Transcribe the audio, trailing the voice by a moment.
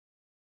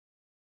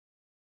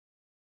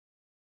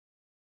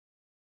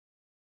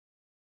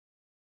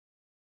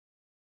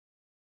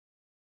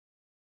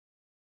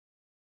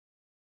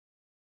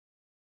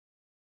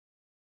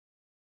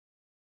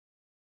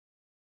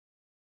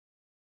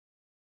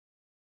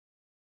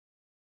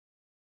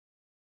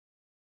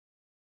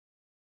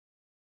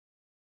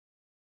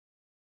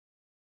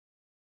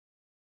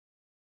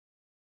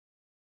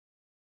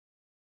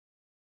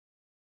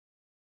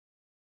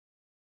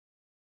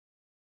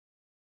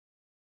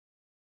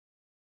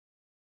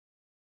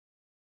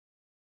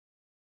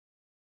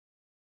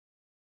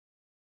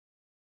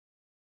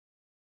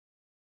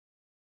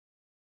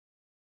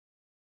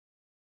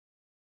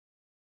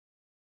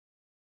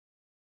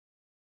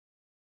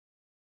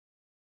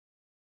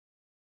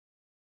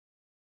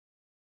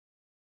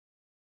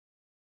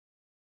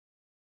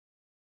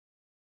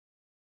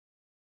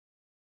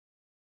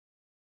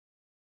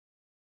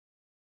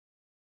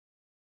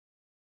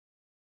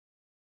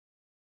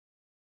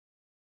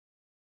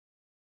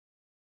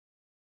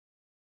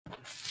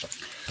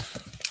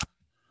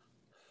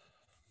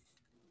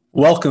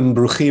Welcome,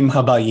 Bruchim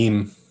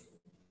Habayim.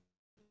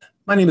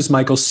 My name is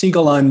Michael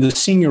Siegel. I'm the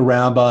senior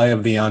rabbi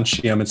of the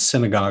Anshe Emet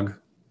Synagogue.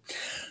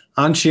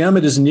 Anshe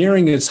Emet is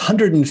nearing its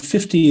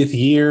 150th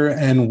year,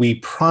 and we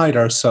pride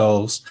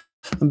ourselves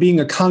on being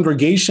a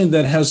congregation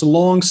that has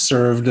long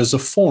served as a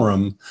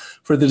forum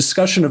for the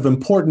discussion of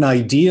important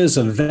ideas,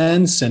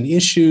 events, and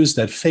issues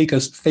that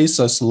face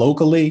us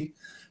locally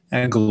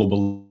and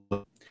globally.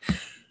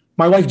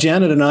 My wife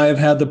Janet and I have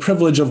had the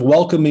privilege of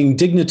welcoming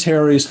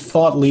dignitaries,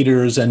 thought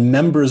leaders, and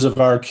members of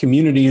our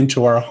community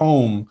into our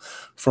home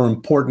for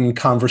important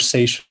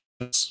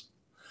conversations.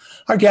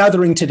 Our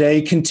gathering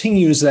today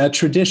continues that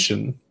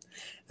tradition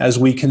as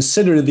we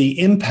consider the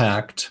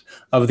impact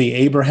of the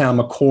Abraham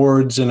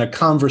Accords in a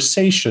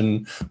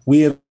conversation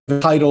we have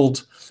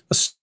entitled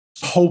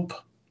Hope,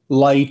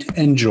 Light,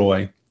 and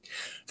Joy,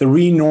 the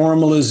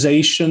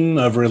renormalization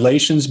of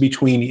relations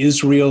between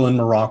Israel and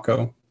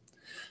Morocco.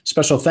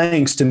 Special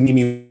thanks to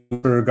Mimi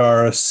Berg,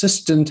 our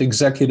Assistant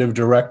Executive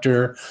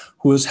Director,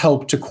 who has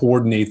helped to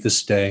coordinate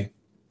this day.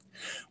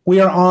 We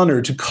are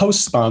honored to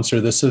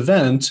co-sponsor this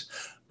event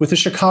with the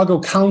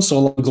Chicago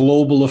Council on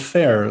Global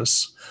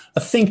Affairs, a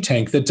think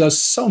tank that does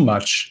so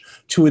much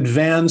to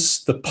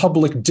advance the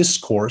public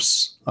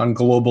discourse on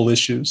global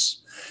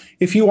issues.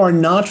 If you are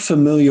not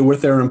familiar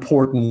with their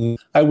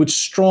importance, I would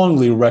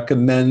strongly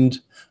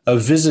recommend a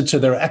visit to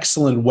their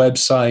excellent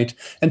website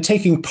and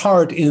taking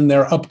part in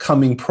their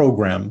upcoming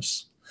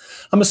programs.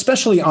 I'm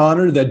especially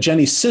honored that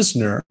Jenny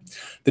Sisner,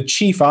 the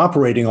Chief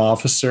Operating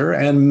Officer,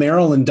 and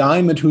Marilyn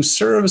Diamond, who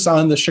serves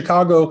on the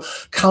Chicago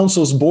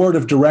Council's Board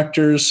of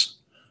Directors,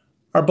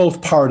 are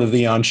both part of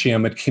the Anshe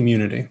Emet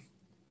community.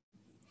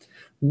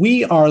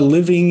 We are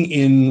living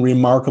in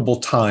remarkable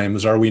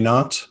times, are we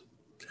not?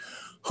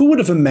 Who would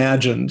have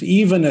imagined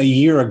even a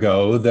year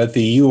ago that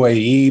the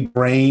UAE,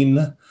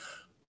 Bahrain,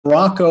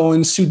 Morocco,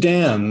 and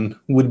Sudan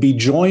would be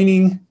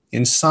joining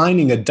in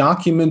signing a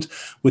document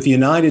with the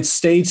United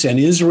States and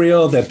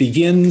Israel that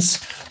begins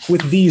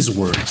with these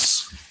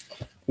words: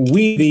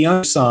 "We, the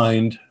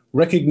unsigned,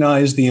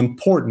 recognize the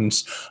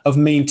importance of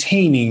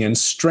maintaining and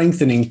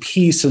strengthening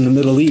peace in the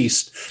Middle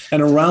East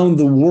and around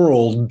the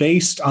world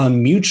based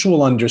on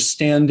mutual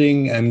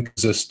understanding and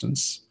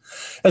coexistence,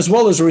 as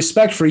well as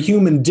respect for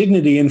human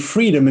dignity and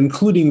freedom,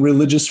 including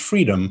religious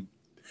freedom.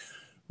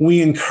 We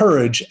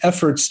encourage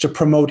efforts to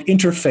promote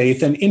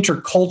interfaith and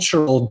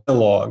intercultural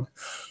dialogue,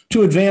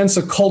 to advance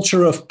a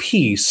culture of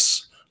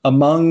peace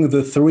among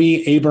the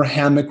three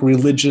Abrahamic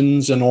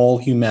religions and all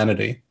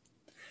humanity."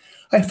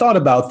 I thought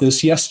about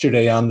this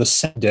yesterday on the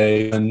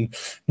Sunday when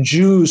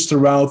Jews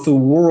throughout the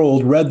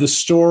world read the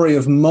story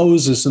of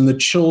Moses and the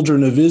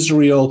children of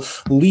Israel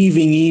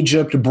leaving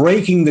Egypt,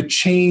 breaking the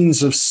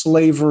chains of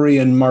slavery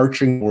and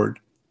marching forward,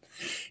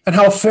 and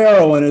how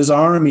Pharaoh and his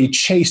army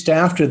chased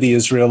after the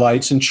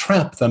Israelites and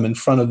trapped them in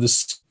front of the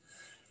sea.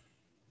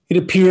 It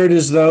appeared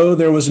as though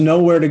there was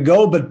nowhere to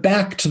go but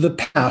back to the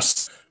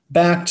past,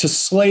 back to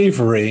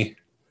slavery.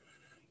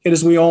 Yet,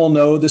 as we all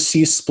know, the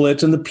sea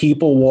split and the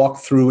people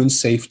walked through in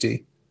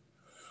safety.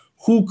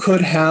 Who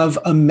could have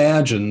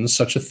imagined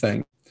such a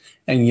thing?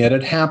 And yet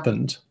it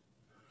happened.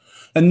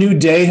 A new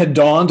day had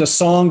dawned, a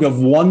song of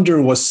wonder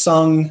was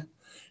sung,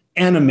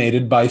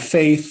 animated by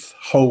faith,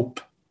 hope,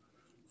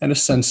 and a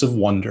sense of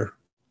wonder.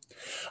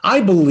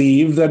 I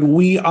believe that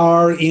we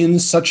are in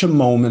such a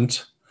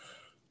moment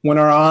when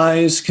our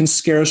eyes can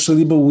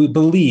scarcely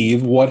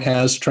believe what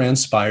has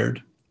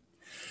transpired.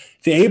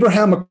 The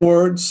Abraham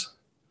Accords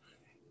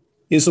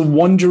is a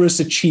wondrous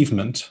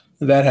achievement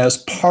that has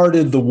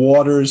parted the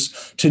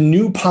waters to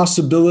new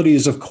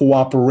possibilities of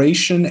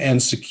cooperation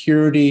and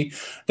security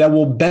that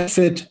will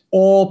benefit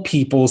all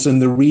peoples in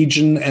the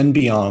region and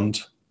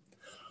beyond.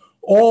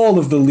 All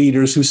of the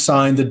leaders who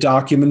signed the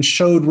document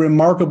showed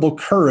remarkable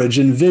courage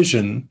and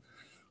vision.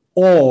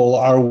 All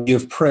are worthy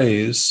of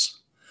praise.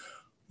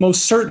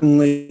 Most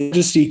certainly, His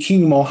Majesty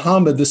King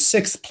Mohammed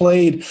VI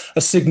played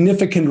a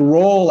significant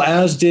role,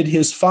 as did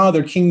his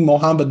father, King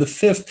Mohammed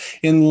V,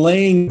 in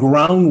laying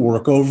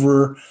groundwork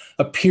over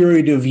a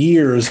period of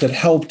years that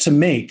helped to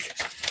make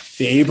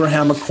the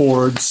Abraham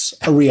Accords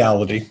a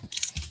reality.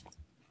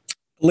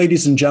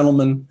 Ladies and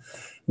gentlemen,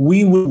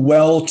 we would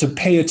well to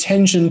pay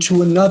attention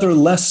to another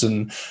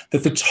lesson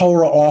that the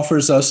Torah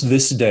offers us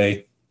this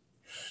day.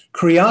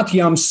 Kriyat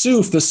Yam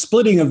Suf, the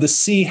splitting of the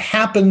sea,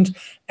 happened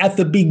at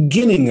the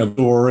beginning of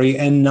the story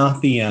and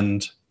not the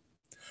end.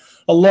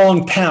 A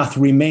long path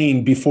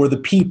remained before the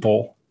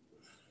people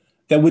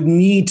that would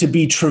need to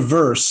be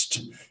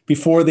traversed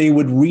before they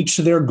would reach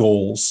their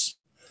goals.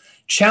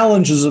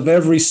 Challenges of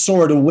every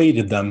sort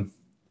awaited them.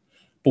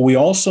 But we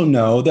also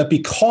know that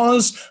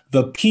because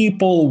the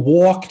people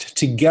walked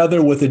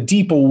together with a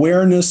deep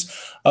awareness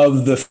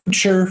of the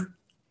future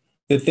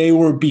that they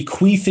were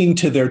bequeathing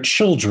to their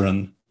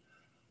children,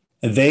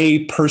 they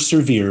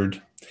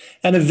persevered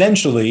and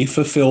eventually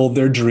fulfilled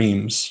their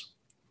dreams.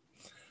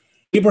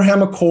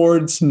 Abraham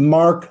Accords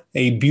mark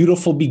a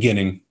beautiful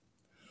beginning.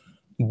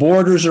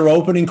 Borders are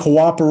opening,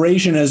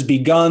 cooperation has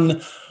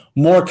begun.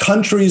 More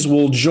countries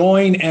will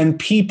join, and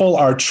people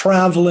are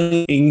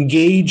traveling,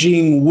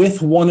 engaging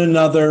with one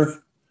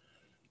another,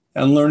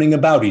 and learning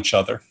about each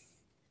other.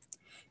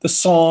 The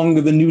song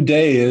of the new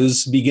day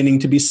is beginning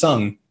to be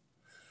sung,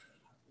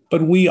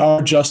 but we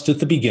are just at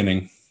the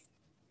beginning.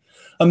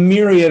 A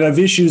myriad of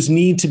issues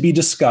need to be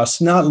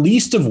discussed, not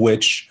least of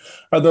which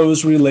are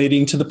those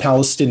relating to the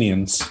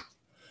Palestinians.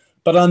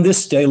 But on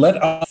this day,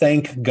 let us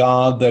thank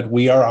God that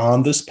we are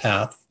on this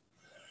path,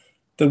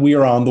 that we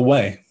are on the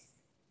way.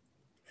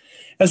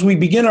 As we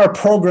begin our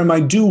program, I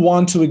do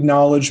want to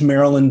acknowledge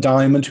Marilyn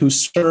Diamond, who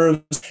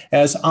serves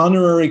as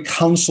Honorary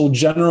Consul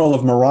General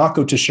of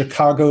Morocco to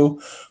Chicago,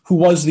 who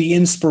was the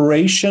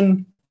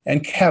inspiration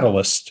and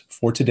catalyst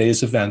for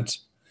today's event.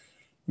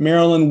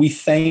 Marilyn, we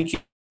thank you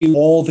for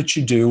all that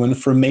you do and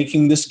for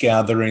making this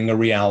gathering a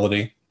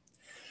reality.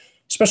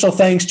 Special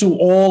thanks to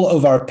all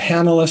of our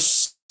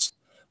panelists.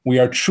 We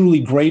are truly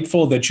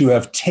grateful that you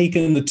have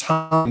taken the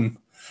time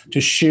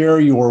to share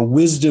your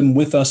wisdom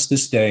with us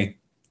this day.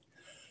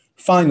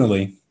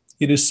 Finally,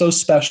 it is so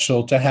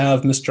special to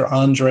have Mr.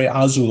 Andre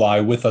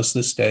Azoulay with us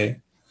this day.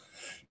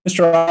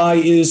 Mr.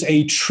 Azoulay is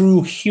a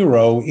true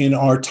hero in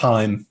our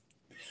time.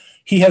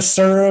 He has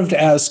served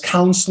as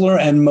counselor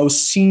and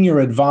most senior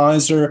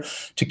advisor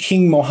to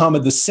King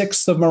Mohammed VI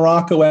of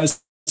Morocco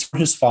as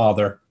his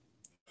father.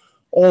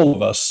 All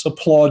of us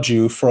applaud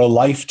you for a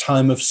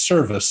lifetime of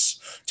service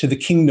to the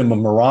Kingdom of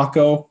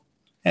Morocco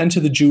and to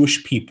the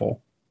Jewish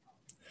people.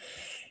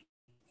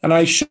 And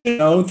I should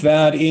note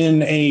that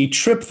in a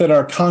trip that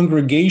our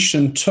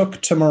congregation took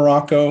to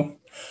Morocco,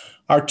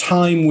 our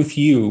time with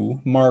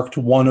you marked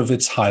one of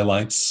its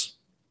highlights.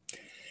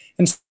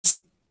 And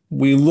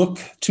we look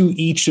to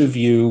each of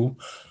you,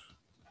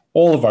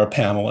 all of our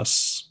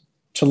panelists,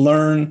 to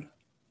learn,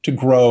 to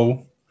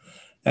grow,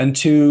 and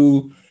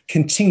to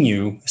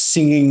continue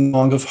singing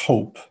Song of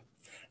Hope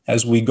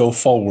as we go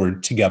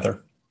forward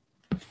together.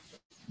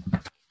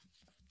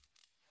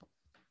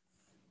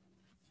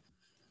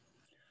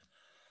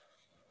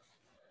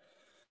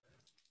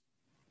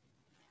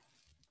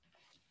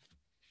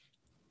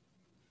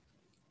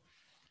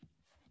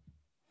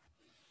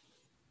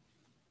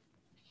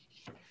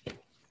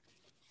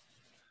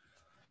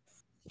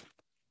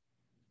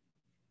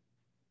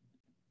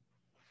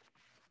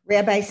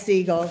 Rabbi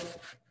Siegel,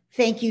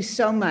 thank you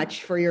so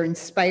much for your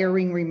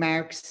inspiring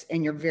remarks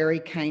and your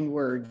very kind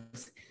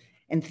words.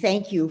 And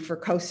thank you for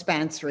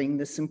co-sponsoring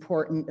this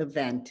important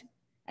event.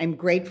 I'm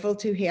grateful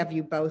to have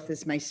you both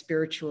as my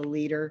spiritual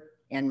leader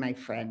and my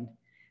friend.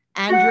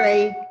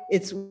 Andre,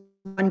 it's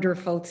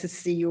wonderful to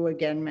see you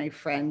again, my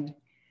friend.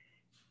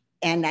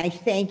 And I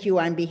thank you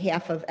on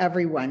behalf of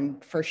everyone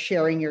for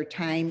sharing your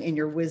time and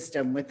your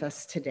wisdom with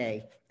us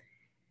today.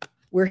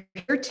 We're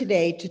here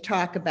today to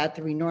talk about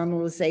the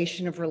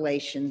renormalization of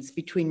relations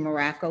between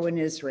Morocco and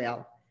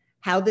Israel,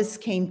 how this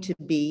came to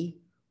be,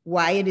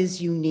 why it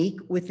is unique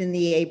within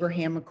the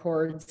Abraham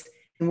Accords,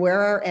 and where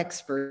our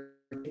experts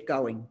are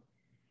going.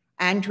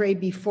 Andre,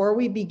 before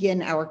we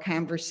begin our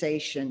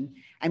conversation,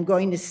 I'm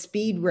going to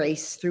speed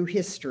race through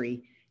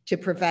history to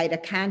provide a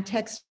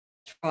context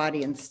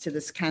audience to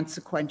this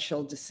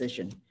consequential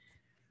decision.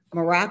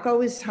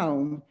 Morocco is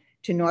home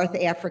to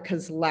North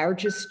Africa's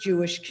largest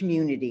Jewish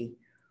community,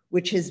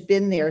 which has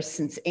been there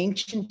since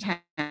ancient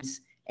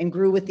times and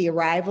grew with the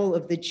arrival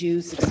of the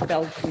Jews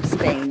expelled from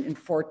Spain in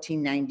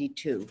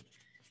 1492.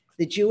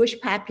 The Jewish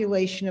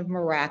population of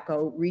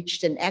Morocco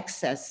reached an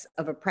excess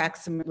of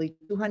approximately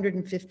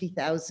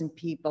 250,000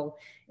 people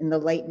in the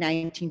late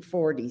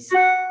 1940s,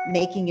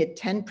 making it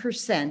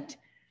 10%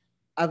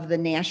 of the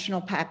national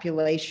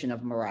population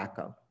of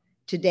Morocco.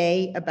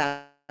 Today,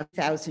 about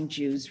 1,000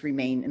 Jews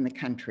remain in the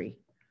country.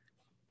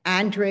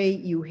 Andre,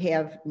 you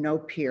have no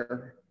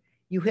peer.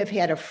 You have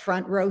had a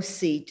front row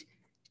seat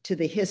to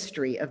the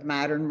history of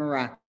modern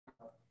Morocco.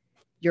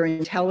 Your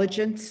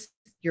intelligence,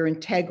 your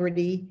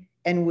integrity,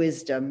 and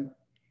wisdom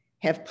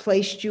have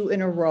placed you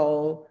in a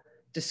role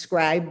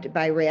described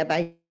by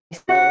Rabbi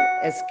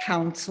as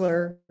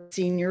counselor,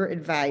 senior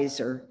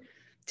advisor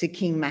to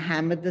King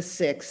Mohammed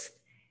VI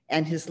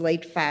and his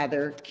late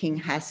father, King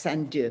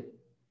Hassan II.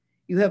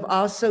 You have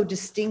also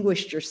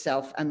distinguished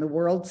yourself on the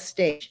world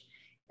stage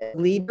as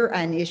leader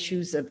on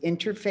issues of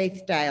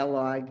interfaith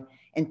dialogue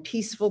and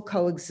peaceful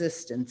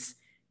coexistence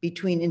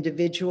between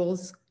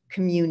individuals,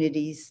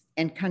 communities,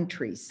 and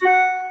countries.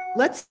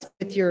 Let's start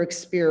with your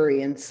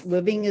experience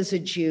living as a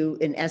Jew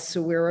in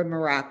Essaouira,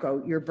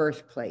 Morocco, your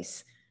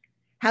birthplace.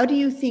 How do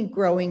you think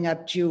growing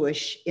up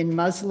Jewish in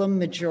Muslim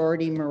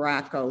majority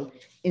Morocco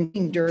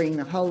during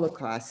the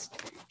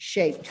Holocaust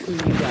shaped who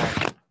you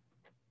are?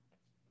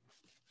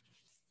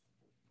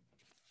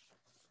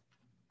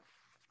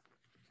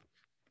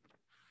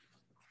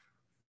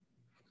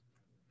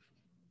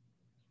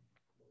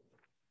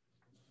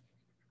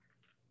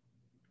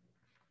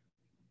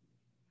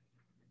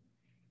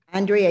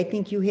 Andre, I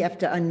think you have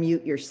to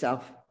unmute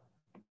yourself.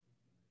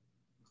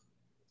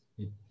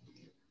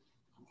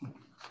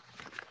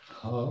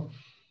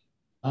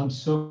 I'm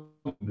so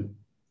good.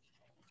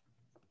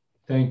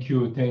 Thank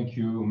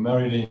you,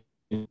 Marilyn.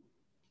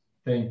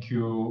 Thank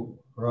you,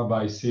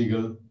 Rabbi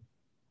Siegel,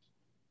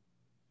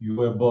 you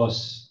were both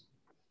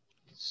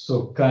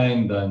so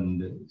kind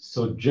and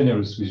so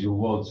generous with your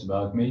words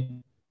about me.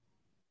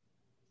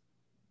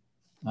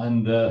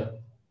 And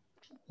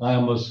I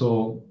am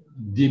also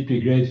deeply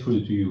grateful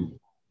to you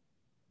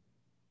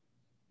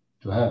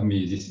to have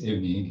me this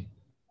evening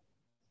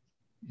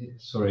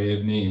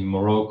in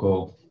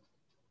Morocco,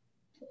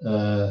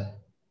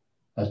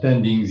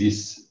 attending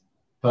this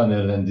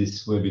panel and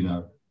this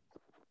webinar.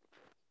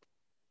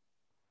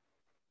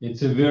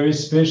 It's a very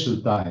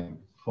special time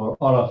for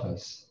all of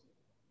us.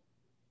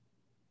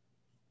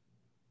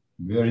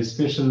 Very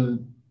special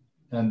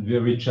and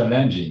very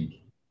challenging.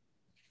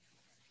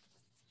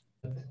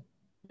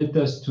 Let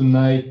us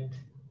tonight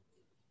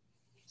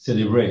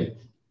celebrate.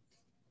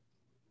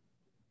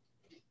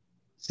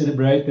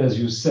 Celebrate, as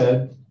you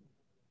said,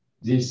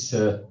 this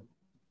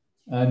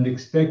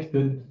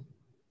unexpected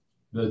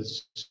but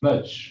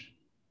much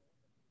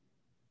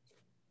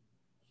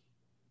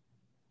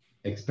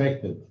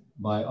expected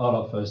by all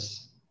of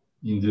us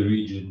in the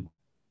region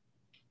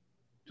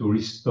to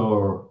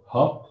restore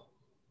hope,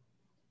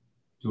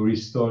 to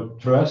restore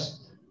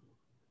trust,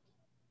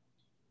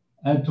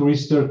 and to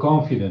restore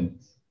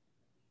confidence.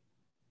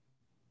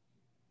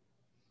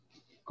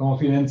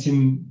 Confidence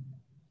in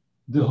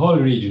the whole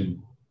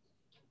region.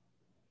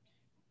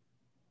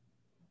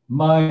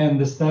 My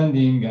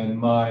understanding and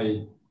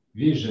my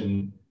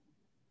vision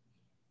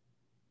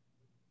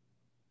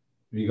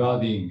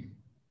regarding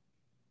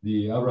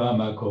the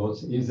Abraham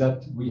Accords is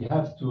that we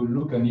have to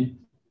look at it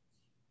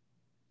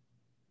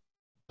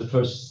as the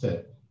first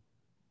step,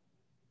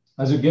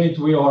 as a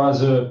gateway or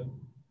as a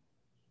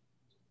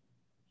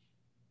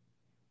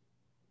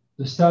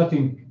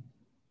starting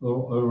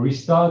or a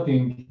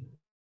restarting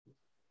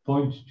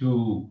point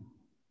to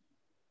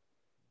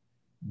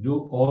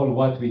do all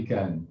what we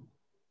can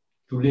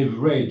to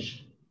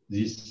leverage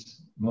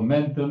this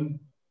momentum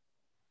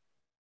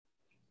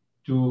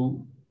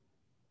to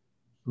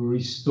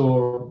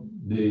restore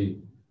the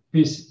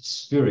peace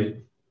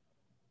spirit,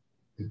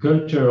 the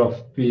culture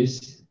of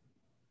peace,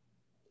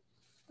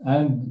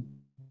 and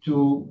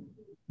to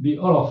be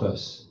all of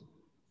us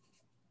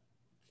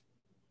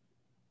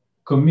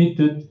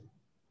committed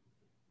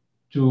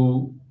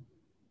to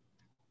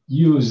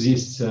use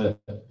this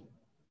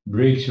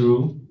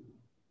breakthrough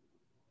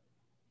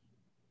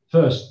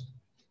first,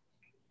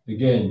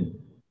 again,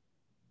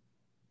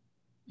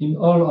 in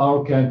all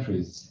our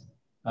countries,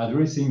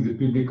 addressing the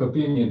public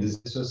opinion, the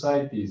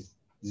societies,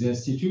 the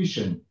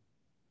institution,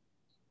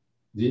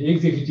 the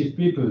executive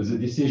people, the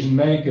decision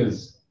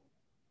makers,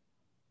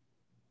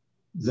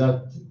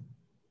 that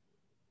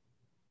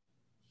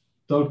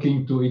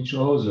talking to each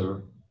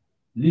other,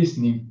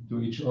 listening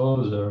to each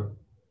other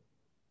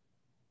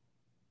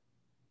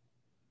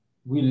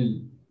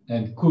will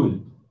and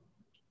could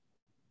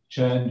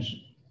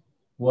change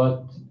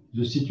what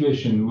the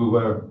situation we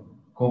were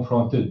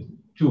confronted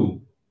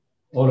to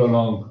all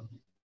along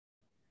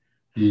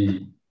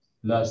the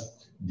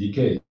last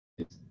decade.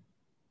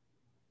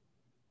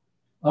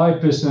 I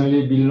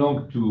personally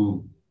belong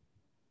to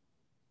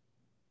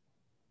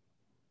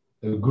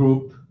a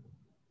group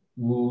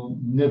who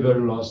never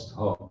lost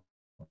hope,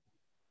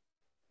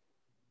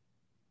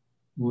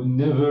 who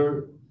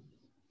never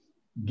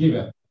give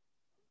up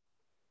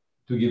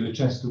to give a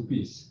chance to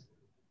peace,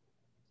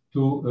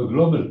 to a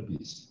global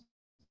peace,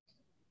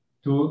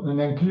 to an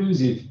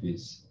inclusive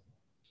peace,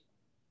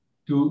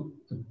 to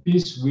a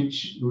peace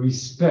which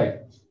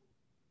respects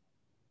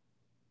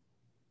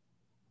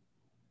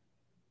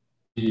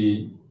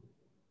the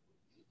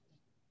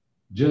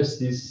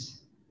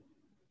justice,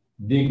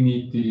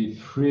 dignity,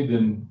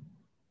 freedom,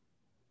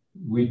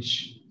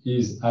 which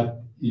is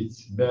at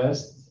its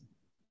best.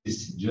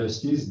 This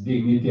justice,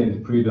 dignity,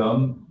 and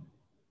freedom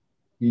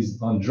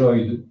is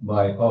enjoyed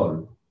by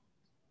all.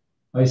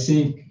 I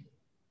think,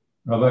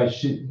 Rabbi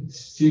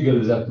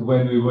Siegel, that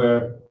when we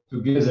were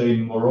together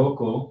in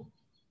Morocco,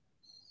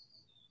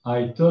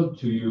 I told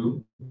to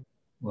you,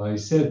 or I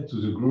said to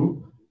the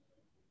group,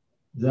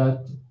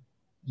 that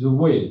the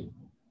way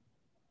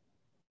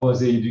I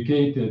was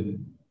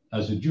educated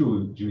as a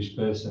Jewish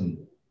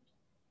person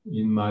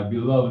in my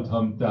beloved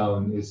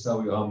hometown,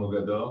 Essaouira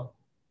Mogador,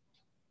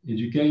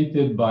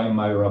 educated by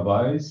my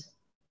rabbis,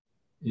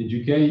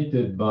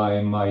 educated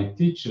by my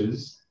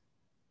teachers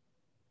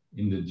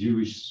in the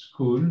Jewish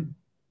school,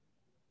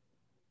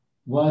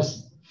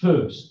 was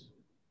first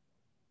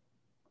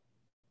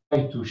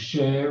try to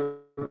share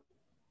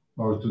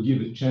or to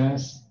give a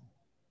chance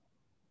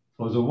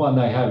for the one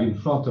I have in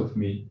front of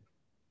me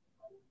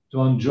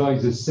to enjoy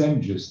the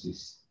same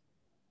justice,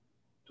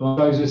 to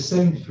enjoy the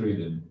same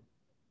freedom,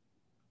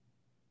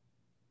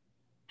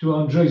 to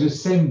enjoy the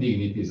same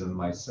dignities on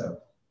myself.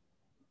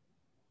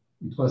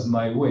 It was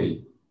my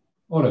way,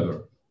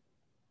 Oliver,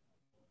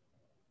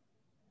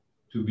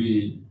 to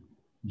be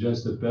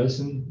just a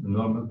person, a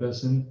normal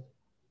person,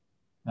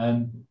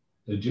 and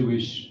a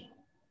Jewish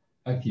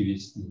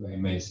activist, if I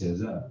may say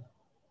that.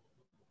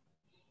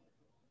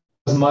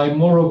 It was my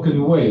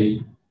Moroccan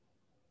way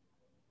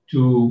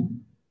to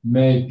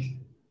make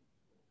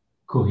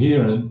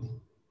coherent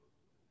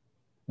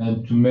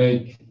and to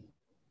make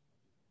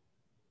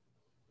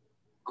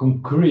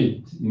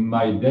concrete in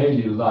my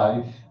daily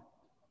life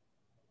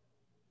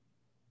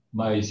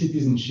my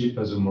citizenship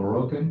as a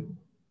Moroccan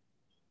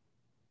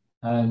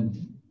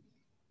and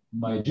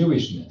my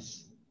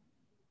Jewishness.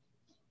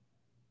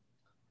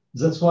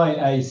 That's why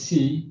I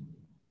see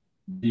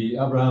the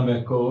Abraham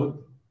Accord,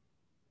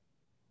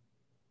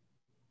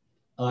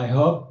 I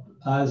hope,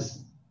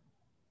 as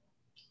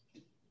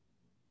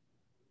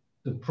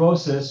the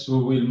process we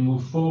will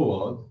move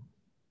forward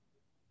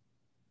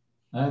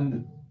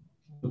and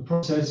the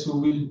process we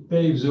will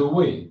pave the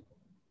way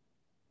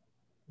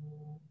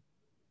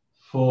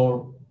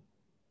for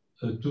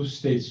a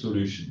two-state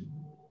solution.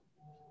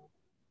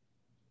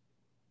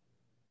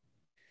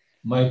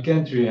 My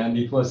country, and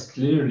it was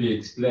clearly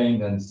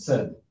explained and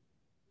said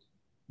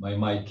by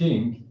my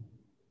king,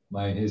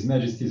 by His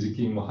Majesty the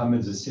King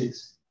Mohammed VI,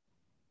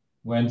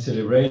 when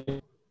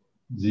celebrating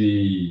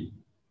the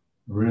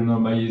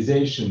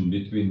renormalization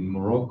between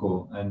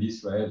Morocco and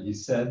Israel, he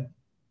said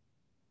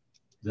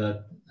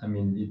that,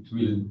 it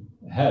will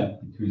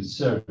help, it will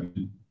serve, it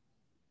will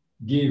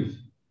give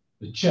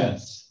a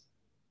chance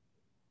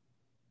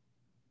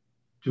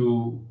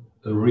to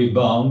a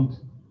rebound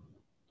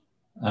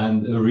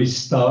and a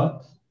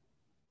restart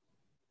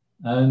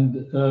and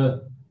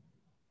a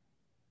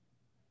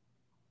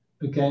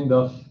kind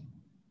of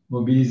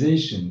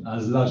mobilization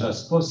as large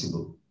as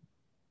possible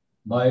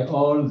by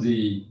all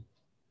the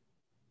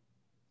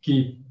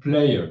key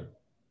players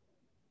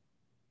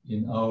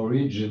in our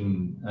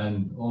region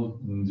and all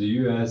in the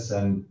US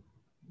and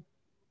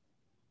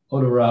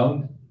all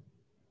around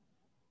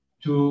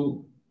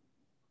to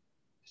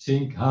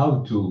think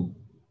how to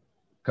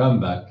come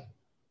back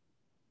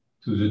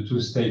to the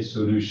two-state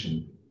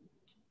solution.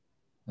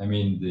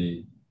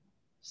 The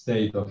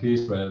state of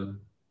Israel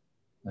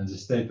and the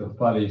state of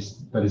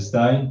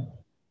Palestine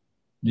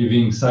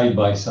living side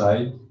by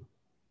side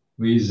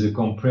with a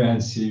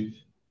comprehensive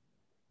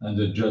and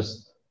a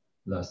just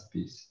last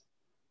peace.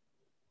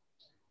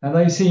 And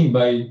I think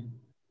by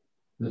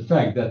the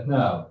fact that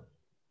now,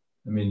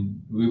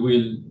 we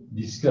will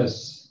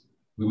discuss,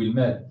 we will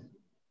meet,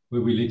 we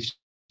will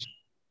exchange,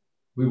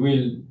 we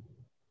will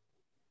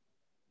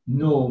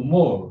know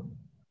more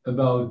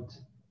about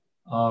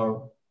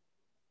our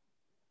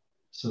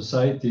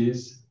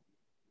societies,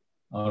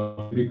 our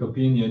public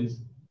opinions.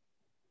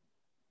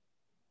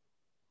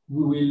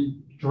 We will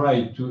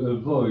try to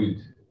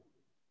avoid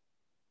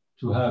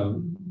to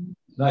have,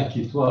 like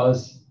it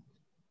was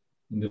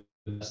in the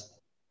past,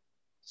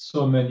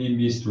 so many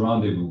missed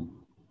rendezvous,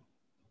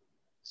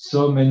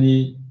 so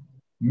many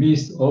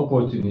missed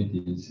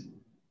opportunities,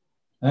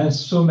 and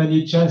so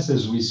many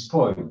chances we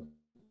spoiled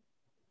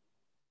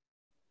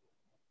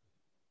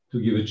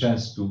to give a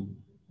chance to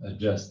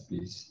adjust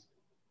peace.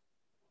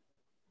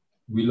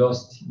 We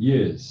lost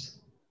years.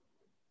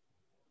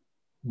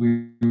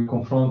 We were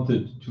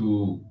confronted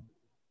to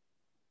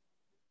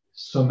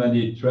so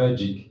many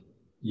tragic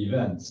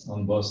events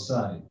on both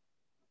sides.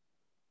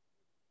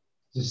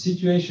 The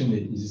situation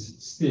is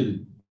still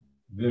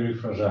very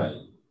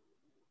fragile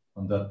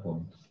on that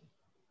point.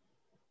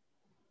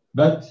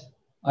 But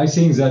I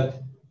think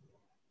that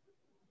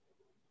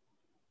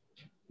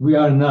we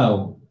are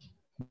now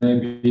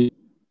maybe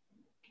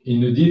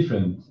in a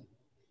different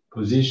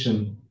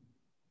position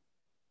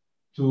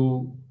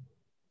to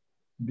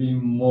be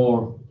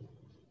more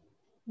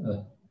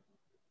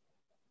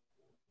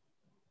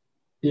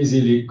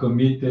easily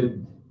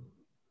committed,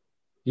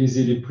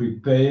 easily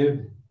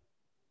prepared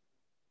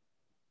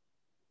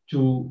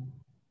to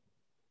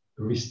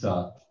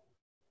restart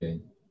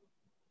again.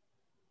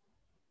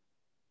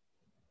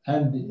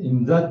 And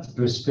in that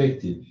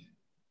perspective,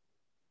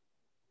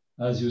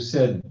 as you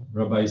said,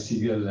 Rabbi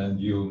Siegel, and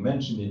you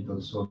mentioned it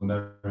also,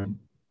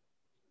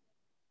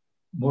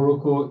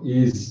 Morocco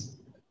is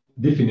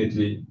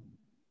definitely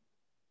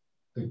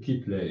a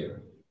key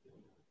player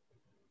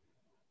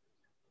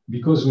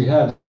because we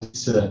have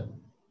this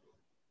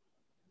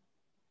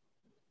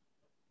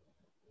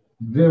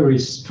very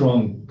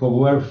strong,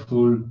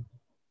 powerful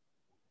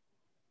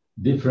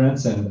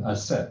difference and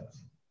asset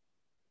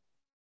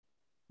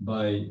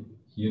by,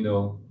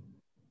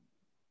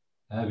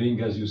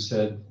 having, as you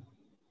said,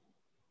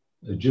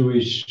 a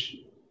Jewish,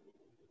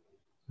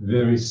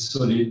 very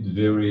solid,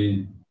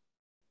 very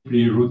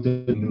deeply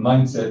rooted in the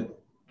mindset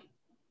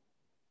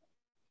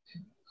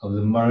of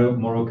the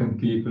Moroccan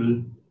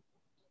people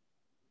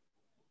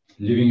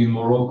living in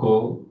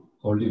Morocco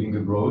or living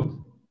abroad,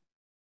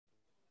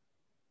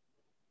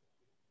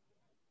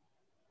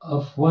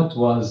 of what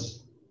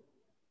was,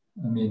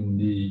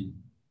 the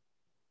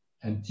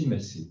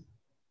intimacy,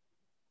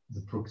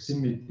 the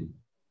proximity,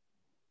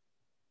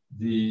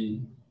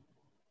 the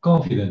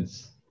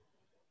confidence,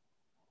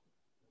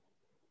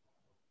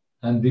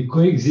 and the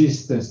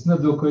coexistence,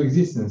 not the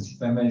coexistence,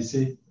 if I may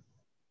say,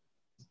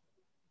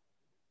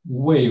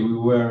 way we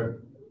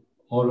were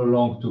all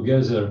along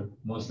together,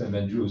 Muslim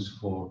and Jews,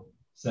 for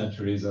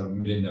centuries or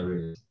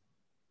millennia.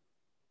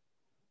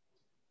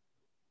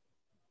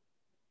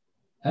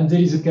 And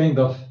there is a kind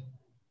of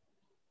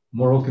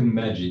Moroccan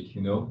magic,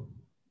 you know.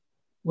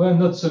 Well,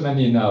 not so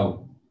many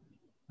now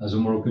as a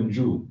Moroccan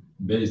Jew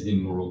based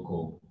in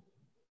Morocco,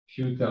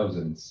 few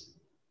thousands.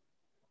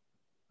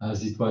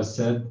 As it was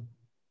said,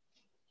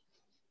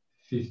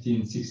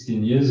 15,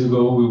 16 years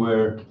ago, we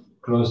were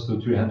close to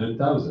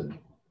 300,000.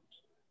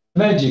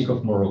 Magic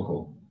of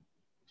Morocco.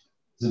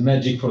 The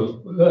magic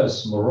for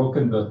us,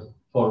 Moroccan, but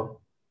for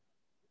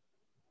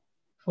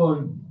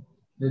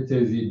let's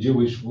say, the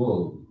Jewish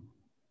world,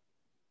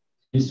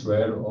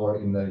 Israel or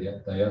in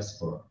the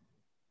diaspora.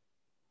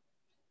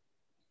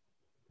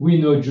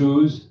 We know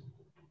Jews,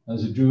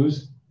 as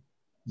Jews,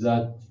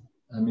 that,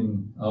 I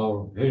mean,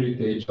 our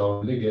heritage,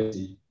 our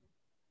legacy,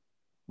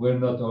 were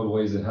not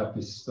always a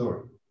happy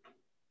story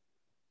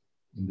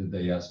in the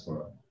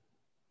diaspora.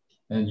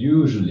 And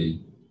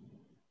usually,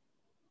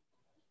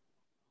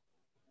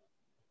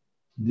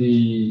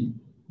 the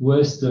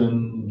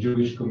Western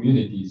Jewish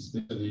communities,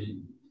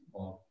 especially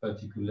or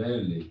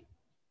particularly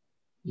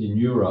in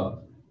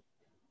Europe,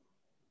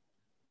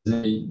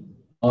 they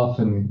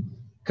often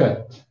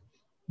cut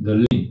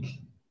the link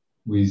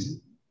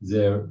with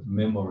their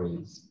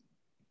memories,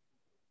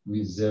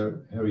 with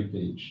their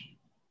heritage,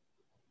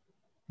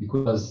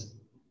 because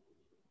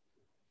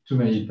too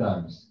many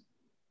times,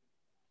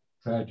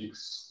 tragic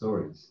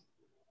stories,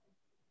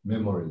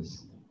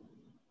 memories.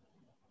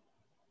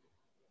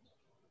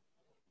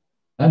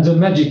 And the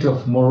magic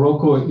of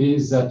Morocco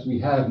is that we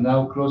have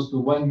now close to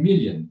 1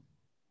 million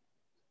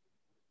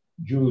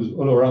Jews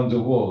all around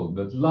the world,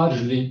 but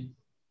largely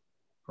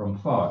from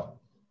far.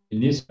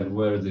 In Israel,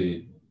 where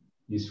the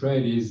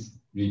Israelis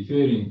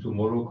referring to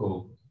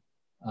Morocco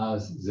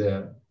as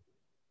their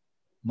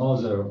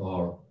mother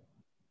or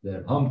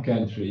their home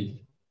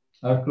country,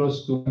 are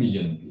close to 1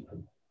 million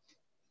people.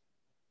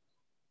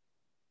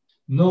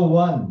 No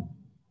one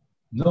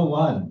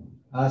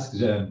asks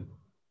them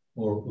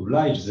or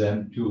obliges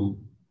them to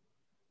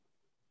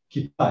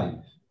keep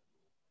alive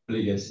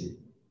legacy,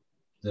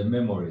 their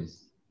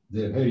memories,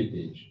 their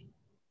heritage.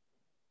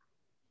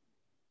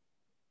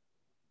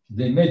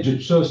 They made the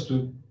choice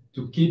to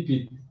keep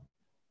it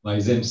by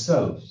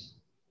themselves,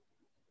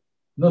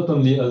 not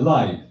only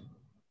alive,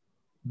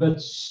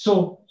 but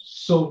so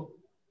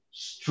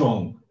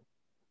strong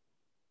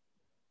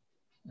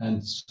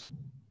and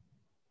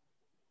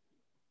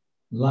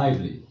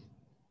lively.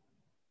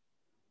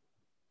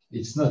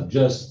 It's not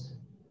just,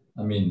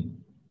 I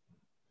mean,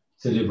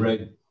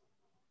 celebrate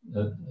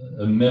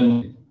a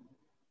memory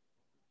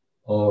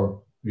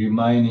or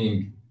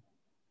reminding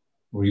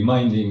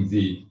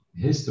the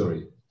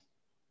history.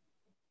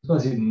 It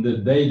was in the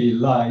daily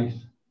life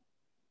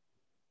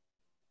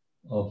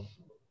of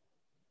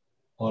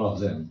all of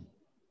them.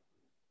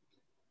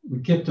 We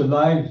kept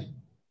alive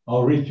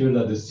our ritual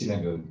at the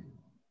synagogue.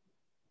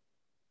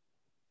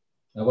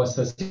 I was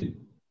fascinated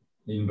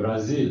in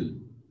Brazil,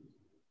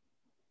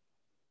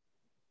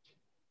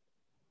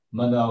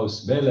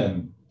 Manaus,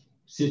 Belém,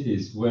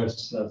 cities where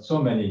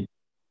so many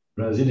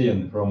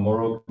Brazilians from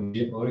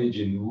Moroccan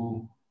origin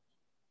who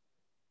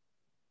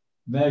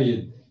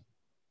married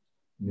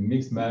in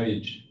mixed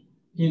marriage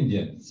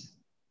Indians.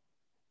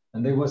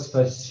 And I was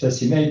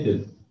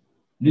fascinated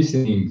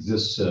listening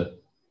this,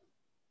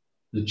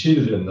 the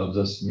children of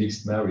this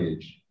mixed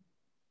marriage,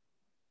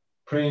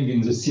 praying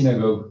in the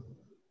synagogue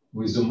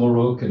with the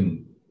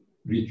Moroccan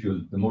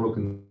ritual, the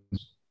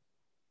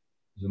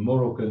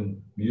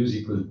Moroccan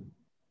musical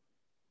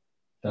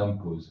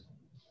tempos.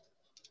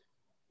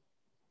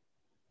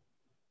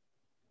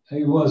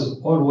 I was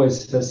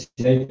always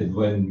fascinated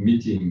when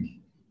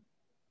meeting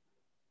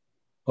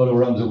all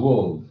around the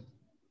world,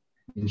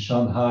 in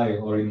Shanghai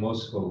or in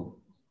Moscow,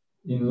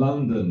 in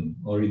London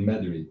or in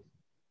Madrid,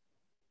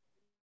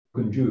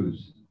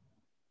 Jews.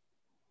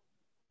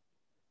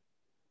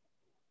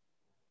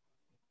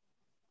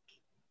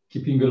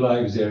 Keeping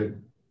alive their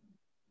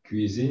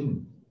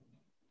cuisine,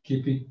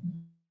 keeping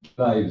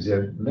alive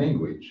their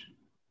language,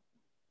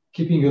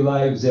 keeping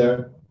alive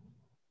their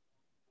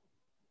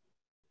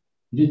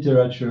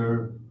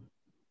literature.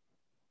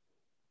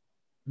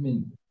 I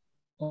mean,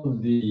 all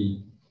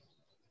the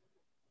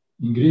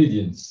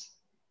ingredients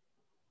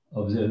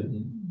of their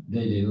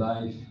daily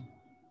life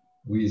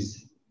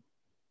with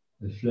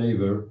the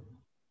flavor,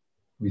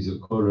 with the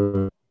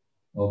color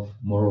of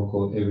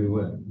Morocco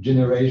everywhere,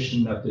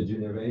 generation after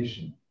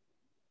generation.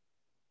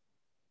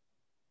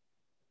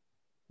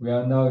 We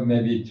are now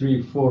maybe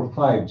 3, 4,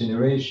 5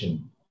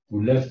 generations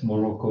who left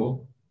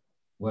Morocco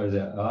where they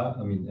are,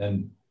 I mean,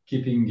 and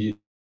keeping it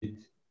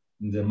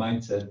in their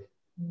mindset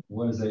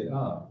where they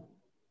are.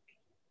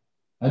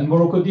 And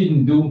Morocco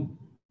didn't do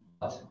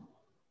that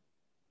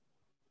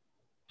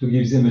to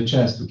give them a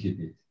chance to keep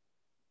it.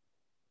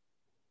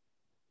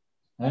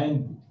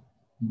 And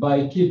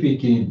by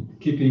keeping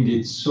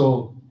it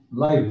so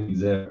lively in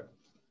their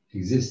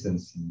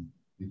existence in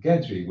the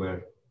country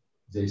where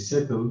they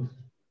settled,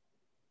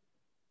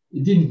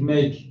 it didn't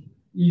make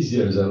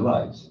easier their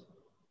lives.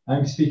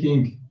 I'm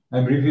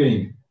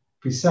referring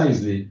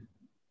precisely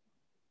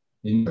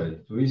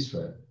to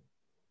Israel.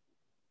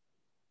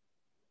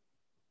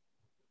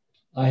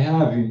 I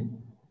have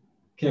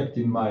kept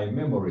in my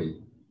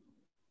memory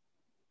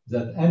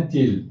that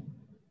until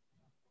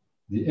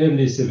the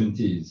early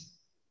 70s,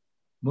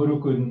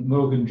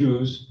 Moroccan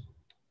Jews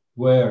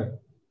were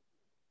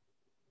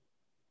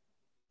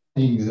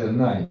changing their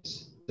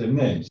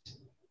names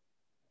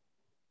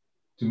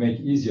to make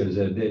easier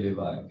their daily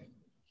life,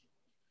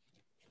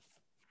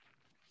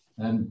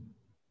 and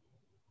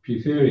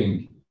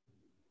preferring,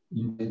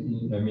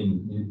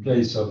 in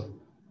place of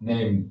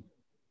name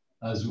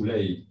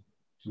Azoulay,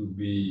 to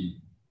be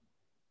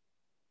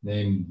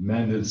named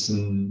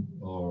Mendelssohn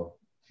or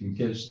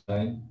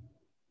Finkelstein,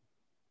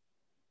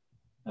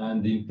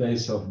 and in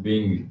place of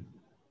being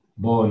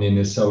born in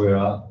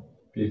Essaouira,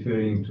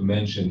 preferring to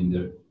mention in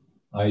their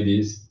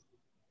IDs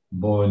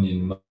born in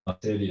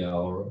Marseille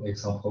or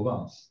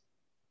Aix-en-Provence.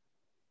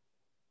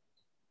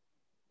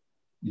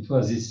 It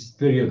was this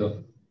period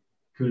of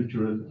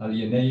cultural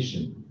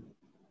alienation.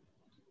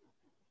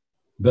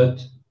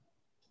 But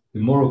the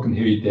Moroccan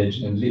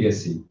heritage and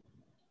legacy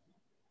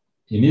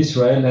in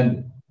Israel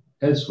and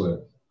elsewhere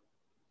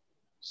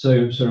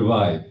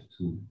survived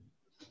to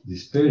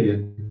this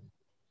period,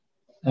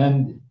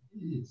 and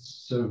it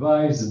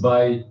survives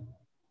by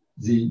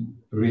the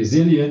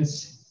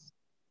resilience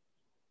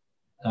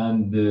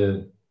and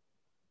the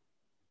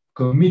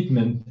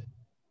commitment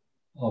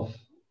of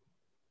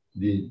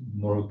the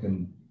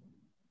Moroccan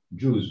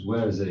Jews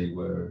where they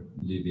were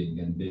living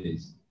and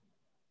based.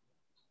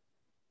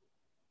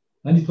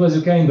 And it was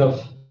a kind of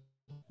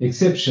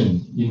exception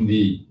in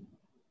the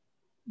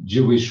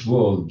Jewish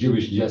world,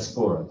 Jewish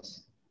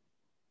diasporas.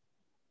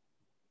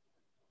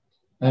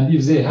 And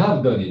if they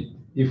have done it,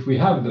 if we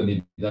have done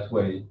it that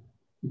way,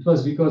 it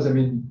was because,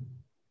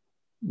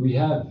 we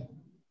have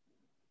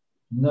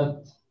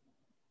not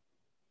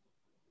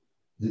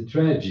the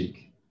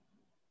tragic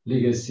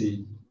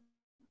legacy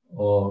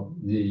or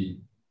the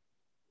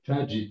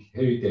tragic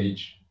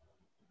heritage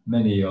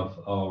many of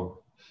our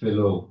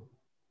fellow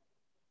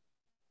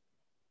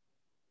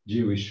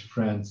Jewish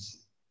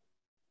friends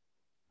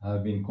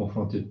have been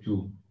confronted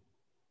to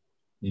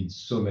in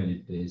so many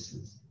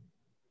places.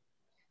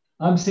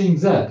 I'm saying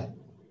that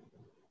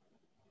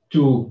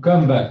to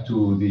come back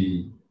to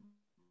the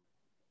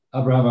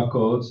Abraham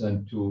Accords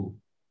and to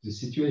the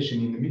situation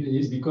in the Middle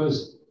East,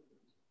 because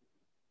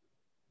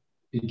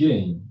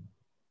again,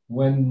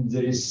 when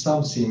there is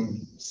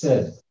something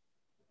said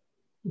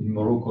in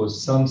Morocco,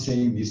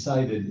 something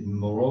decided in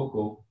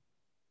Morocco,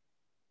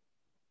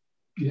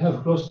 you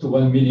have close to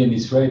 1 million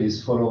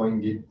Israelis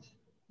following it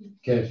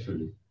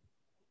carefully,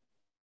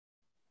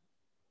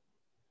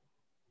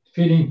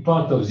 feeling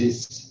part of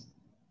this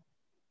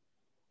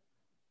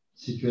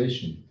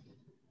situation,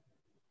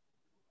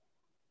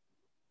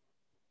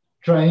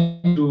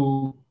 trying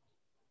to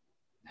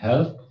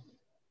help,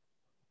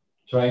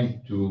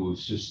 trying to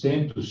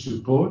sustain, to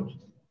support,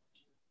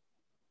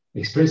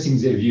 expressing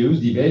their views,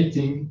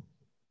 debating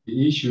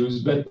the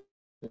issues, but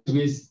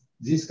with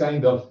this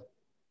kind of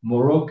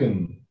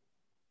Moroccan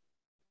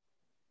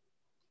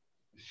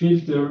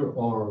filter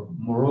or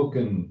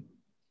Moroccan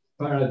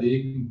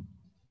paradigm,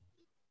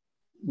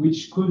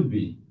 which could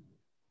be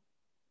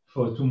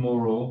for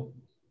tomorrow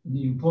an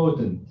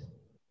important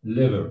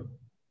lever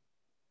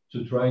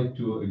to try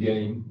to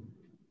again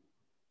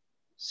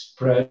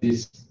spread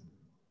this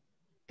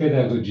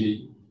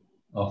pedagogy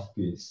of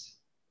peace.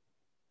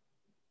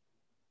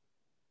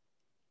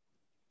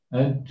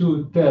 And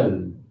to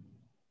tell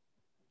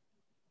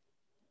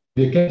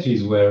the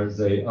countries where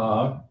they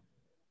are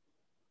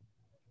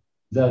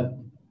that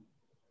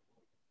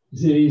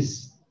there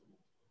is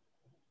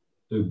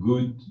a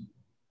good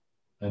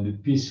and a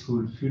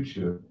peaceful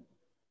future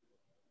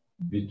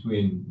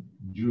between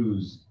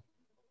Jews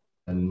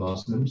and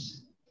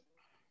Muslims,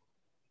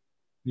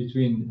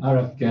 between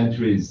Arab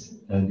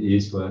countries and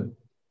Israel,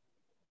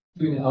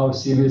 between our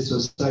civil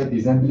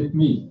societies. And let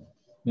me,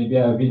 maybe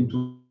I've been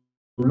too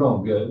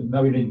long.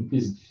 Marilyn,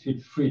 please feel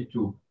free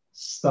to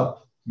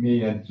stop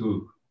me and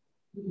to,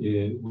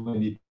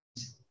 when it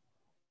is.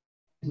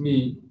 Let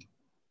me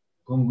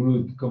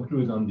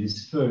conclude on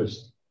this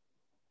first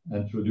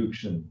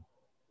introduction.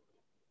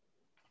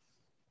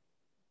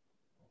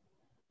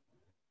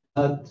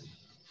 That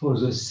for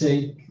the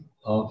sake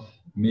of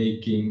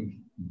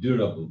making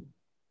durable,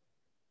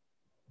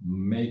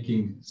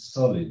 making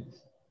solid,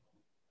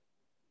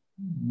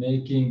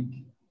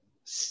 making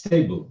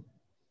stable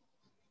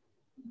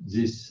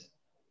this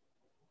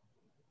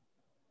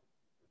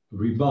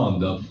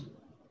rebound of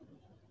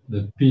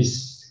the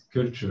peace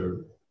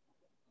culture,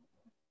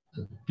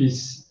 the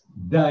peace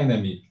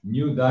dynamic,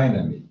 new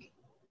dynamic,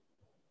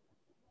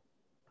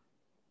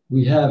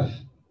 we have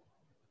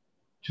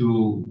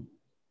to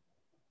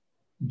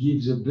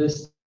give the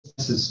best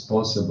answers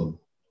possible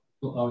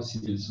to our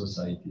civil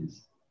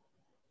societies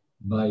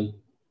by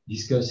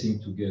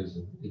discussing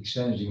together,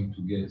 exchanging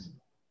together,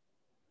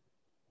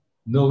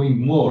 knowing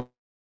more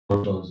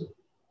about each other.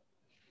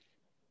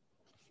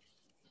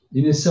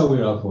 In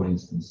Essaouira, for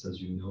instance,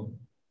 as you know,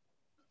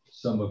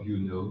 some of you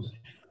know,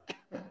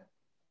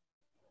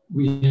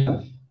 we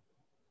have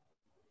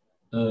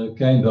a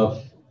kind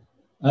of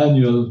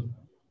annual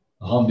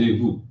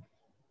rendezvous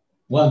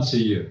once a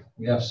year.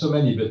 We have so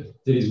many, but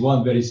there is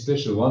one very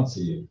special once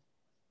a year,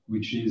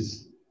 which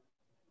is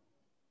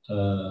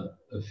a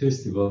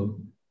festival,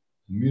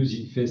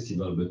 music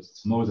festival, but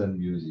it's more than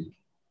music.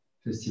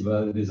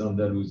 Festival des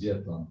Andalousies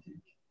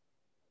Atlantiques,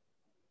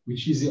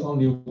 which is the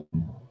only one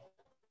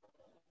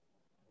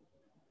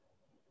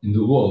in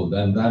the world.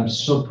 And I'm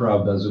so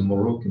proud as a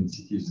Moroccan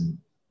citizen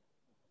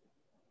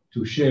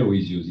to share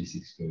with you this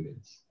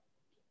experience.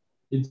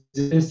 It's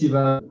a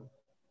festival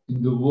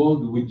in the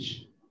world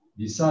which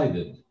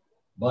decided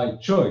by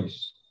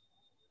choice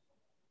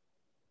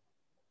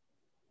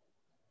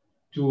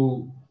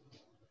to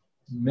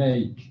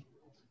make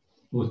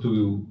or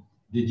to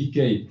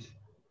dedicate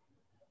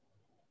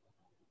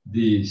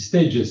the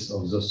stages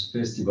of those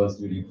festivals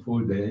during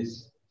 4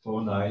 days,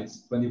 4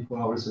 nights, 24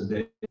 hours a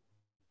day.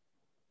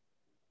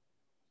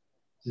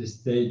 The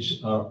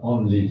stages are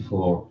only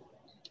for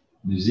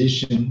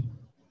musicians,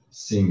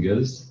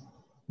 singers,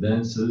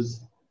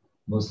 dancers,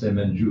 Muslim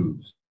and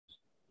Jews.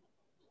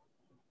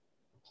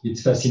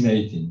 It's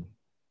fascinating.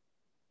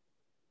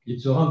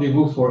 It's a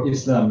rendezvous for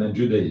Islam and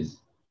Judaism,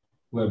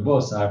 where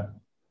both are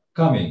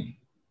coming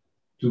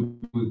to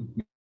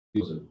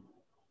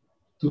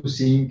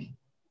sing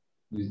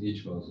with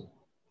each other,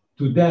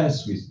 to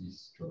dance with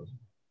each other,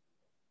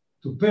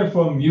 to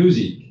perform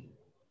music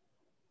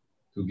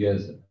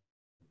together,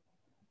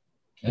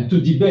 and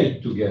to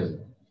debate together.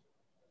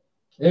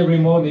 Every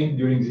morning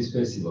during this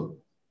festival,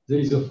 there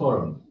is a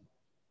forum.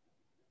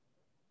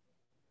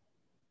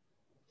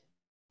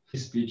 Free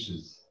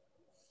speeches,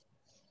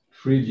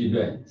 free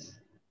debates,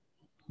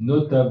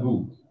 no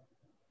taboo,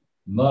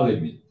 no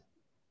limit.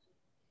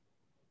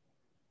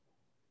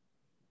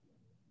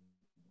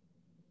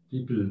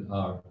 People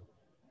are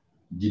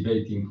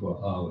debating for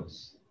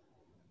hours.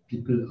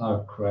 People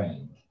are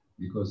crying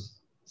because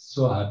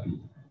so happy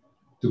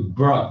to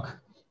break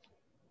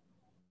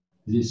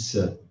this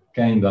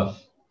kind of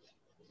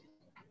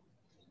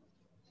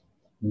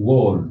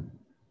wall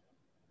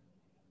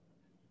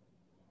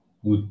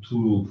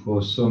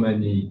for so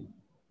many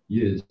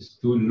years,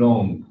 too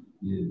long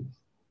years.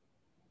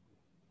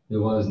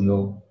 There was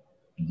no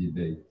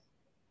debate,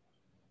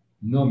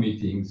 no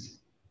meetings,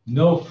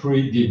 no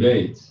free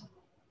debates.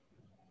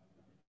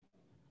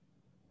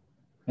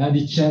 And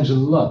it changed a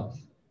lot.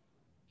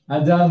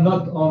 And there are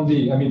not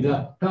only, there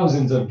are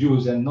thousands of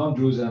Jews and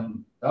non-Jews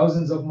and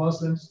thousands of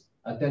Muslims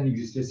attending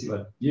this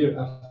festival year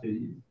after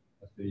year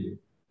after year.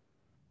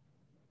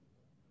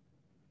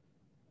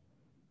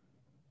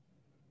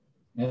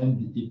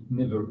 And it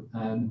never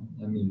ends.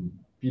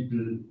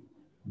 People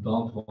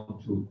don't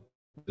want to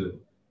the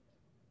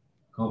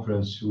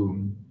conference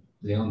room.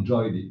 They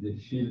enjoyed it. They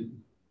feel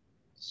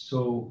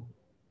so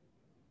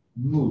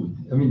moved.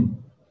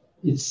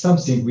 It's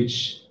something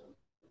which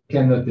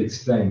cannot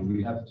explain.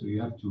 You have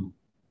to.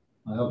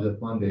 I hope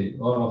that one day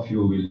all of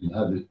you will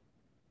have the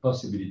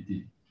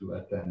possibility to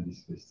attend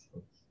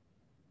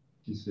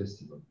this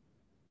festival.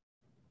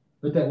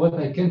 But what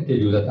I can tell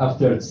you that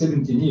after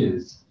 17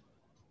 years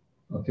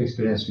of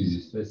experience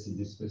with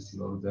this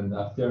festival, and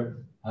after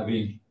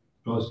having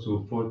close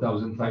to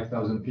 4,000,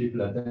 5,000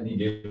 people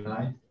attending every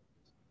night,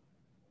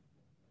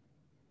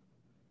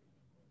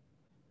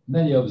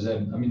 many of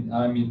them,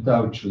 I'm in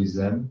touch with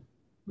them.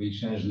 We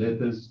exchange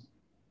letters,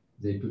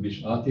 they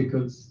publish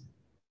articles,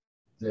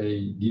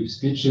 they give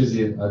speeches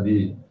at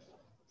the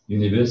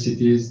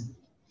universities,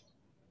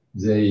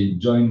 they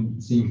join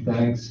think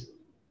tanks,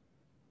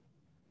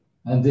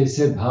 and they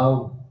said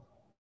how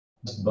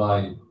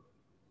by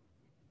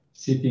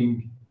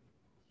sitting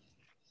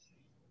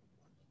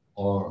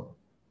or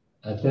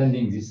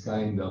attending this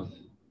kind of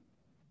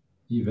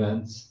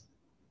events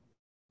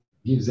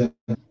gives them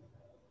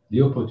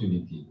the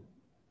opportunity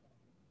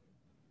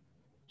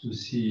to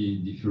see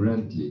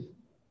differently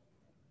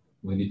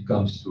when it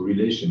comes to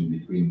relation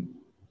between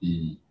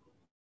the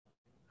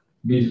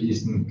Middle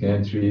Eastern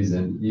countries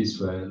and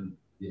Israel,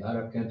 the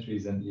Arab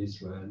countries and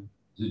Israel,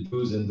 the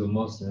Jews and the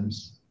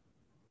Muslims.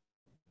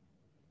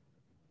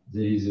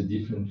 There is a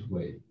different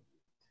way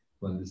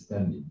to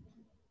understanding,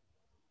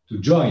 to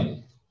join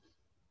it.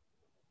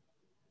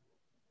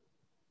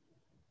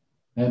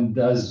 And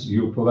as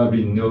you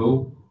probably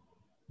know,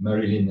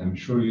 Marilyn, I'm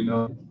sure you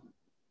know,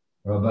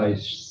 Rabbi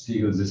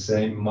Siegel the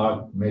same,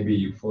 Mark, maybe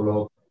you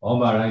follow.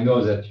 Omar, I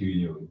know that you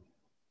knew it.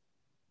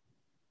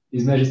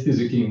 His Majesty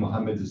the King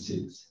Mohammed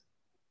VI,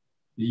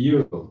 a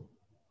year ago,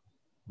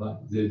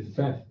 but the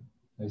fact,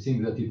 I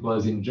think that it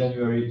was in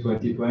January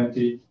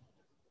 2020,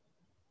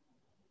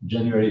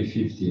 January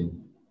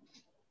 15,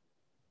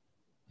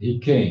 he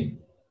came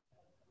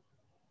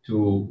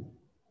to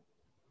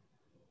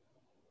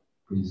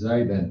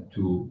preside and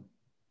to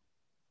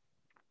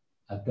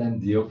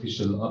attend the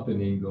official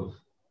opening of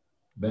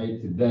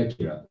Beit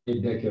Dakira.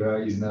 Beit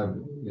Dakira is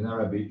in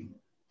Arabic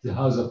the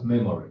house of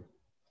memory.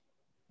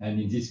 And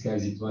in this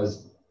case, it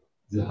was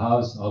the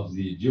house of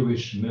the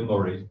Jewish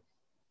memory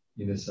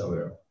in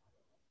Essaouira,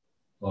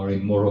 or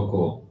in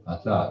Morocco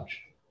at large.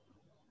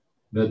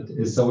 But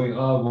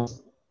Essaouira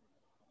was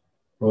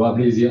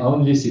probably the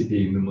only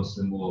city in the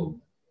Muslim world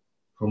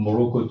from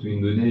Morocco to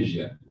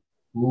Indonesia,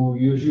 who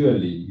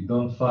usually you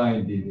don't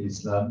find in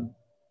Islam,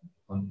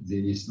 on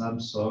the Islam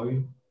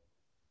soil,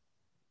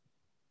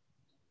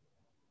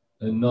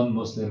 a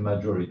non-Muslim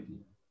majority.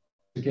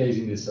 The case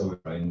in the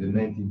Sahara in the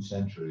 19th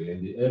century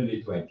and the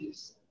early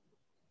 20s,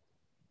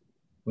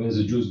 where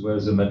the Jews were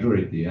the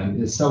majority.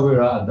 And the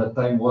Sahara at that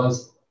time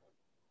was,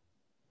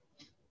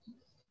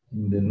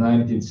 in the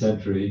 19th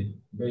century,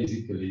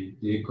 basically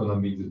the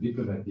economic, the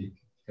diplomatic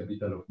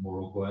capital of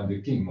Morocco, and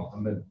the King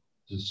Mohammed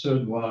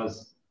III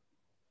was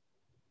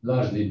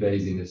largely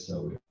based in the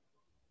Sahara.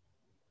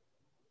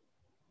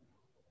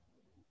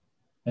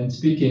 And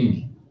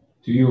speaking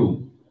to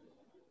you,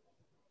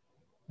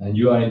 and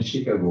you are in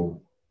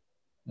Chicago,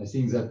 I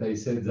think that I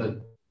said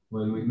that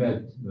when we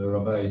met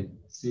Rabbi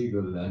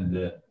Siegel,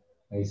 and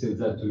I said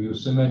that to you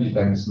so many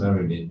times,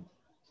 Marilyn,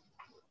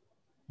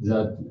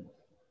 that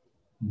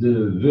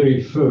the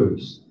very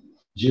first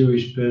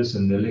Jewish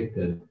person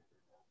elected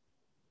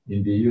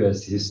in the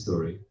US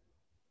history,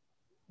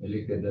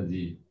 elected at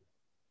the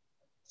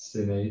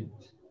Senate,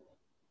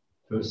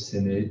 first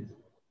Senate,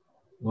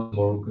 one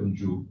Moroccan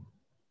Jew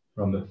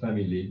from a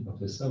family of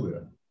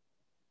Essaouira,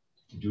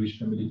 a Jewish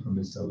family from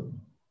Essaouira.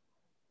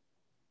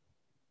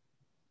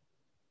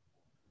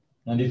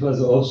 And it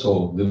was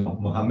also the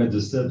Mohammed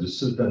III, the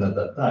Sultan at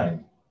that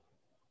time,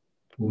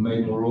 who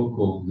made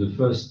Morocco the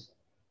first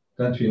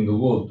country in the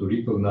world to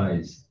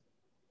recognize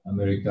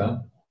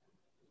America,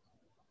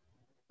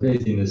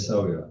 based in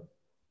Essaouira.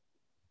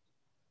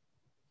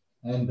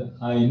 And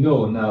I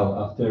know now,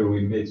 after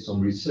we made some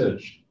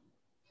research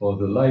for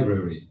the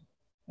library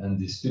and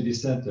the study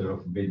center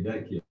of Beit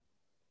Dakia,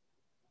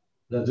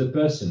 that the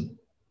person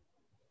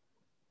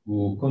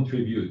who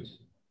contribute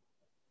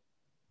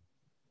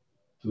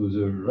to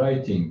the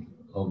writing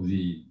of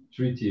the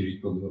Treaty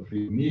of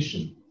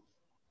Recognition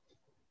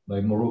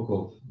by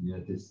Morocco of the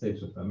United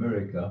States of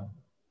America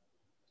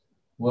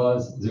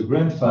was the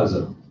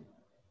grandfather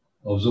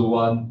of the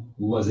one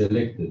who was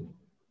elected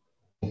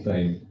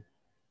time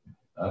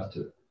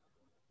after.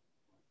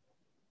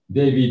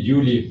 David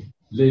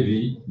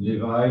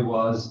Levi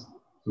was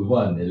the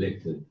one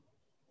elected,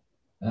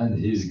 and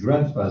his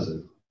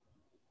grandfather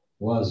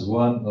was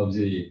one of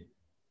the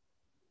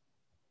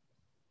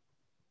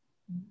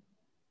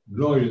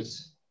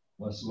glorious,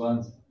 was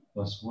one,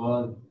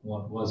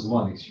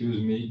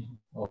 excuse me,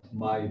 of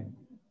my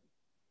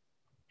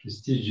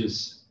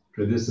prestigious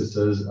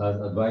predecessors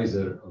as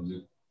advisor of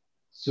the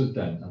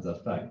Sultan at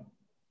that time.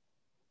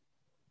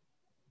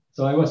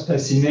 So I was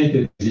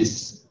fascinated by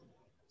this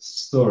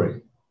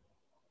story,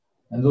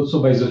 and also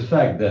by the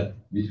fact that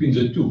between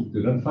the two,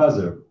 the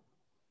grandfather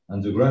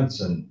and the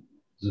grandson,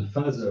 the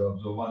father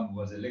of the one who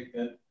was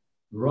elected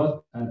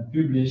wrote and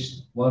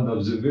published one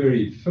of the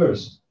very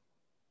first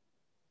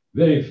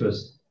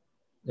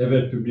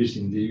ever published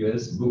in the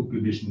US, book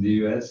published in the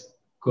US,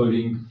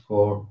 calling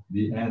for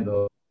the end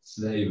of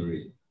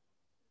slavery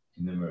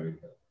in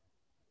America.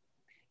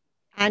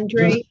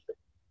 Andre,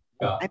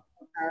 yeah, I'm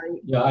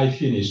sorry. Yeah, I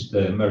finished,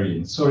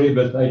 Marion. Sorry,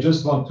 but I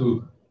just want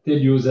to tell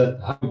you that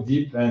how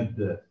deep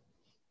and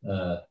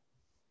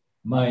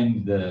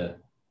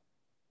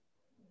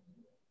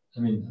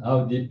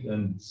how deep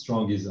and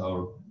strong is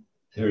our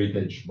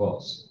heritage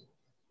was.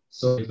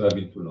 Sorry to have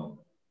been too long.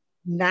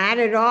 Not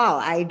at all.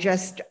 I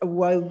just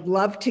would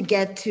love to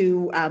get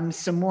to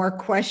some more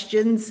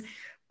questions,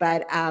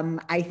 but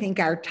I think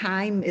our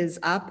time is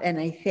up, and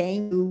I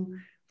thank you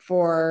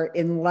for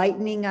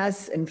enlightening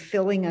us and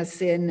filling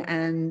us in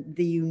on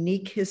the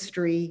unique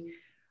history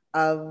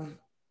of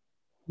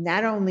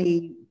not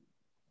only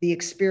the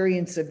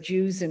experience of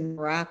Jews in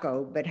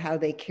Morocco, but how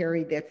they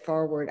carried that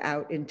forward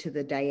out into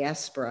the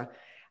diaspora.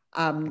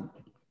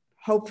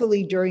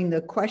 Hopefully during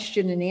the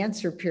question and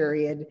answer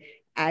period,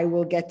 I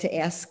will get to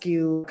ask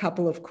you a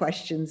couple of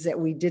questions that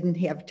we didn't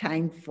have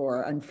time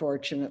for,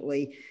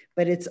 unfortunately,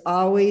 but it's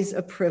always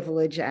a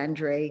privilege,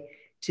 Andre,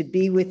 to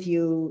be with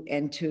you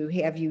and to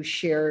have you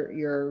share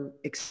your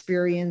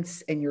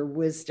experience and your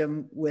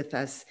wisdom with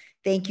us.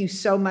 Thank you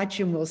so much,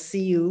 and we'll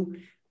see you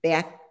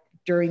back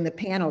during the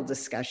panel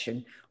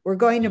discussion. We're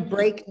going to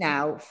break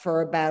now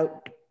for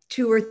about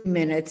 2 or 3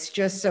 minutes,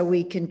 just so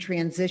we can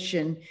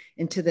transition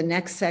into the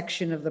next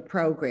section of the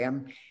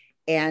program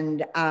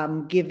and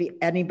give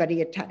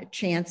anybody a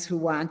chance who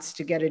wants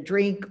to get a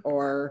drink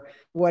or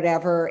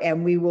whatever,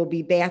 and we will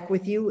be back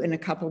with you in a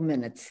couple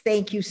minutes.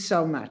 Thank you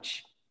so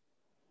much.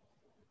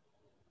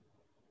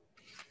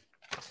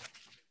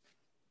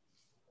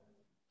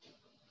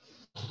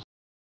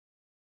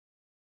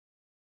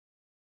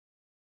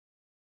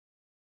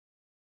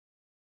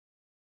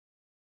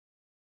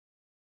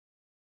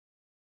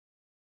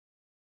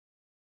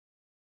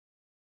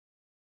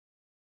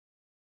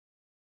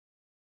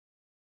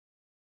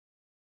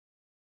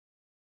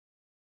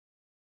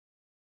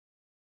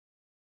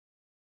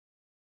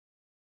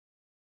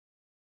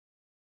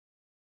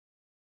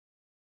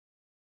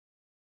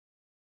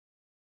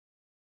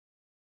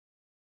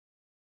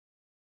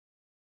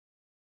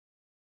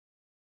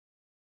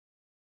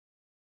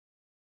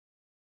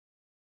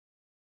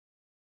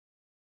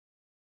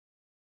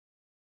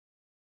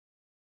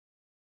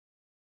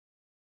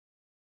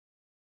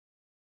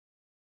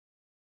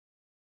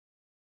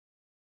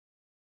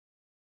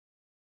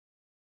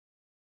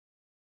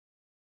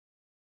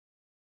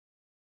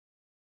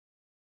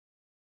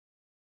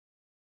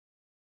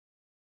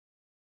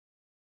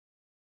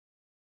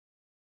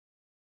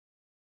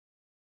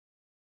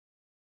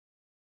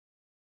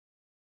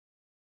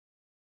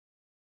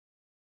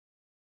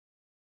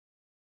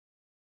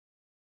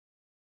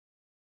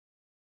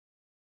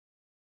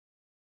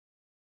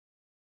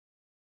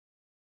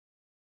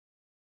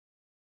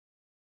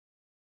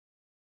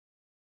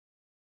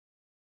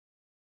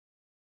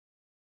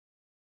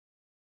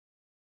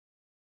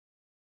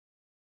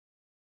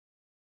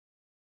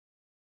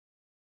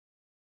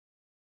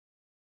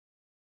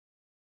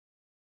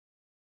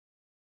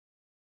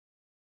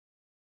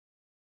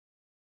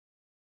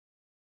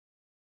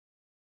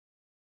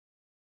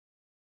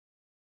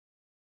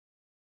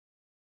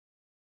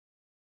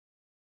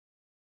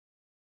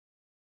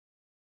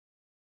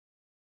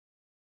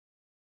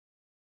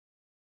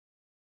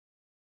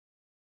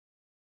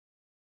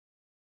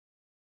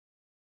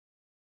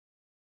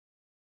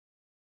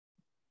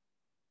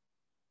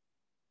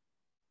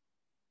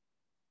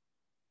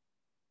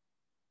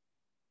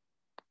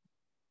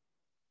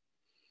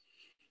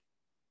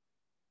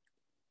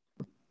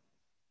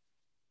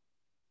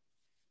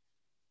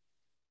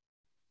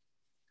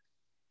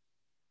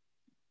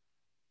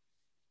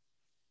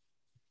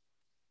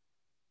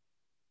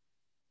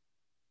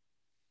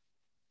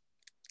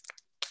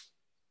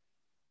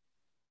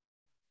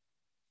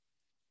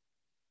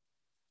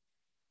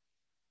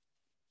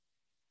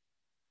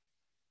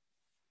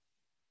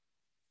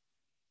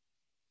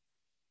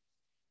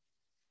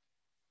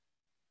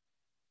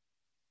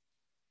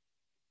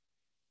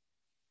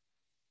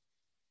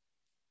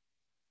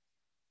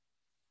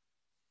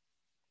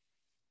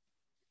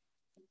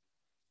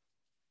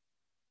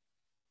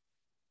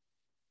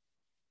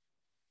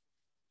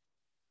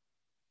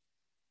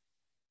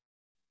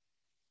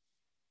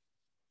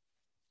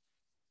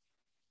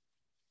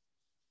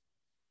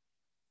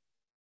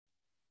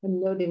 I'm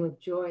noting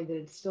with joy that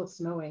it's still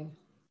snowing.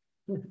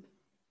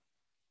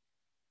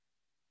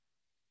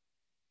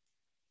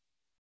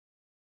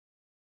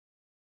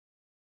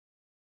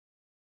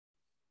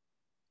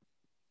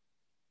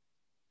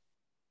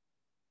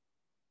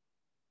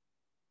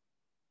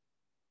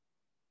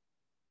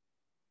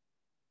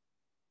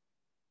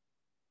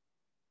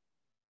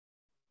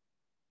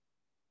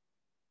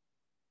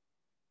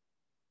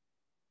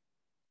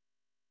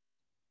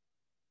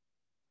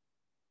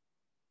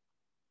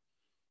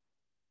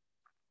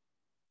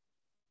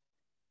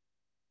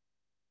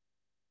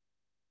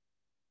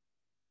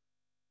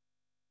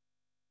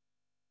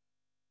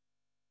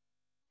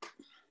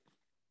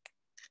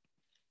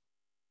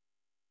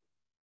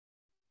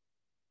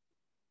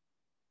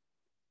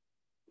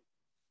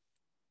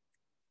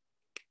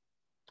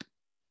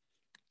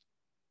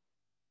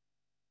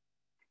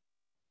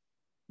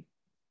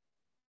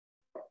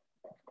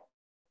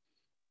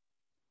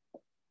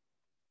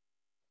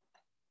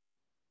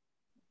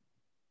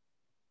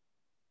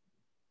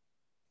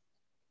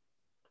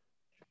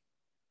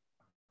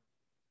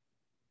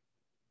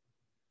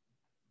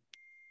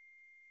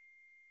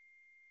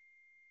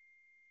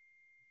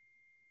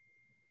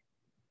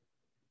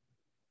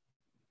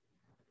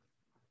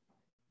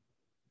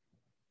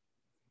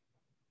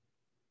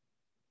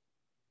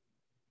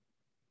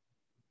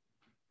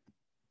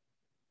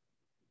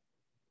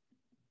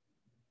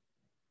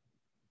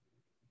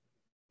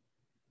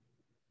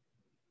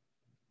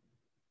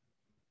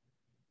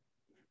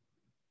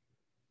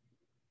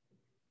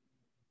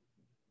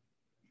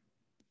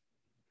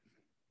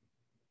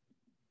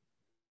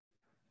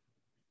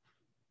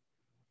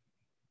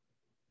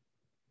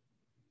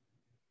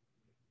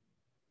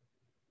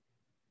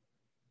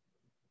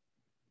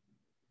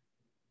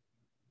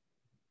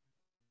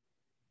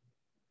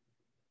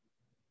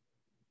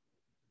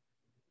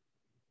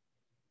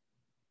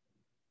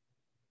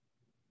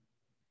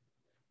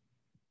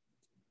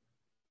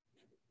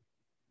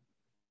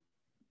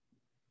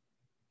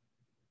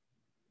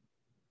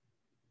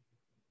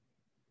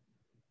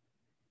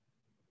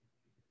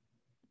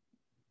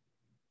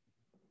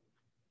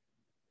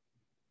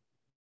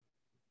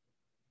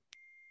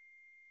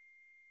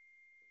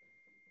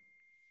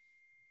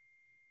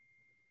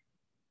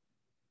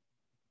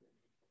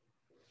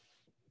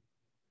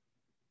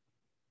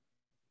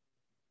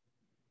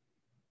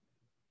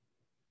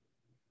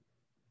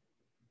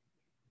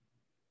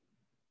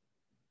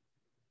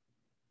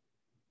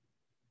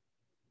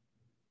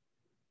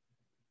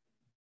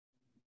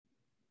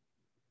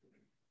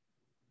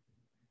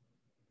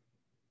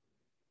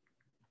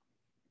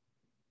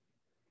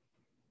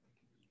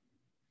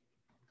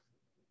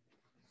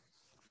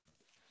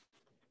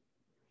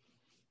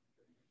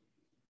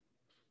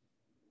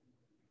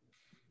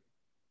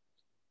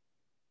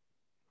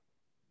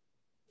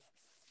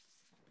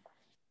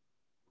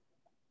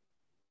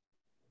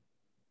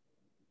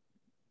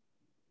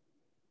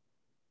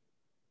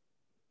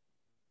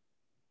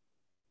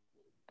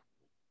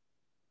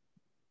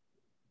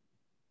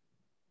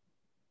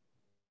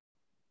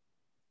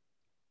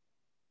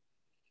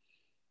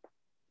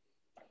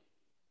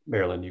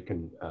 Marilyn, you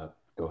can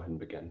go ahead and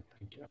begin.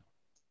 Thank you.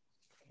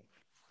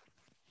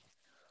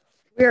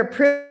 We are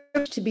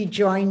privileged to be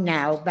joined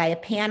now by a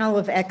panel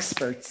of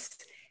experts,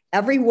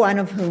 every one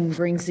of whom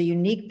brings a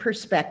unique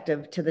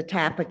perspective to the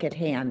topic at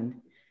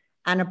hand.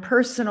 On a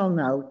personal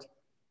note,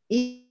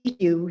 each of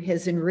you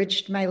has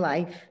enriched my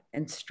life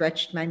and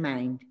stretched my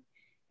mind,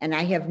 and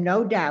I have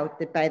no doubt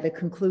that by the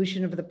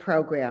conclusion of the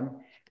program,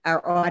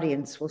 our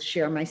audience will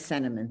share my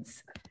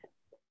sentiments.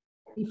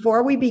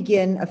 Before we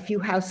begin, a few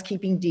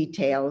housekeeping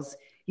details.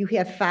 You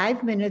have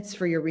 5 minutes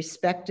for your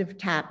respective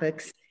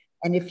topics,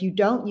 and if you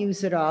don't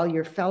use it all,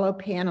 your fellow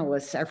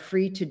panelists are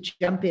free to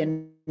jump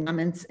in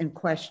comments and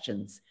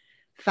questions.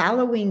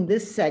 Following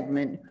this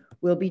segment,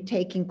 we'll be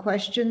taking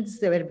questions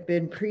that have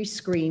been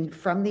pre-screened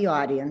from the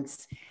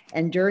audience,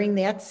 and during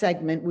that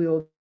segment, we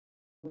will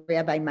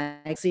Rabbi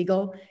Mike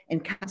Siegel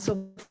and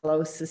Council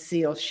Fellow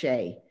Cecile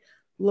Shea.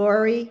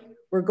 Lori,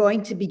 we're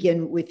going to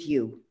begin with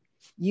you.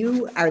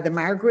 You are the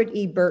Margaret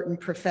E. Burton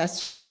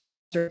Professor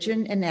of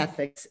Surgeon and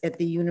Ethics at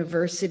the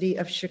University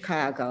of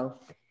Chicago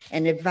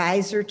and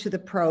advisor to the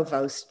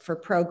Provost for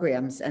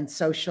Programs and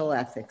Social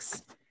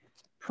Ethics.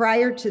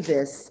 Prior to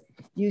this,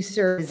 you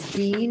served as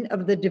Dean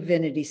of the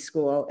Divinity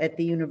School at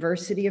the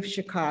University of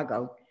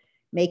Chicago,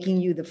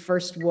 making you the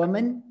first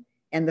woman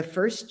and the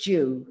first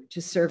Jew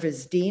to serve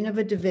as Dean of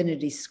a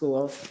Divinity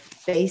School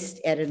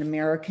based at an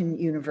American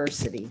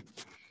university.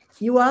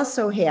 You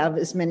also have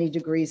as many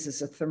degrees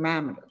as a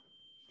thermometer.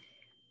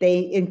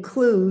 They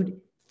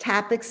include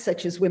topics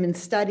such as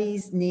women's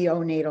studies,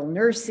 neonatal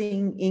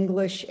nursing,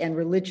 English, and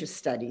religious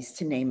studies,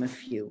 to name a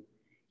few.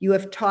 You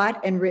have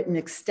taught and written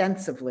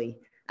extensively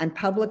on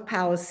public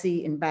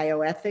policy in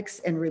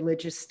bioethics and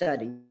religious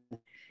studies.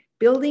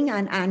 Building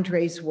on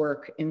Andre's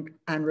work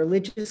on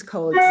religious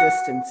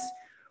coexistence,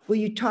 will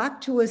you talk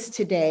to us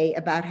today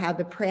about how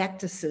the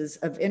practices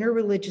of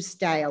interreligious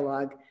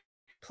dialogue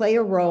play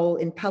a role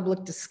in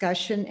public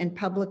discussion and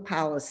public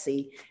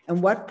policy,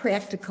 and what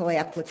practical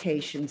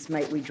applications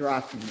might we draw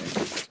from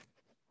this?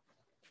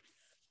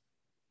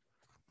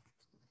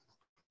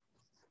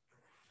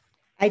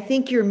 I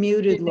think you're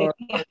muted, Laura.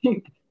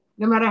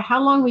 No matter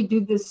how long we do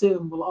this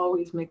Zoom, we'll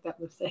always make that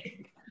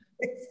mistake.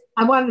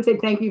 I wanted to say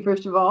thank you,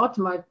 first of all,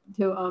 to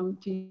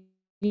you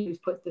who's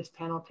put this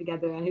panel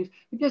together, and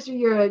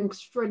you're an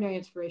extraordinary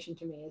inspiration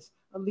to me as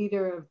a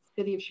leader of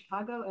the city of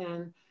Chicago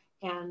and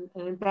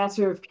an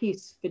ambassador of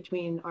peace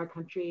between our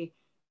country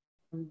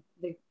and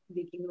the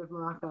Kingdom of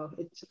Morocco.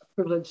 It's a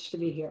privilege to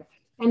be here.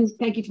 And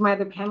thank you to my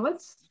other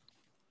panelists.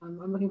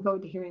 I'm looking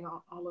forward to hearing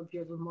all of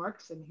your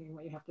remarks and hearing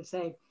what you have to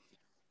say.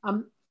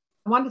 I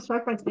wanted to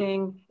start by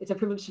saying it's a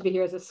privilege to be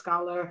here as a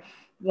scholar.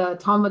 The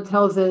Talmud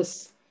tells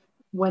us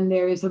when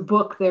there is a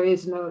book, there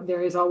is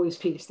always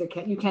peace.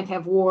 You can't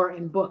have war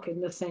and book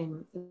in the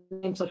same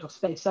social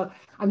space. So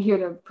I'm here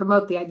to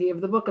promote the idea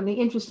of the book. And the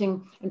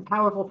interesting and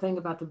powerful thing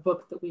about the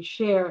book that we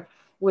share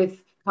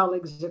with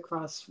colleagues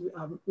across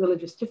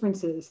religious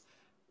differences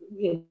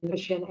in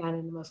Christian and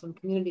in the Muslim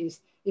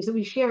communities is that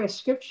we share a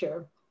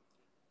scripture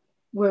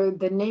where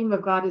the name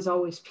of God is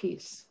always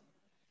peace.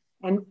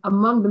 And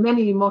among the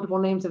many multiple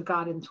names of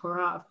God in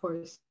Torah, of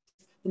course,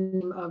 the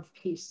name of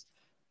peace.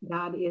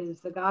 God is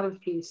the God of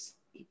peace.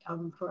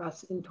 For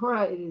us in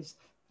Torah, it is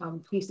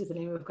peace is the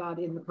name of God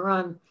in the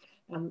Quran.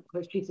 Of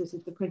course, Jesus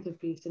is the Prince of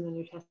Peace in the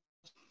New Testament.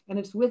 And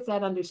it's with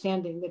that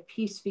understanding that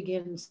peace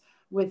begins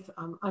with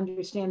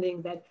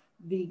understanding that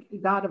the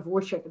God of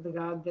worship, the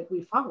God that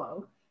we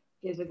follow,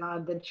 is a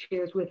God that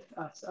shares with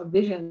us a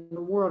vision, a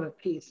world of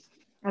peace.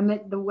 And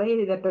that the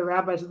way that the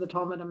rabbis of the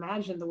Talmud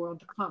imagine the world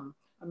to come,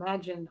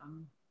 imagine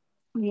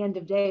the end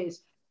of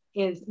days,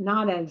 is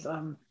not as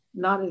in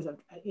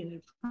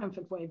a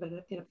triumphant way, but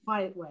in a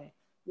quiet way,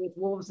 with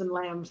wolves and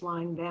lambs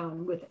lying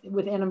down,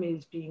 with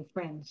enemies being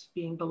friends,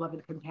 being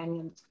beloved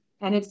companions.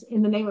 And it's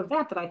in the name of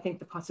that I think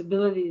the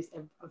possibilities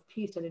of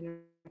peace and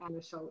interaction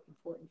are so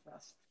important for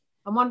us.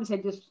 I wanted to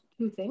say just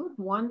two things.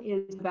 One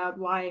is about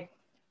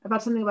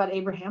something about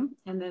Abraham,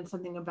 and then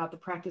something about the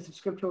practice of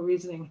scriptural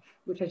reasoning,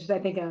 which is, I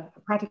think, a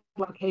practical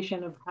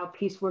application of how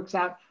peace works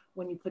out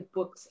when you put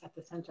books at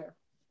the center.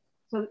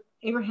 So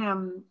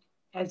Abraham,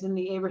 as in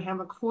the Abraham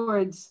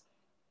Accords,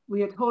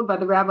 we are told by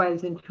the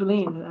rabbis in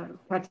Tulin,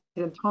 practice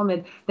of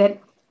Talmud,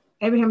 that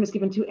Abraham is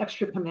given two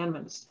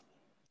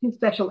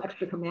special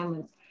extra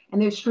commandments.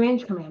 And they're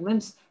strange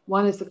commandments.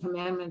 One is the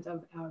commandment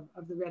of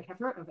the red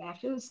heifer of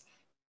ashes.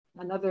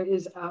 Another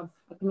is a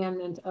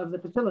commandment of the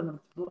tefillin, of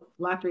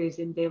phylacteries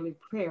in daily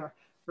prayer.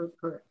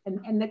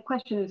 And the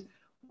question is,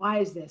 why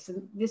is this?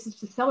 And this is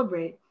to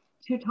celebrate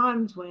two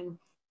times when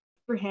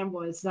Abraham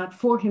was not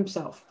for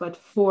himself, but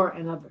for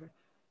another.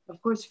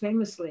 Of course,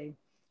 famously,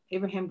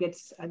 Abraham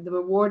gets the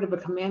reward of a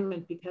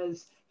commandment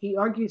because he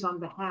argues on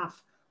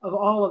behalf of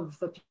all of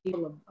the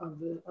people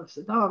of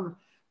Sodom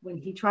when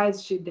he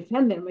tries to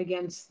defend them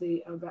against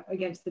the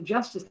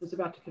justice that's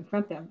about to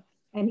confront them.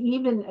 And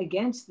even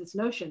against this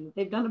notion that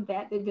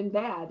they've been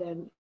bad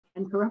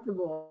and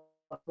corruptible,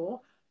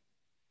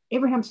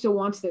 Abraham still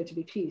wants there to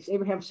be peace.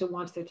 Abraham still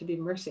wants there to be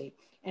mercy,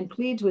 and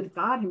pleads with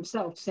God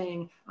himself,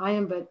 saying, I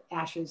am but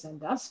ashes and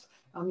dust,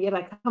 yet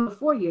I come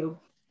before you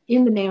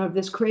in the name of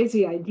this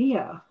crazy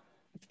idea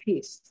of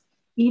peace,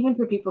 even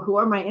for people who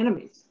are my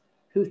enemies,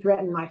 who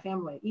threaten my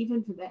family,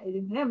 even for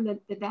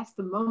that's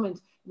the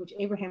moment in which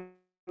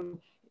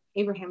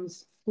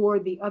Abraham's for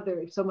the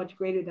other so much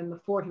greater than the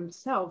for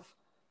himself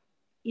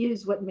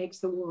is what makes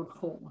the world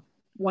whole.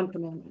 One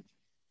commandment.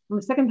 And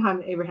the second time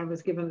that Abraham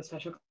was given a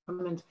special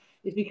commandment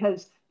is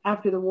because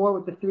after the war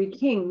with the three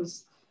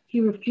kings,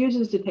 he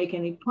refuses to take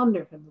any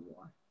plunder from the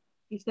war.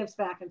 He steps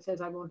back and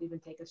says, I won't even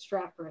take a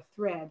strap or a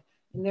thread.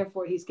 And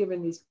therefore he's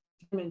given these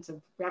commandments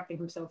of wrapping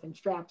himself in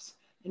straps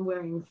and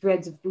wearing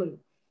threads of blue.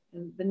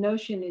 And the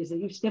notion is that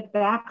you step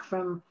back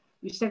from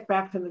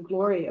the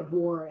glory of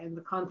war and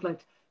the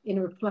conflict in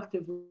a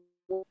reflective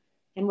war.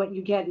 And what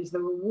you get is the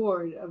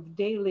reward of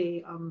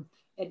daily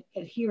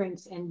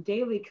adherence and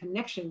daily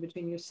connection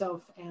between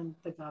yourself and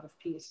the God of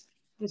peace.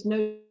 This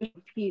notion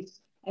of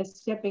peace as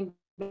stepping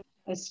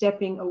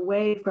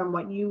away from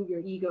what your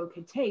ego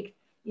could take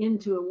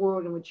into a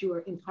world in which you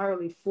are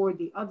entirely for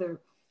the other,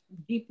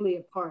 deeply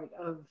a part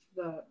of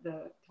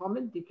the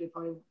Talmud, deeply a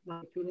part of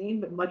not Tulin,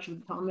 but much of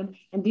the Talmud,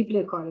 and deeply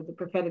a part of the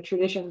prophetic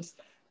traditions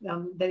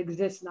that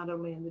exist not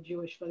only in the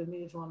Jewish but in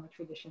the Islamic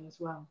tradition as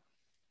well.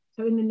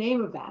 So in the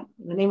name of that,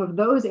 in the name of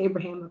those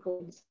Abraham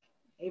Accords,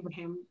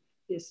 Abraham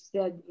is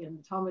said in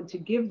the Talmud to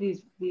give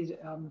these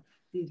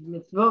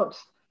mitzvot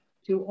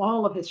to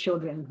all of his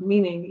children,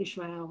 meaning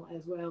Ishmael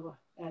as well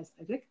as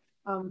Isaac.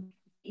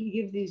 He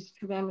gives these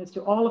commandments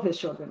to all of his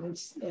children,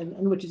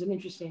 and which is an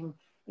interesting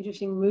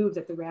move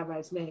that the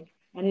rabbis make.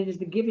 And it is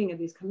the giving of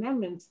these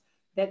commandments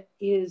that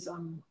is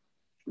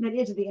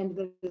at the end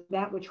of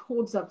that which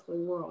holds up the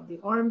world. The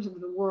arms of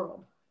the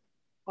world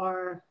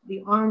are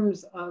the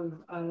arms of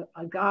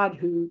a God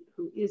who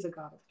is a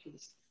God of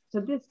peace.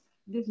 So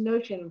this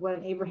notion of what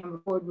an Abraham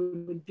Accord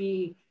would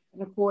be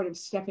an accord of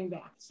stepping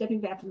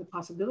back from the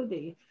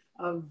possibility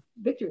of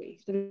victory,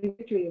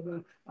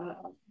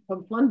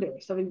 from plunder,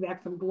 stepping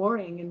back from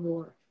glorying in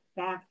war,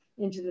 back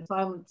into the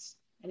silence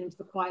and into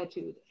the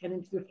quietude and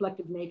into the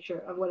reflective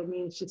nature of what it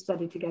means to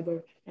study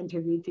together and to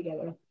read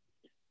together.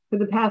 For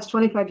the past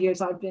 25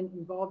 years, I've been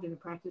involved in a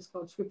practice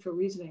called scriptural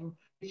reasoning,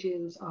 which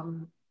is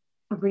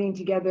a bringing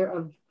together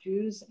of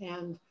Jews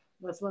and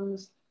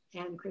Muslims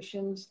and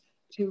Christians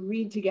to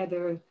read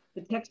together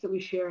the text that we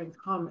share in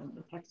common,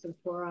 the text of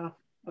Torah,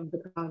 of the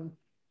Quran,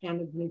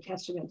 and of the New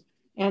Testament.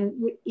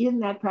 And in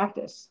that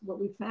practice, what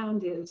we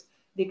found is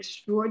the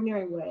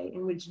extraordinary way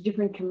in which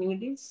different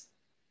communities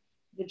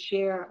that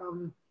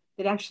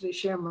actually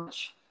share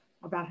much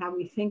about how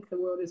we think the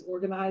world is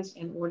organized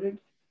and ordered,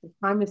 the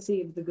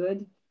primacy of the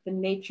good, the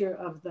nature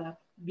of the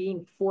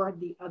being for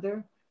the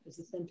other as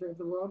the center of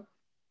the world,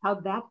 how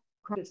that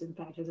practice, in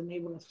fact, has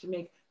enabled us to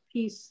make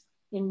peace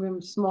in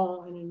rooms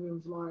small and in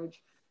rooms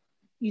large.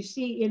 You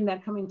see in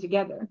that coming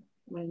together,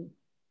 when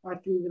our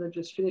three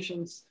religious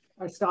traditions,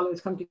 our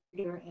scholars come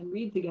together and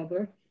read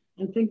together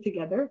and think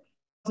together,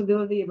 the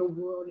possibility of a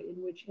world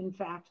in which, in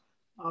fact,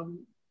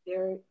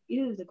 there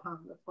is a time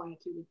of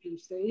quietude and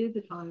peace. There is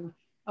a time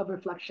of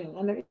reflection,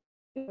 and there is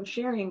of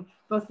sharing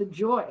both the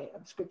joy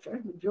of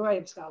scripture, the joy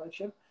of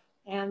scholarship,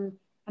 and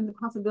the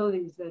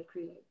possibilities that it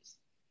creates.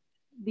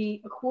 The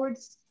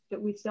accords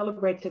that we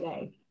celebrate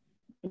today,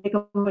 and take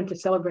a moment to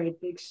celebrate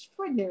the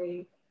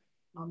extraordinary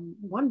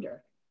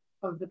wonder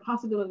of the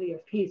possibility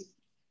of peace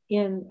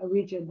in a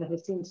region that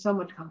has seen so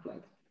much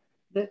conflict.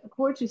 The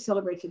accords we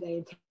celebrate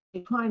today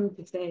take time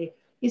to say,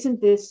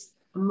 isn't this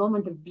a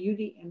moment of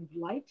beauty and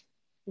light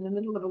in the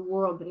middle of a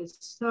world that is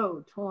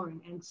so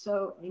torn and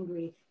so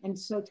angry and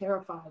so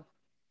terrified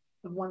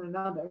of one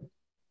another?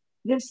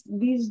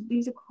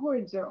 These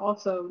accords are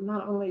also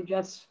not only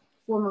just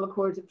formal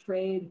accords of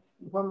trade,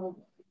 formal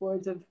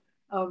accords of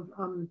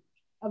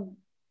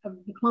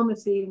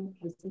diplomacy,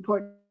 as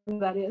important as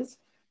that is,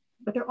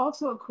 but they're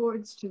also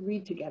accords to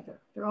read together.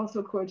 They're also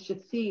accords to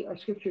see our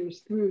scriptures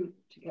through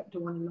to get to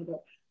one another.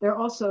 They're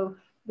also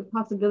the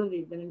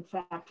possibility that, in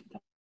fact,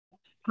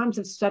 times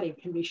of study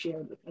can be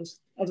shared as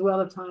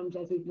well as times,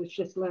 as we've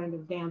just learned,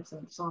 of dance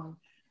and song.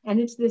 And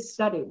it's this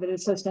study that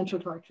is so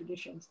central to our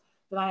traditions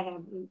that I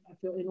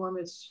feel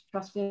enormous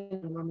trust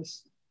in,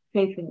 enormous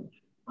faith in.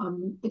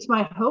 It's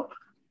my hope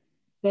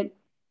that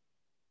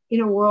in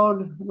a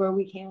world where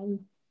we can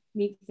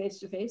meet face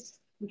to face,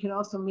 we can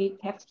also meet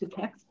text to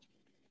text,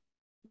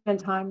 spend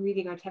time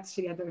reading our text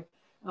together,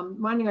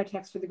 minding our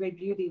text for the great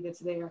beauty that's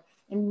there,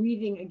 and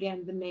reading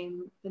again the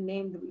name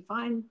that we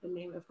find, the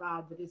name of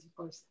God, that is, of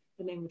course,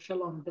 the name of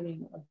Shalom, the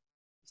name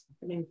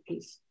of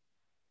peace.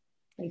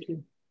 Thank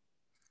you.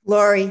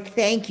 Lori,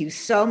 thank you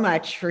so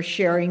much for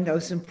sharing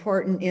those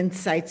important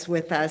insights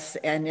with us.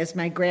 And as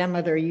my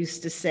grandmother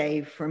used to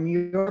say, from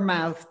your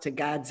mouth to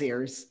God's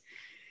ears.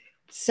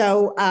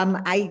 So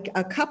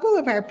a couple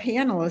of our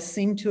panelists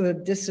seem to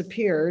have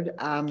disappeared,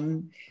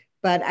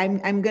 but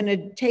I'm going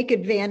to take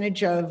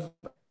advantage of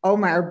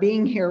Omar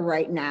being here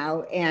right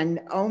now.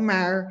 And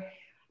Omar,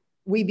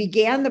 we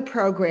began the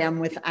program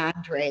with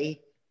Andre,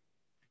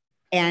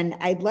 and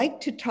I'd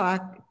like to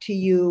talk to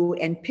you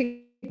and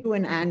pick you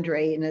and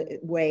Andre in a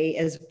way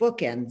as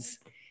bookends,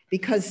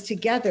 because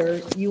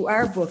together you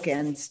are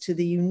bookends to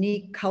the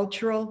unique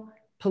cultural,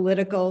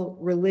 political,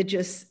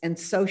 religious, and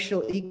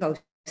social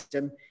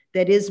ecosystem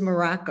that is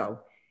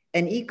Morocco,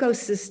 an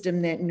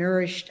ecosystem that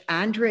nourished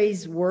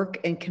Andre's work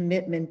and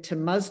commitment to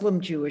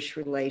Muslim-Jewish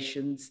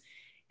relations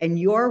and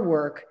your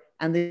work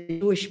on the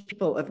Jewish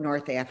people of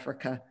North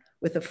Africa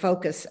with a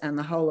focus on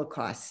the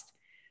Holocaust.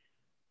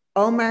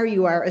 Omar,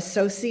 you are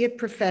Associate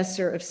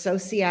Professor of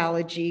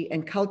Sociology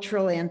and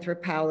Cultural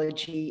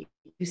Anthropology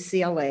at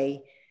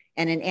UCLA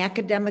and an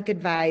academic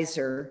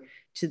advisor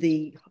to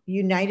the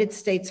United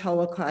States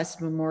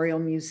Holocaust Memorial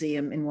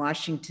Museum in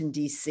Washington,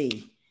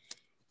 D.C.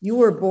 You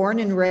were born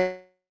and raised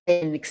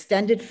in an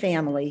extended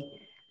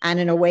family on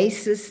an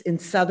oasis in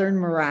southern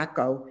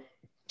Morocco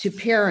to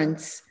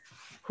parents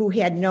who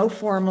had no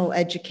formal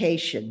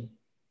education.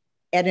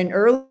 At an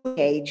early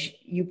age,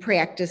 you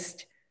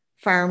practiced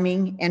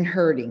farming and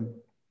herding.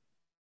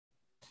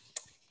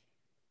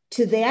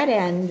 To that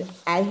end,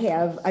 I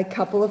have a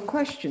couple of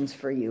questions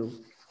for you.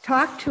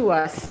 Talk to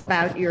us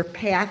about your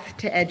path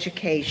to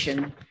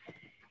education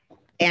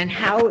and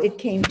how it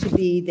came to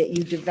be that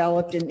you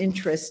developed an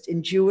interest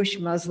in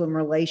Jewish-Muslim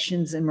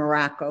relations in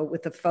Morocco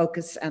with a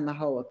focus on the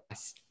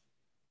Holocaust.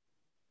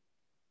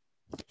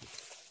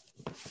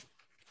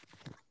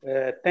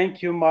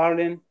 Thank you,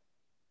 Marlene.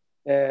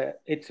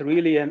 It's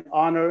really an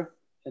honor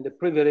and a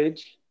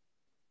privilege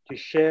to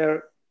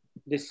share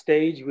this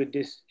stage with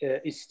this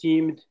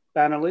esteemed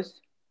panelist.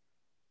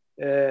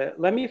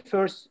 Let me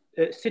first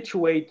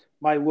situate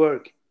my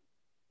work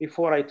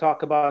before I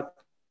talk about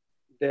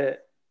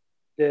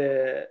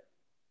the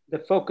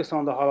focus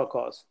on the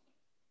Holocaust,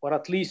 or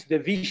at least the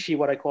Vichy,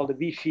 what I call the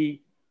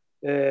Vichy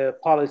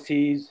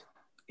policies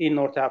in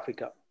North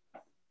Africa.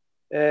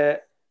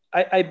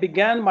 I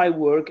began my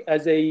work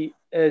as an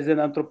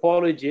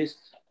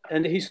anthropologist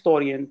and a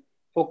historian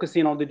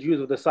focusing on the Jews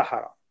of the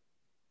Sahara.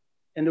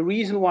 And the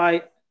reason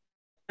why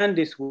I did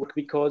this work,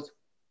 because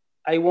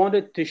I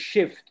wanted to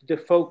shift the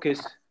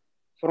focus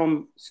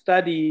from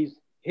studies,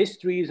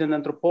 histories, and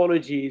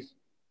anthropologies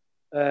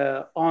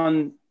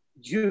on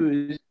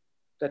Jews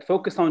that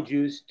focus on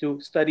Jews to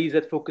studies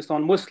that focus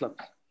on Muslims.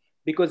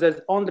 Because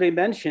as Andre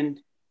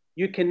mentioned,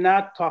 you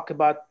cannot talk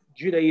about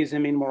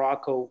Judaism in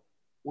Morocco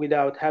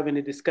without having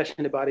a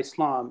discussion about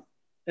Islam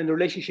and the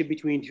relationship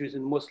between Jews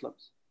and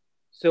Muslims.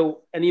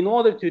 So, and in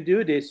order to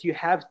do this, you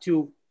have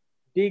to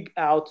dig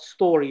out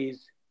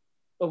stories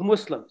of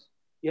Muslims.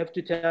 You have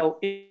to tell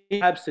in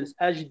absence,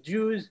 as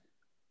Jews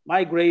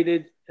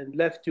migrated and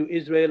left to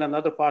Israel and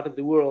other part of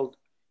the world,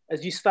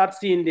 as you start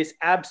seeing this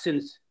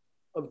absence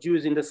of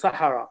Jews in the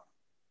Sahara,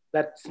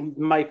 that's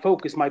my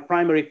focus, my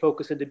primary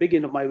focus at the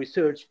beginning of my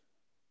research,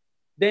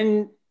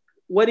 then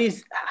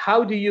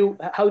how do you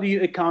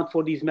account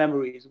for these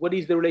memories? What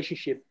is the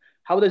relationship?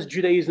 How does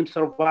Judaism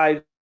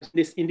survive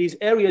in these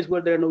areas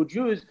where there are no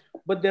Jews,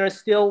 but there are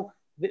still,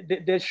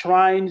 their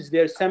shrines,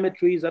 their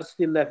cemeteries are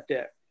still left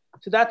there.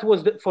 So that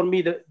was, for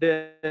me,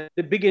 the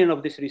beginning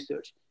of this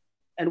research.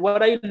 And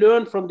what I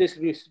learned from this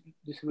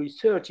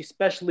research,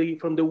 especially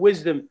from the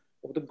wisdom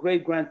of the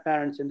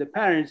great-grandparents and the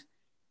parents,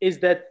 is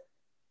that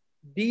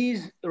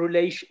these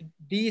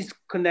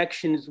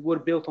connections were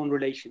built on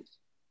relations,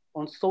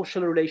 on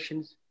social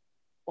relations,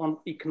 on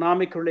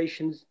economic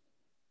relations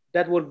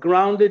that were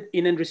grounded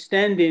in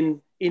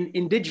understanding, in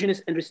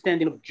indigenous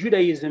understanding of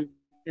Judaism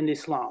and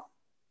Islam.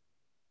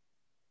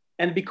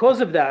 And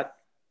because of that,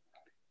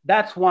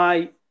 that's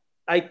why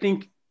I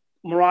think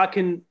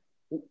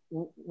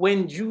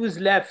when Jews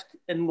left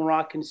and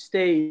Moroccans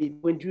stayed,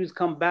 when Jews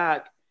come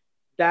back,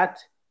 that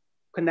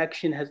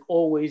connection has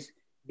always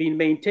been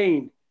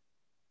maintained.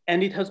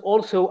 And it has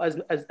also, as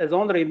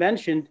Andre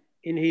mentioned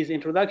in his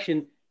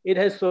introduction, it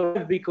has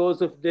survived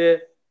because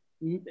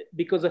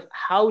of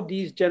how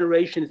these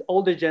generations,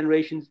 older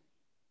generations,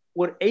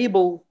 were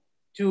able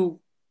to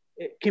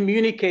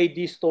communicate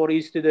these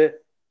stories to the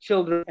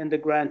children and the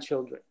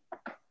grandchildren.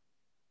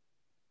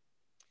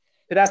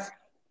 So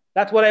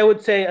that's what I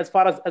would say as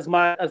far as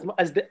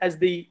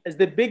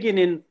the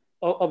beginning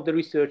of the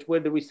research, where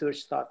the research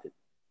started.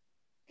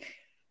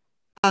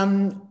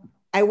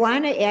 I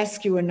want to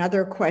ask you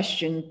another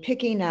question,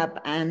 picking up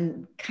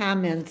on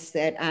comments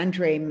that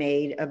Andre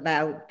made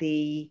about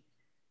the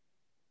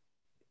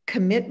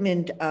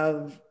commitment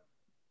of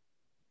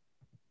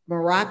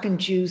Moroccan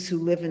Jews who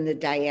live in the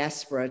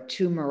diaspora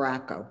to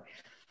Morocco.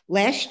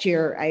 Last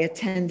year, I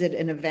attended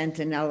an event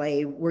in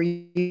LA where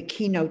you were a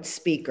keynote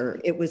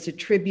speaker. It was a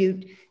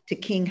tribute to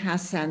King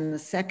Hassan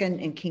II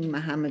and King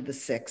Mohammed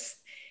VI,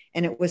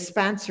 and it was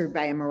sponsored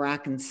by a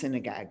Moroccan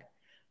synagogue.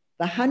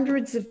 The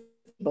hundreds of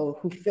people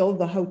who filled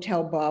the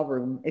hotel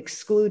ballroom,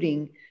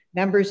 excluding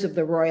members of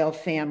the royal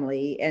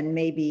family and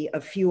maybe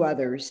a few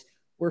others,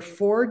 were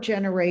 4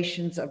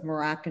 generations of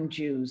Moroccan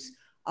Jews,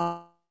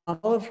 all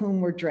of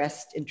whom were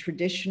dressed in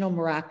traditional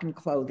Moroccan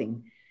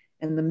clothing.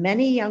 And the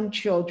many young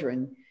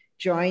children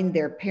joined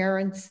their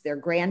parents, their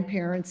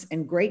grandparents,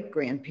 and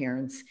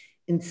great-grandparents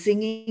in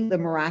singing the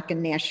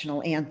Moroccan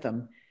national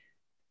anthem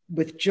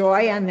with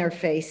joy on their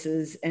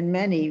faces and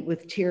many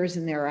with tears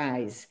in their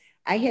eyes.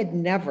 I had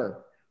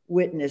never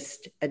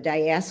witnessed a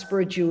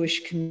diaspora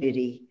Jewish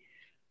community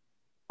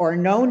or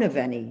known of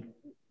any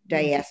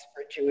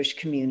diaspora Jewish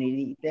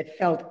community that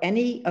felt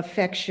any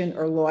affection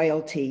or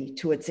loyalty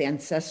to its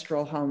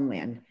ancestral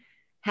homeland.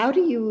 How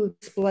do you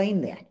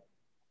explain that?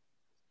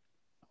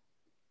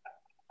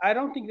 I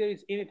don't think there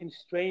is anything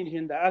strange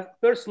in that.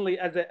 Personally,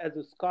 as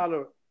a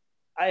scholar,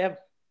 I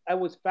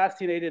was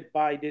fascinated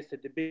by this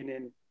at the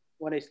beginning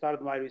when I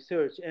started my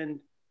research. And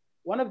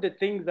one of the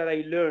things that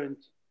I learned,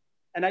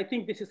 and I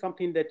think this is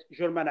something that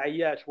German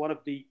Ayash, one of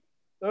the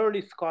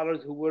early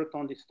scholars who worked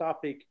on this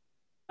topic,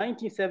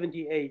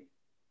 1978,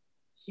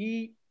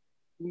 he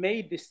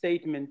made this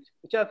statement,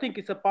 which I think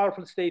is a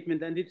powerful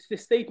statement. And it's the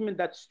statement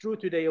that's true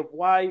today of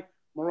why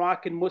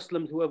Moroccan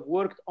Muslims who have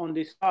worked on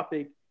this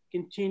topic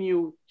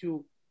continue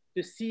to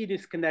see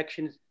these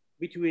connections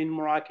between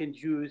Moroccan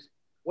Jews,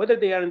 whether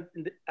they are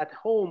at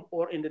home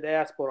or in the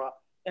diaspora,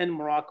 and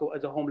Morocco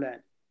as a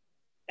homeland.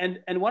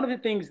 And one of the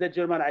things that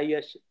German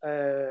Ayash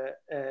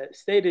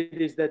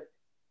stated is that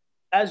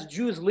as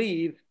Jews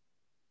leave,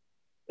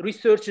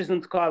 researchers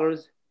and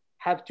scholars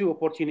have 2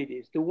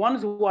 opportunities. The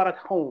ones who are at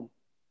home,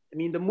 I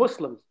mean the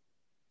Muslims,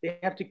 they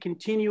have to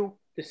continue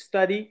to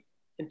study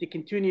and to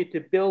continue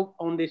to build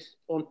on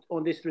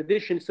this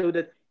tradition so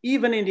that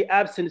even in the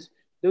absence,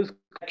 those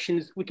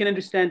connections, we can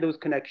understand those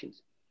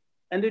connections.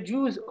 And the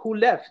Jews who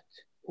left,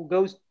 who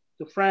goes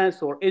to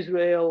France or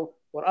Israel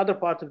or other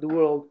parts of the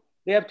world,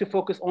 they have to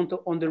focus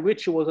on the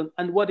rituals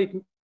and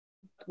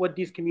what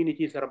these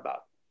communities are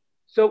about.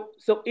 So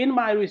in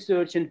my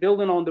research and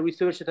building on the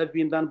research that has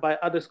been done by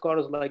other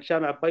scholars like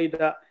Shama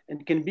Baida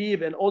and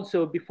Kenbib, and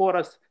also before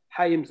us,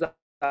 Hayim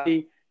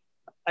Zahdi,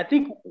 I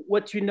think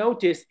what you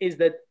notice is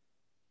that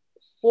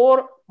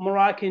for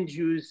Moroccan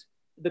Jews,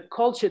 the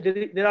culture,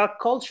 there are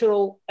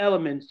cultural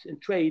elements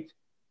and traits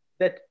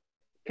that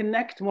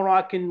connect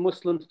Moroccan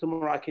Muslims to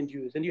Moroccan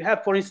Jews. And you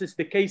have, for instance,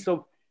 the case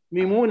of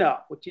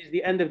Mimuna, which is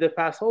the end of the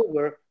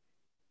Passover.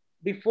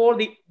 Before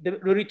the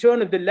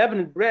return of the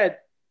leavened bread,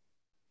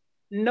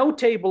 no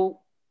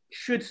table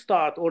should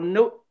start, or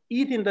no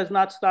eating does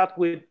not start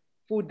with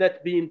food that's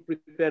being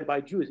prepared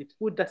by Jews. It's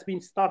food that's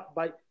being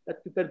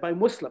that's prepared by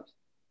Muslims.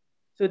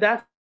 So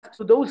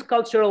those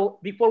cultural,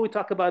 before we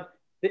talk about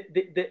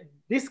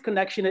this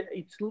connection,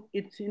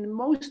 it's in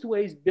most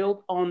ways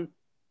built on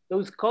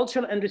those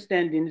cultural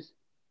understandings,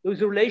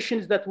 those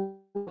relations that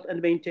were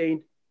and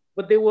maintained,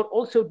 but they were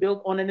also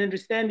built on an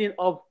understanding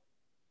of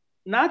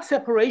not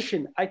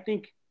separation, I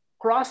think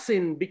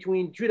crossing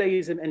between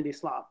Judaism and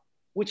Islam,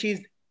 which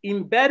is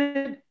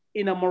embedded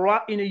in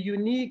a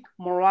unique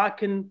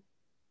Moroccan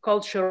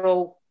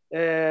cultural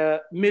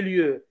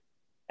milieu.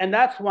 And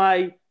that's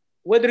why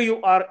whether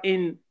you are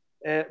in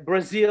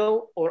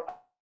Brazil or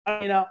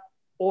China,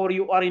 or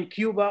you are in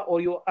Cuba, or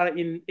you are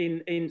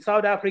in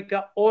South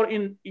Africa, or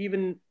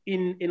even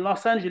in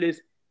Los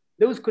Angeles,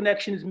 those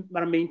connections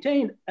are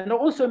maintained, and are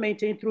also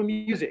maintained through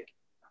music.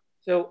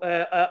 So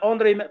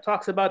Andre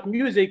talks about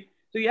music.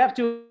 So you have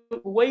to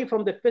away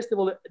from the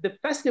festival. The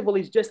festival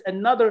is just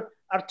another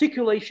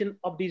articulation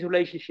of these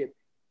relationships.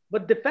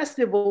 But the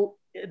festival,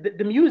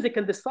 the music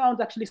and the sounds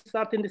actually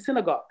start in the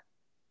synagogue.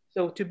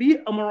 So to be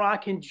a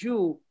Moroccan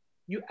Jew,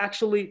 you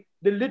actually,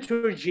 the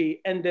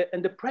liturgy and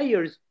the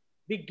prayers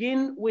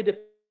begin with the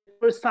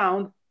first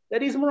sound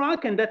that is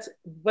Moroccan.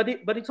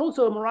 But it's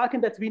also a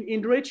Moroccan that's been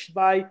enriched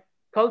by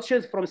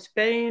cultures from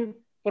Spain,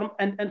 from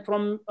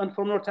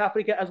North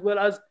Africa, as well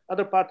as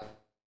other parts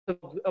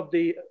of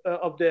the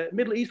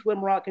Middle East where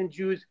Moroccan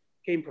Jews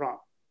came from.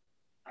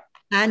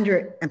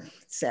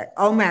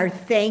 Omar,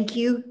 thank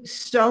you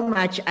so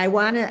much.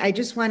 I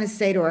just want to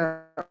say to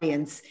our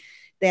audience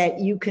that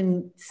you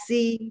can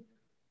see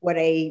what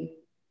a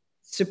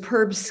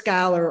superb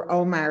scholar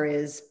Omar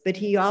is, but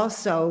he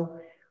also,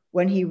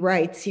 when he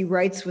writes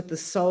with the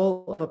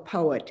soul of a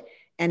poet.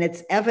 And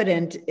it's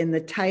evident in the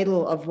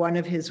title of one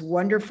of his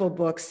wonderful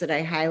books that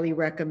I highly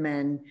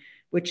recommend,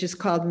 which is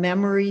called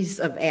Memories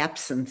of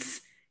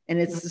Absence. And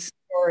it's the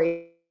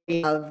story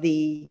of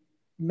the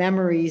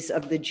memories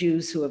of the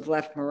Jews who have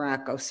left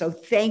Morocco. So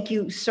thank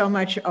you so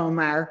much,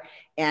 Omar.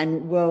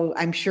 And we'll,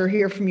 I'm sure,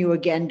 hear from you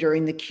again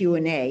during the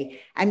Q&A.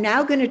 I'm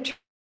now going to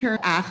turn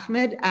to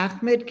Ahmed.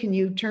 Ahmed, can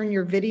you turn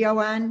your video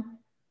on?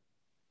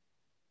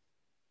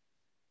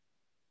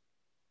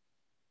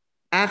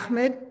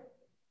 Ahmed?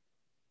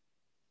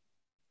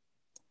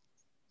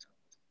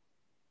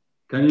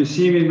 Can you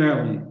see me,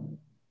 Marilyn?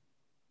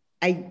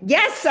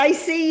 Yes, I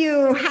see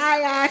you.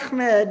 Hi,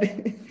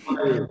 Ahmed.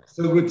 Hi,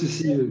 so good to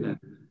see you again.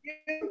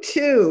 You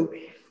too.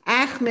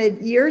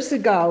 Ahmed, years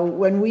ago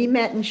when we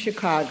met in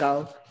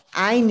Chicago,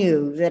 I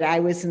knew that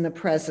I was in the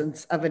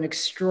presence of an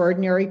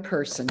extraordinary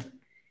person.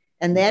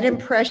 And that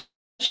impression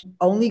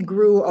only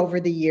grew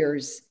over the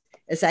years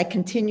as I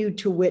continued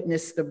to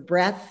witness the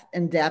breadth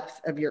and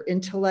depth of your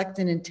intellect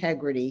and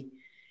integrity,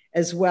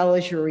 as well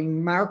as your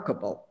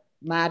remarkable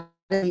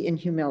modesty and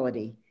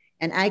humility.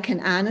 And I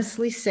can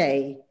honestly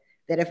say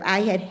that if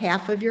I had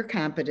half of your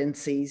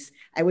competencies,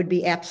 I would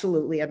be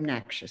absolutely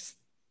obnoxious.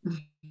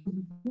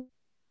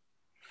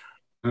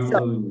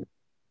 So,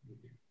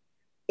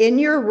 in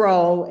your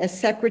role as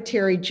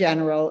Secretary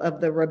General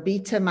of the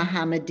Rabita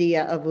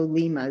Mohammadiyya of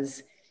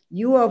Ulemas,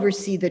 you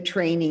oversee the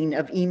training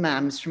of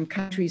imams from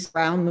countries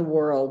around the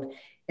world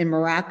in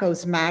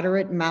Morocco's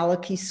moderate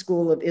Maliki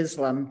school of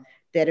Islam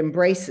that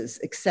embraces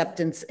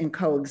acceptance and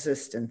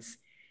coexistence.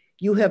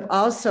 You have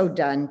also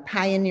done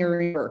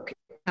pioneering work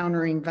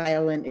countering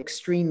violent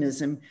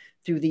extremism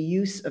through the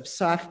use of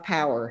soft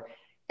power,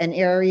 an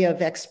area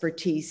of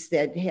expertise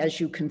that has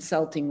you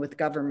consulting with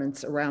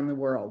governments around the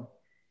world.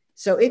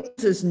 So it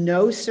is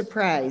no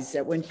surprise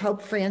that when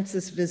Pope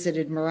Francis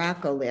visited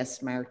Morocco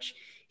last March,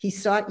 he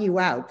sought you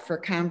out for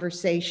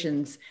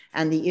conversations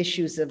on the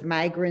issues of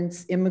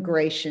migrants,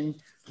 immigration,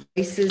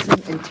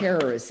 racism, and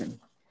terrorism.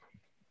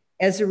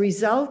 As a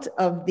result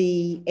of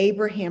the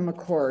Abraham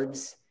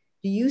Accords,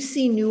 do you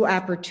see new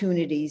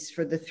opportunities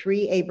for the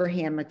three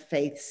Abrahamic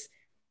faiths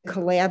to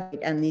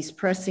collaborate on these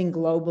pressing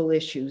global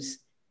issues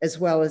as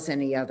well as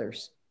any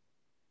others?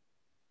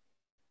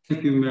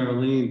 Thank you,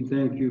 Marilyn.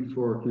 Thank you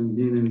for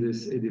convening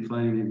this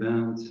edifying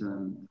event.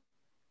 And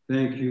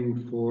thank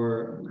you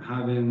for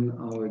having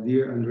our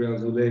dear Andrea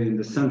Zulay in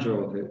the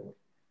center of it.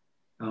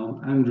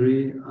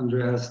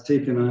 Andrea has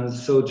taken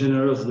us so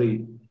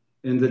generously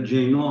in the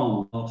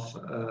genome of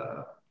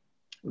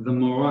the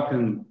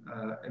Moroccan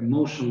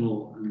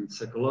emotional and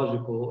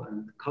psychological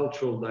and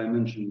cultural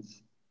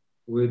dimensions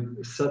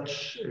with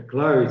such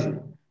clarity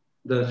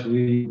that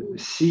we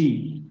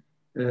see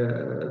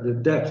the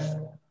depth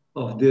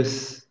of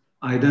this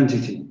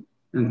identity.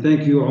 And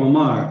thank you,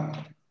 Omar,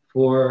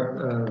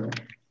 for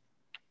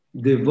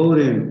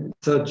devoting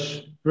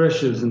such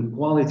precious and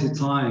quality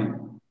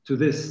time to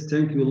this.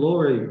 Thank you,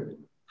 Lori,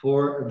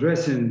 for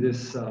addressing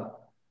this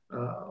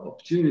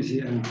opportunity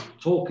and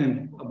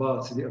talking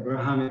about the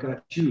Abrahamic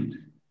attitude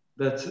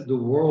that the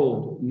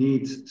world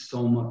needs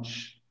so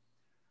much.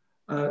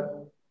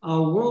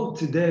 Our world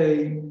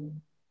today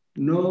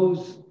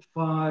knows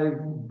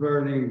 5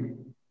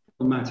 burning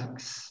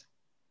problematics.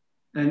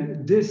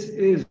 And this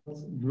is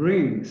what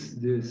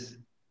brings this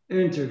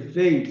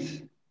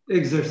interfaith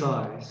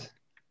exercise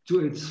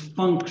to its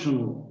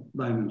functional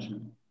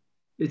dimension.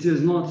 It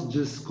is not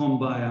just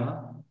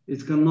kumbaya.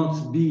 It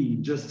cannot be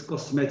just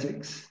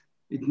cosmetics.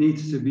 It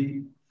needs to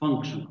be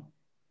functional.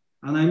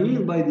 And I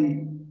mean by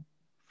the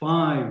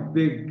 5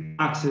 big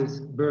axis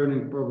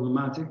burning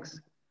problematics,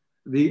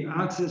 the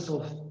axis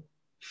of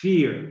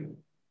fear.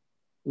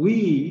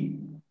 We,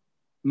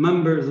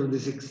 members of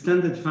this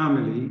extended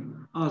family,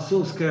 are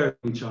so scared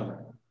of each other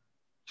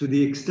to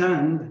the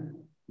extent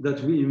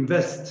that we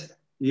invest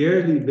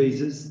yearly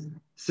basis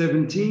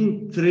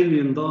 $17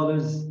 trillion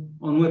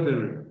on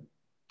weaponry,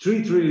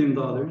 $3 trillion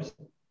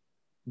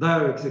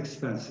direct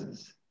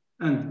expenses,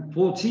 and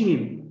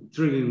 $14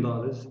 trillion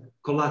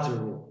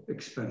collateral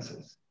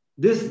expenses.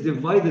 This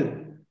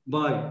divided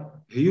by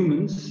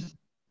humans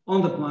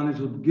on the planet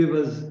would give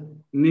us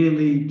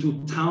nearly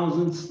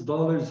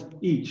 $2,000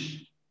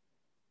 each.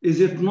 Is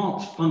it not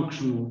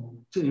functional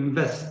to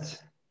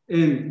invest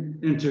in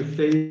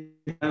interfaith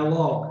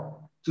dialogue,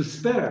 to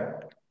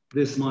spare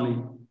this money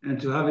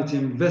and to have it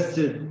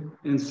invested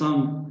in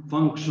some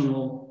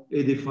functional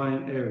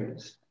edifying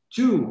areas?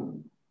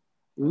 2,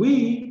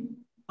 we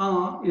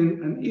are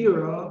in an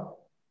era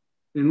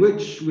in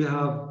which we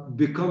have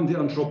become the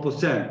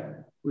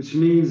Anthropocene, which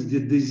means the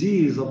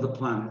disease of the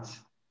planet,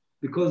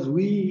 because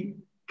we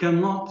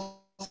cannot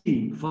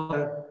see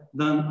further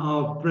than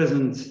our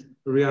present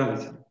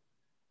reality.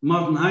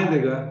 Martin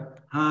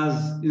Heidegger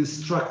has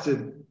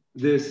instructed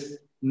this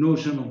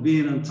notion of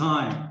being in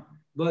time,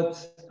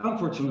 but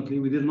unfortunately,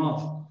 we did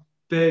not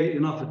pay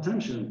enough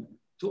attention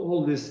to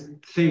all this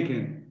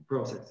thinking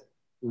process.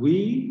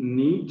 We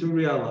need to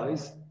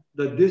realize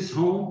that this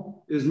home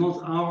is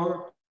not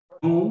our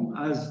home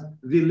as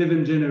the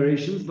living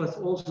generations, but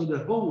also the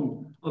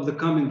home of the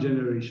coming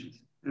generations.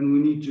 And we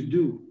need to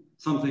do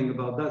something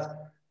about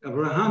that.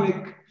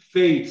 Abrahamic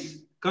faiths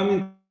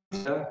coming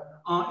together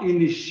are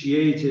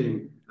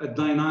initiating a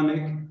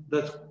dynamic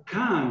that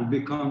can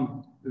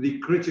become the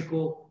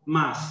critical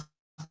mass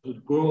that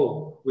would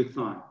grow with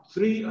time.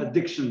 3,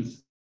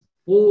 addictions.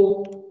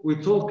 4,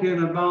 we're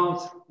talking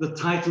about the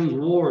Titan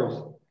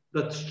wars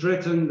that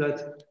threaten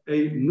that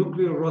a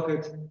nuclear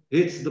rocket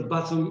hits the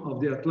bottom of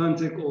the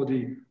Atlantic or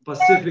the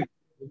Pacific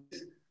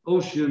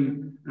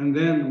Ocean, and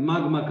then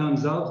magma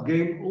comes out,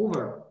 game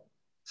over.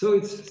 So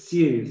it's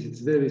serious, it's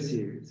very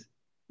serious.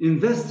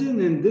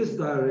 Investing in this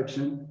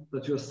direction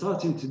that you're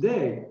starting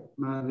today,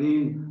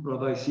 Marlene,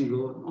 Rabbi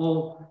Siegel, and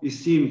all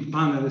esteemed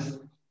panelists,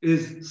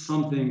 is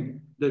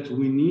something that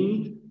we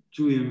need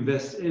to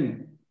invest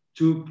in,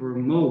 to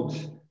promote,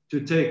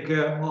 to take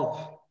care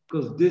of,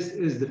 because this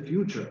is the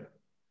future.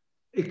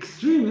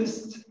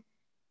 Extremists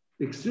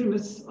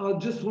are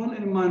just one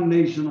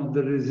emanation of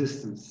the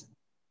resistance,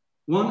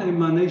 one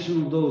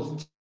emanation of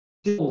those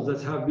tools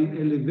that have been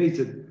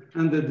elevated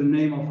under the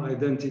name of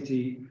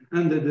identity,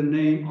 under the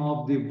name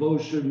of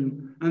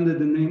devotion, under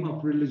the name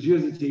of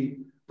religiosity.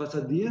 But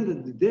at the end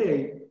of the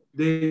day,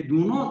 they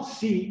do not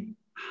see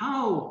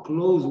how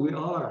close we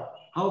are,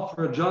 how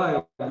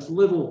fragile these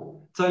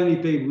little tiny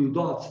pale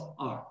dots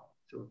are.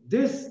 So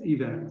this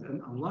event,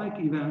 and unlike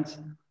events,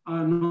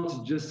 are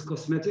not just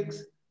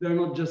cosmetics, they're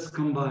not just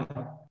combined,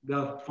 they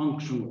are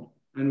functional,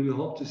 and we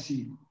hope to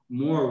see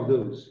more of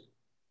those.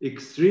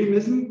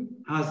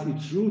 Extremism has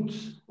its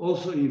roots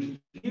also in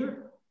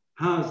fear,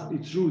 has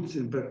its roots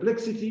in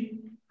perplexity,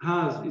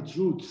 has its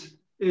roots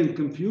in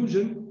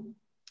confusion,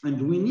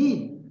 and we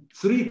need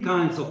 3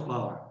 kinds of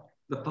power: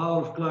 the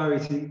power of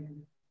clarity,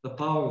 the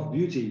power of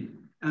beauty,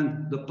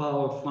 and the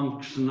power of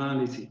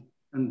functionality.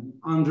 And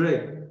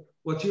Andre,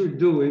 what you're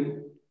doing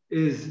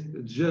is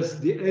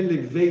just the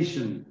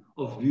elevation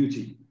of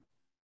beauty.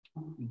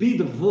 Be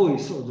the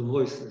voice of the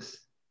voiceless,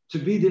 to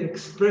be the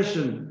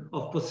expression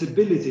of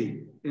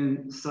possibility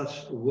in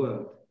such a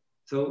world.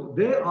 So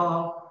they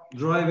are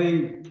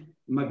driving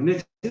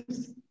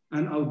magnetisms,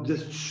 and I'll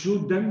just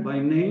shoot them by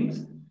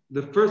names.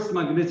 The first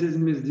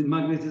magnetism is the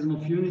magnetism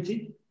of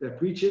unity. They're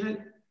preaching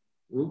it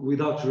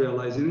without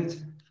realizing it.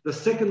 The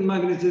second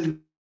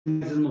magnetism is the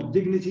magnetism of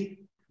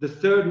dignity. The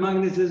third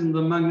magnetism,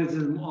 the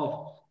magnetism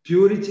of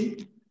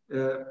purity,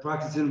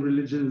 practicing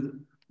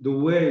religion the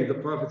way the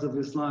prophets of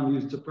Islam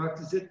used to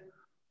practice it.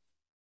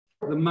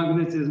 The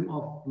magnetism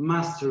of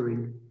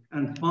mastery.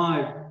 And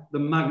 5, the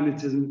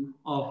magnetism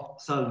of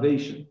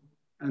salvation.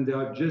 And they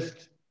are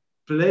just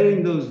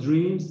playing those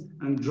dreams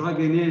and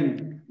dragging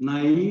in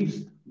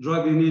naives,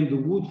 dragging in the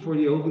wood for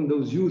the oven,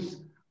 those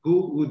youth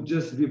who would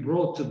just be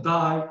brought to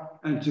die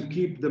and to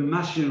keep the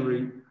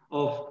machinery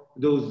of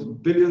those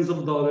billions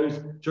of dollars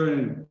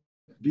turning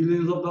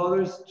billions of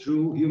dollars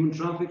through human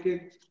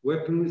trafficking,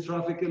 weaponry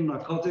trafficking,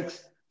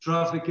 narcotics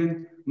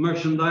trafficking,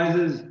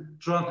 merchandises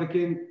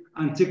trafficking,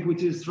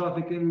 antiquities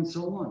trafficking, and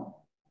so on.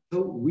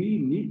 So we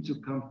need to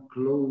come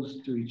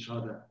close to each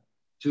other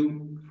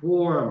to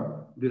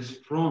form this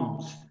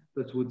front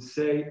that would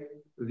say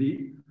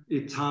the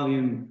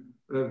Italian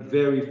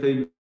very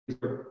famous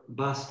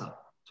basta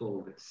to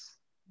all this?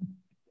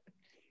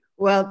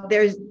 Well,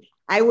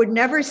 I would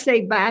never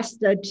say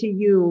basta to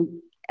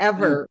you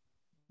ever,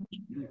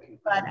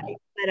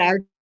 but our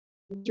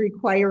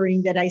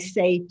requiring that I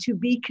say to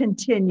be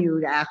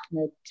continued,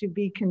 Ahmed, to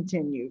be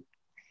continued.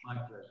 My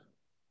pleasure.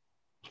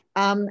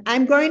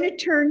 I'm going to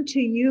turn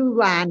to you,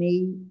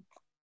 Lonnie.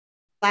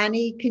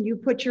 Lonnie, can you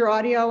put your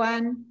audio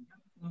on? Can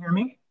you hear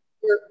me?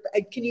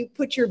 Can you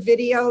put your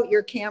video,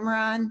 your camera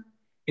on?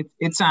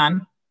 It's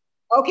on.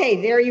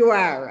 Okay, there you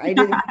are. I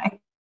didn't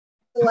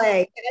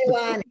delay. Hey,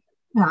 Lonnie.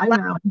 Hi,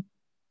 Marilyn.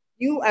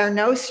 You are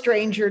no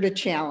stranger to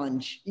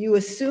challenge. You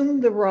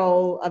assumed the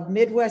role of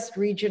Midwest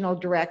Regional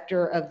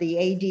Director of the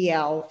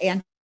ADL,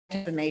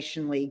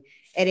 Anti-Defamation League,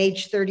 at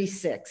age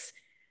 36.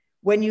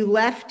 When you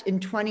left in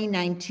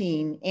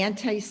 2019,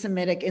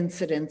 anti-Semitic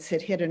incidents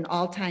had hit an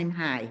all-time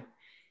high.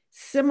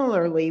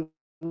 Similarly,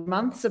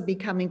 months of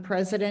becoming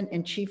president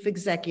and chief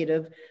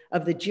executive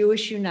of the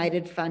Jewish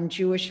United Fund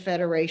Jewish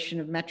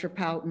Federation of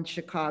Metropolitan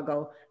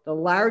Chicago, the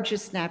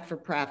largest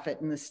not-for-profit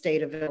in the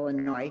state of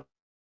Illinois,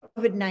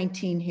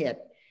 COVID-19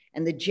 hit,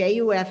 and the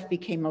JUF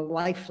became a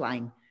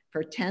lifeline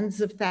for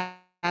tens of thousands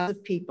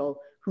of people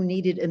who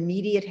needed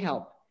immediate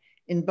help.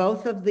 In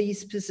both of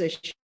these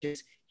positions,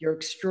 your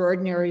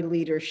extraordinary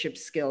leadership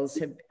skills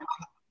have been.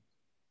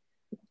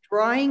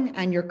 Drawing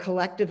on your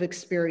collective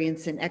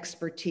experience and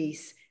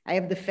expertise, I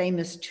have the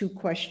famous 2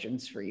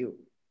 questions for you.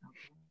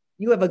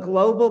 You have a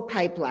global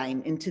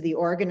pipeline into the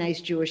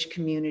organized Jewish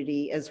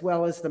community as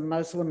well as the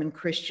Muslim and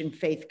Christian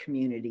faith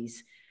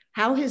communities.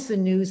 How has the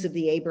news of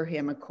the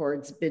Abraham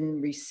Accords been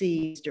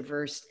received by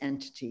diverse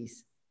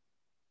entities?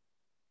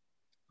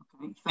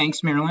 Okay,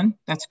 thanks, Marilyn.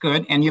 That's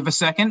good. And you have a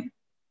second?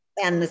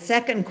 And the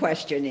second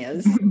question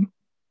is,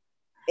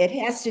 it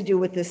has to do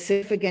with the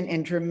significant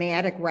and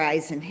dramatic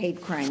rise in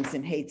hate crimes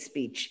and hate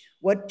speech.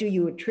 What do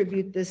you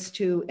attribute this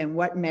to, and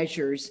what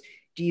measures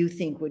do you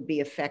think would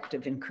be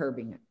effective in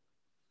curbing it?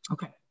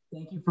 Okay,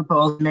 thank you for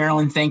both.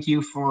 Marilyn, thank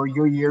you for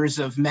your years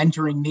of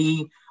mentoring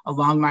me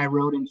along my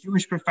road in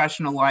Jewish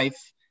professional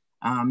life.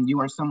 You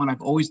are someone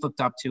I've always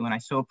looked up to, and I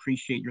so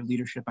appreciate your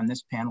leadership on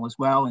this panel as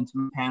well. And to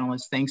the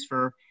panelists, thanks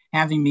for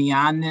having me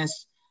on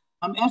this.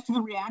 As to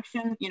the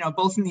reaction,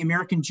 both in the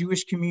American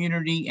Jewish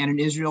community and in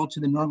Israel to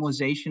the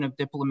normalization of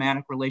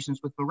diplomatic relations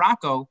with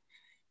Morocco,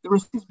 the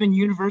response has been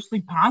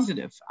universally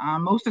positive,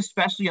 most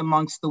especially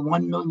amongst the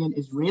 1 million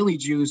Israeli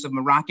Jews of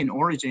Moroccan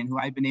origin who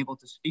I've been able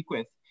to speak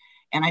with.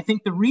 And I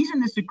think the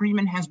reason this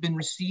agreement has been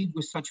received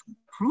with such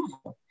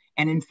approval,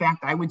 and in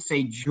fact, I would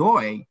say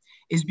joy,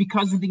 is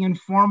because of the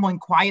informal and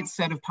quiet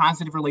set of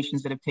positive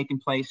relations that have taken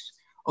place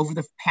over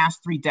the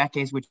past 3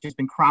 decades, which has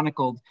been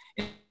chronicled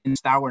in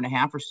this hour and a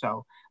half or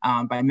so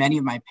by many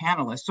of my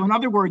panelists. So in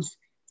other words,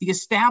 the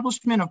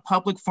establishment of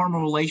public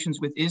formal relations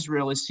with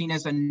Israel is seen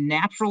as a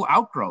natural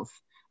outgrowth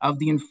of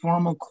the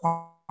informal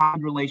quiet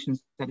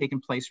relations that have taken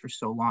place for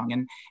so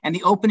long. And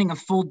the opening of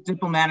full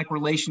diplomatic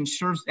relations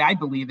serves, I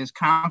believe, as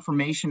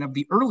confirmation of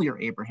the earlier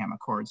Abraham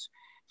Accords.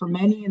 For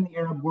many in the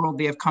Arab world,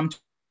 they have come to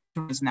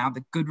now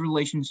that good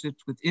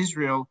relationships with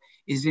Israel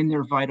is in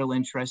their vital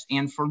interest.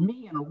 And for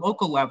me, on a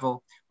local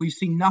level, we've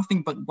seen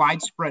nothing but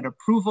widespread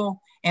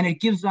approval, and it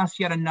gives us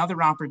yet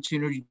another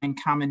opportunity and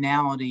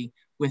commonality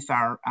with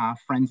our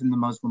friends in the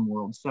Muslim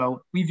world.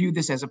 So we view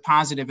this as a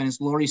positive. And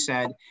as Lori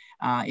said,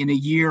 in a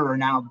year, or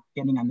now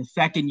getting on the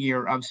 2nd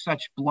year of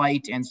such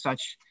blight and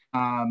such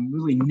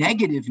really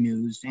negative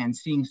news and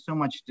seeing so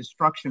much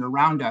destruction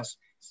around us,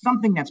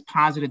 something that's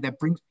positive that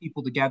brings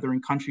people together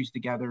and countries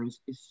together is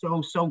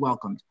so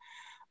welcomed.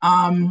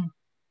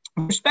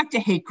 With respect to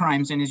hate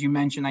crimes, and as you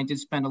mentioned, I did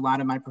spend a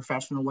lot of my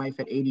professional life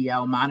at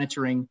ADL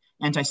monitoring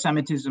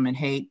anti-Semitism and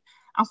hate.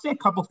 I'll say a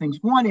couple things.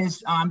 One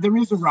is there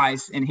is a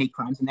rise in hate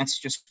crimes, and that's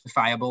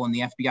justifiable, and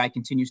the FBI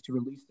continues to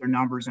release their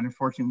numbers, and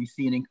unfortunately we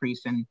see an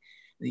increase in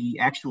the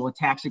actual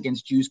attacks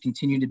against Jews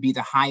continue to be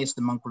the highest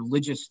among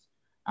religious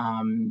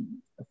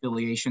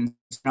affiliations.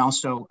 And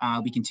also,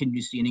 we continue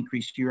to see an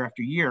increase year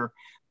after year.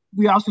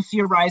 We also see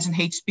a rise in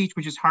hate speech,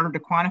 which is harder to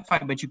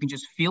quantify, but you can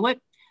just feel it.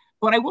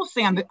 But I will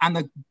say on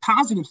the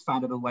positive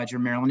side of the ledger,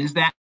 Marilyn, is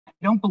that I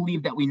don't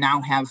believe that we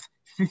now have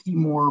 50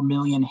 more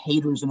million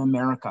haters in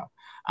America.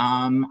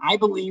 I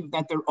believe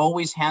that there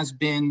always has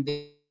been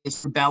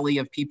this belly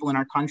of people in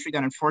our country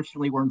that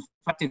unfortunately were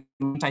infected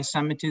with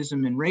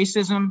anti-Semitism and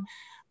racism,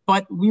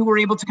 but we were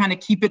able to kind of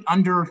keep it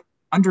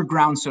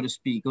underground, so to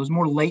speak. It was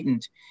more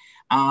latent.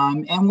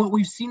 And what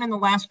we've seen in the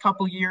last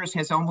couple of years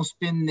has almost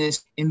been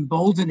this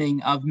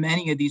emboldening of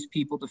many of these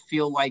people to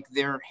feel like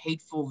their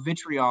hateful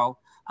vitriol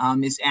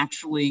is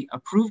actually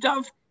approved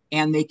of,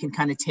 and they can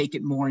kind of take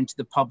it more into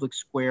the public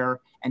square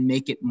and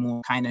make it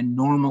more kind of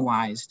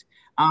normalized.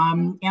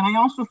 And I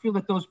also feel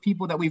that those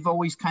people that we've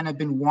always kind of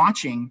been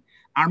watching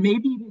are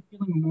maybe even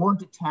feeling more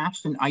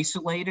detached and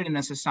isolated in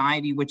a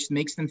society, which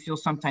makes them feel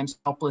sometimes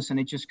helpless, and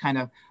it just kind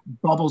of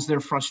bubbles their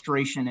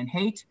frustration and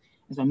hate.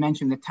 As I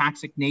mentioned, the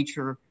toxic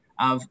nature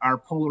of our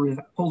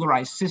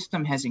polarized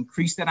system has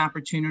increased that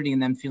opportunity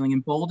and them feeling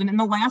emboldened. And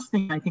the last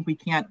thing I think we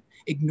can't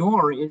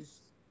ignore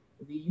is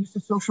the use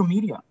of social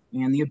media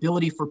and the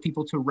ability for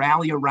people to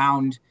rally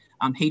around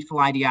hateful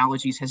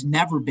ideologies has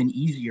never been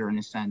easier in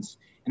a sense.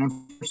 And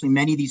unfortunately,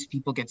 many of these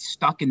people get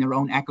stuck in their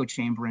own echo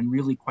chamber and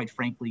really, quite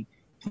frankly,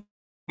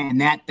 and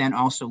that then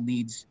also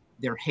leads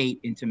their hate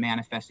into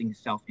manifesting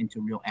itself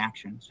into real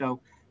action. So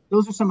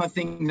those are some of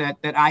the things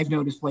that I've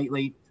noticed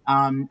lately.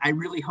 I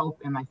really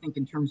hope, and I think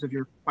in terms of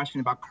your question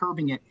about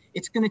curbing it,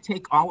 it's going to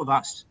take all of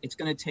us. It's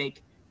going to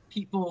take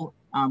people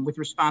with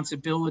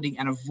responsibility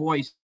and a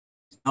voice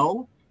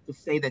to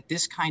say that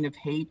this kind of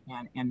hate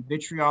and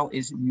vitriol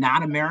is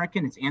not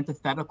American. It's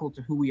antithetical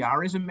to who we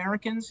are as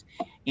Americans,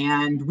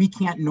 and we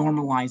can't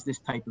normalize this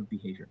type of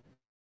behavior.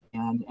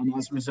 And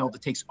as a result,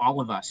 it takes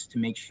all of us to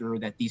make sure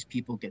that these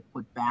people get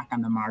put back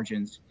on the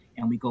margins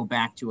and we go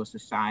back to a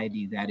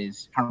society that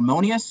is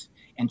harmonious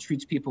and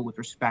treats people with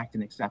respect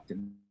and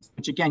acceptance.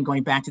 Which again,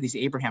 going back to these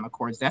Abraham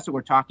Accords, that's what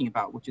we're talking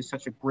about, which is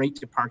such a great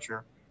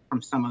departure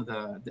from some of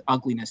the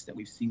ugliness that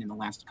we've seen in the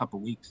last couple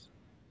of weeks.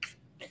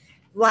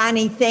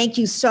 Lonnie, thank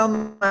you so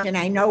much. And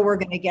I know we're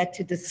going to get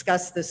to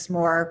discuss this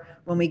more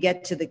when we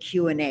get to the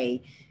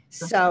Q&A.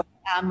 So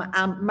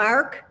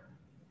Mark,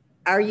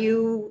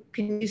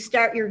 can you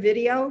start your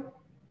video?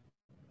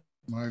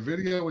 My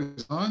video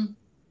is on.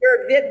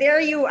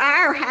 There you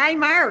are. Hi,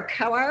 Mark.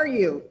 How are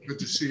you? Good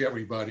to see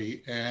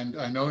everybody. And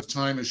I know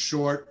time is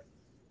short,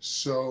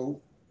 so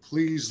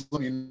please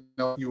let me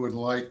know if you would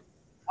like.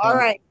 All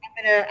right,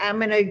 I'm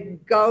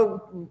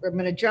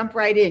gonna jump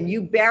right in.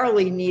 You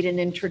barely need an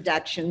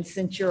introduction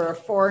since you're a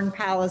foreign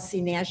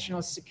policy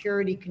national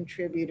security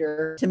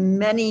contributor to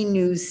many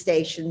news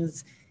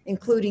stations,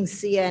 including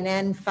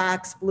CNN,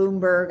 Fox,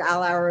 Bloomberg,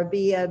 Al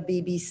Arabiya,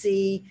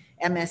 BBC,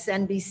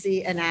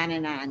 MSNBC, and on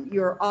and on.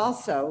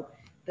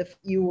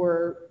 You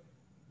were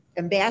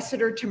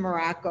ambassador to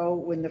Morocco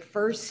when the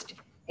first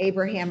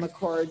Abraham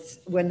Accords,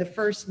 when the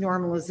first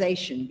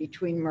normalization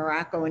between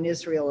Morocco and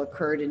Israel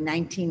occurred in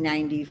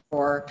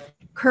 1994.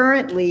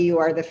 Currently, you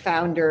are the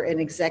founder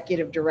and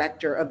executive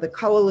director of the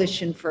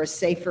Coalition for a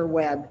Safer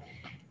Web,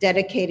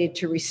 dedicated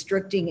to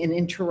restricting and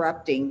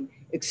interrupting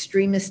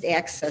extremist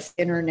access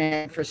to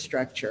internet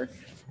infrastructure.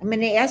 I'm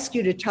going to ask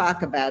you to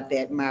talk about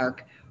that,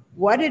 Mark.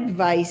 What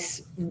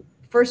advice,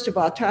 first of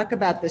all, talk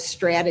about the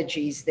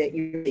strategies that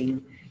you're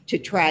using to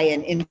try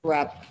and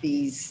interrupt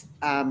these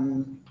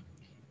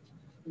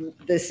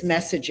this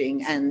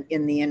messaging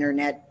in the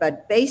internet,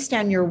 but based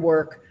on your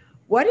work,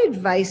 what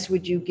advice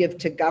would you give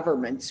to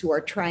governments who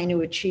are trying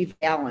to achieve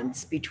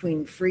balance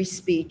between free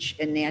speech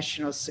and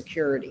national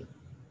security?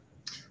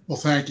 Well,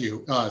 thank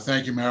you.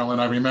 Thank you, Marilyn.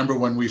 I remember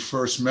when we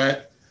first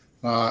met,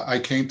 I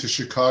came to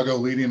Chicago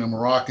leading a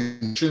Moroccan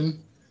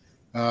mission,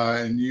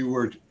 and you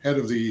were head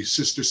of the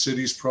Sister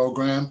Cities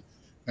program.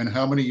 And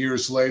how many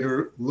years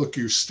later, look,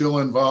 you're still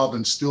involved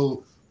and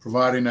still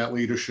providing that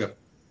leadership.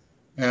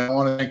 And I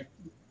want to thank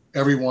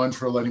everyone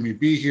for letting me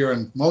be here.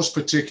 And most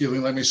particularly,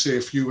 let me say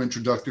a few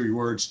introductory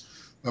words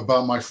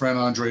about my friend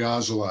Andre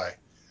Azoulay.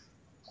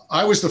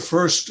 I was the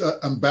first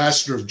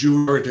ambassador of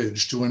Jewish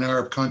heritage to an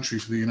Arab country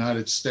for the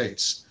United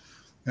States.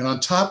 And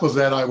on top of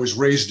that, I was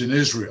raised in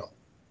Israel.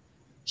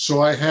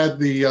 So I had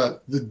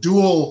the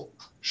dual,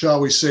 shall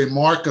we say,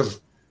 mark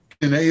of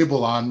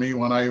enable on me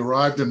when I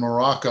arrived in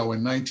Morocco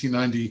in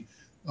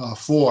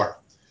 1994.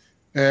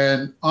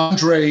 And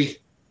Andre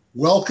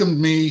welcomed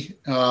me,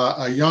 one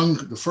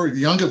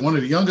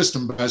of the youngest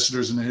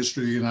ambassadors in the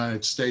history of the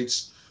United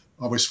States.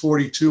 I was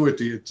 42 at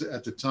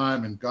the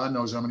time, and God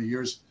knows how many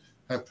years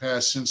have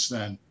passed since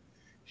then.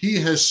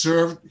 He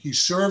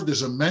served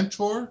as a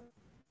mentor,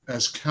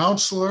 as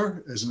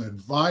counselor, as an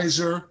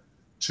advisor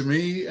to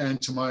me and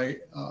to my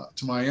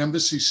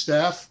embassy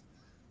staff.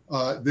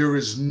 There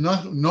is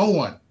no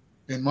one,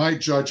 in my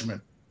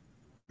judgment,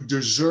 who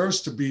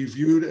deserves to be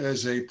viewed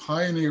as a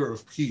pioneer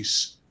of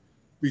peace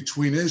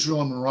between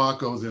Israel and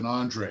Morocco than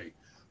Andre.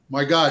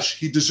 My gosh,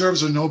 he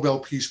deserves a Nobel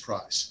Peace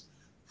Prize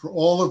for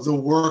all of the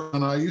work.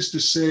 And I used to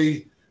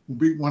say,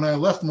 when I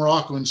left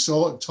Morocco and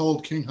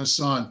told King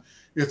Hassan,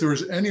 if there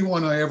was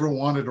anyone I ever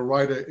wanted to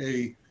write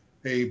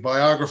a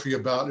biography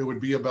about, it would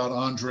be about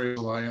Andre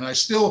Azoulay. And I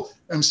still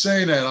am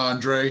saying that,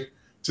 Andre.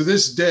 To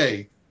this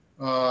day,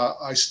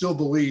 I still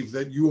believe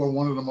that you are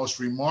one of the most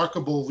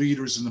remarkable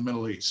leaders in the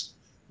Middle East.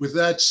 With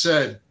that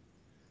said,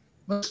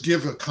 let's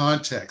give a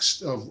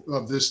context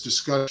of this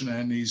discussion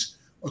and these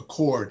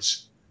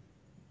accords.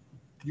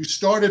 You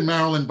started,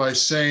 Marilyn, by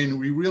saying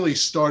we really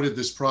started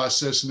this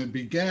process, and it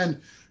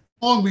began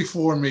long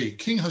before me.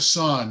 King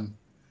Hassan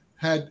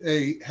had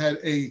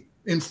a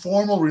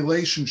informal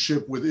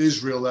relationship with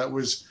Israel that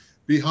was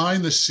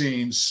behind the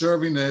scenes,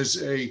 serving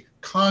as a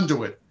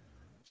conduit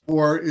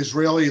for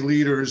Israeli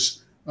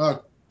leaders,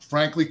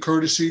 frankly,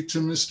 courtesy to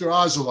Mr.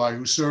 Azoulay,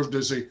 who served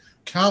as a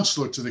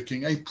counselor to the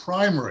king, a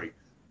primary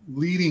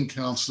leading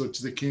counselor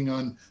to the king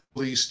on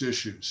Middle East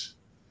issues.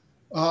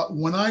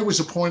 When I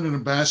was appointed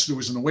ambassador, it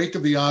was in the wake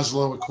of the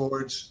Oslo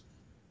Accords,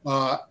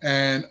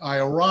 and I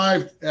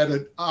arrived at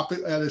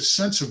a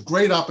sense of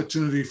great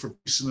opportunity for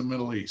peace in the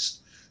Middle East.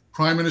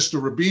 Prime Minister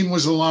Rabin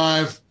was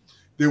alive.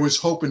 There was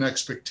hope and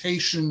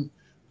expectation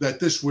that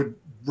this would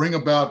bring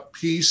about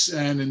peace,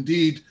 and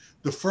indeed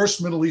the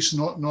first Middle East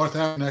North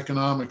African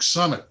Economic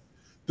Summit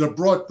that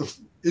brought the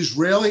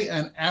Israeli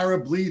and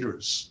Arab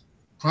leaders,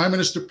 Prime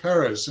Minister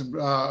Peres and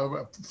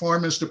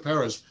Foreign Minister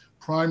Peres,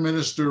 Prime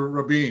Minister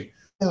Rabin,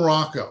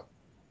 Morocco,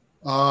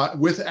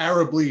 with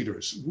Arab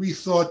leaders. We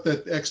thought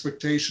that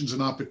expectations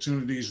and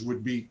opportunities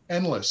would be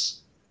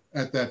endless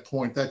at that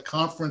point. That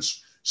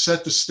conference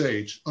set the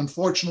stage.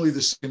 Unfortunately,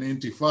 the Second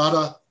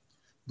Intifada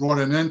brought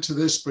an end to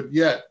this, but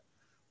yet,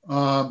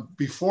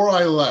 before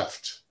I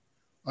left,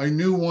 I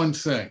knew one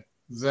thing,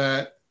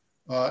 that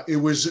it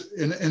was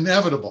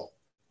inevitable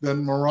that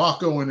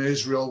Morocco and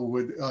Israel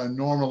would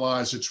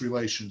normalize its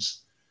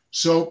relations.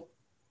 So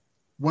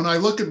when I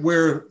look at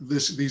where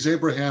these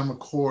Abraham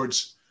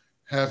Accords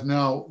have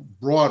now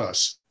brought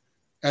us,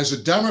 as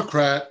a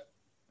Democrat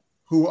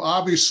who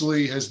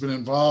obviously has been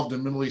involved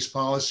in Middle East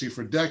policy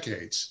for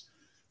decades,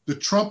 the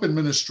Trump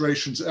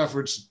administration's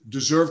efforts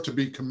deserve to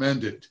be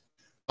commended.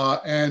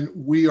 And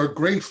we are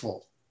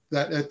grateful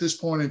that at this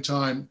point in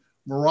time,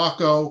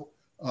 Morocco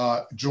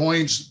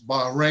joins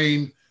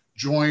Bahrain,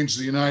 joins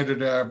the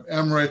United Arab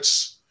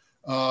Emirates,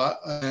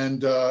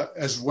 and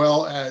as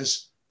well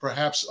as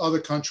perhaps other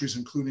countries,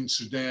 including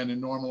Sudan, in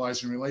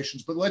normalizing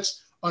relations. But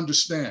let's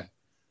understand,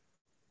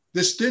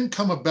 this didn't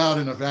come about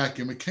in a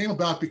vacuum. It came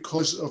about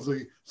because of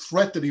the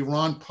threat that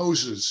Iran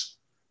poses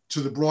to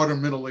the broader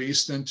Middle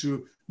East and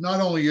to not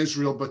only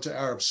Israel, but to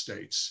Arab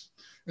states.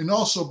 And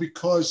also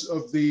because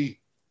of the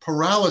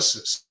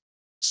paralysis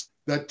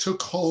that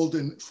took hold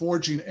in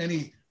forging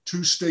any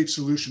two-state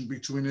solution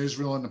between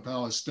Israel and the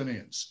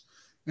Palestinians.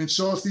 And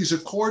so if these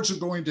accords are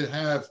going to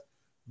have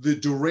the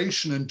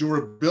duration and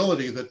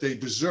durability that they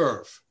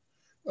deserve,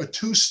 a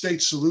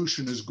two-state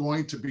solution is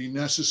going to be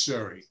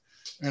necessary.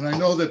 And I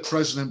know that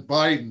President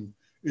Biden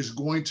is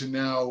going to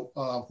now,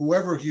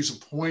 whoever he's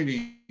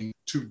appointing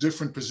to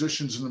different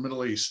positions in the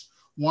Middle East,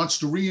 wants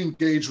to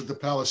re-engage with the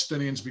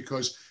Palestinians,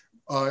 because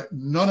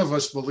none of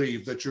us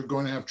believe that you're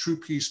going to have true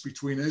peace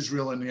between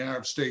Israel and the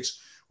Arab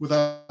states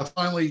without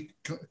finally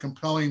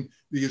compelling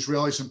the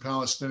Israelis and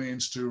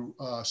Palestinians to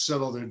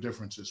settle their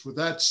differences. With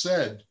that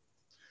said,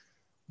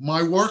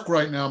 my work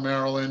right now,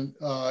 Marilyn,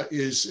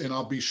 is, and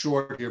I'll be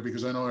short here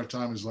because I know our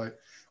time is late,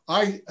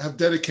 I have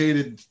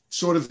dedicated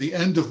sort of the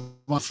end of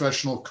my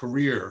professional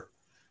career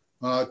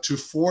to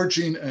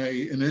forging an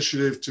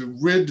initiative to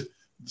rid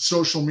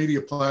social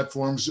media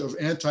platforms of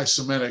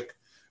anti-Semitic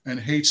and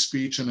hate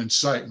speech and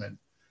incitement.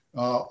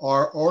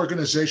 Our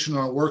organization,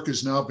 our work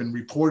has now been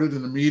reported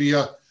in the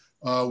media.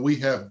 We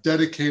have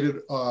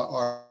dedicated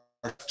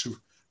to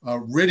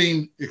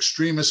ridding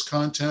extremist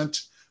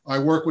content. I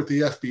work with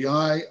the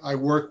FBI, I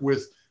work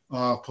with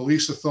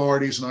police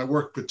authorities, and I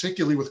work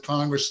particularly with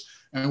Congress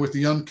and with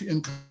the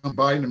incoming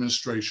Biden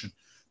administration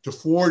to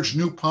forge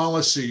new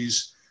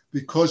policies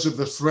because of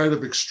the threat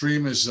of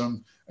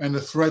extremism and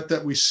the threat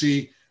that we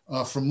see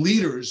from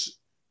leaders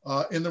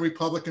in the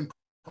Republican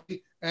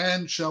Party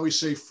and, shall we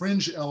say,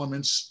 fringe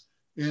elements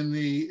in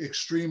the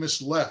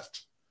extremist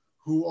left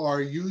who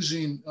are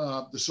using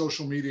the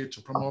social media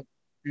to promote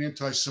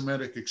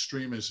anti-Semitic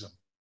extremism.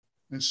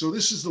 And so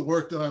this is the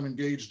work that I'm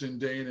engaged in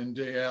day in and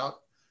day out.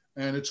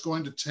 And it's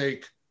going to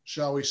take,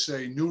 shall we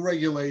say, new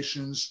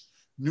regulations,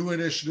 new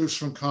initiatives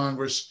from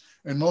Congress,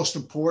 and most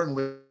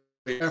importantly,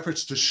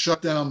 efforts to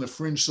shut down the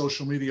fringe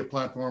social media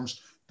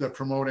platforms that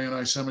promote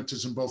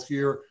anti-Semitism, both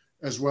here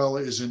as well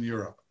as in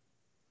Europe.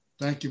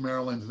 Thank you,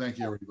 Marilyn. Thank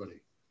you, everybody.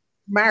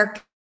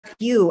 Mark,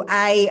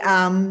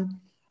 I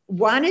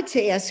wanted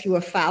to ask you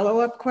a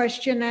follow-up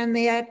question on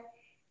that.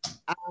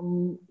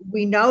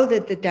 We know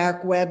that the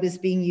dark web is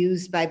being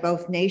used by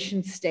both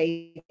nation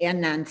state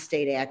and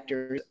non-state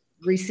actors.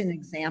 Recent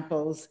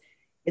examples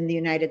in the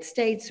United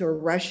States are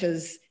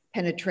Russia's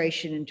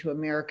penetration into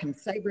American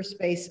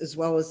cyberspace, as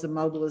well as the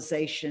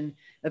mobilization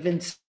of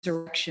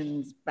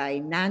insurrections by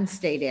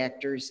non-state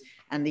actors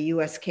on the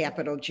US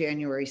Capitol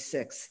January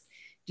 6th.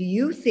 Do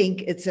you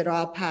think it's at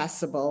all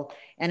possible,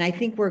 and I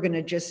think we're going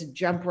to just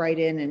jump right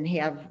in and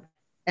have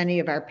any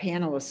of our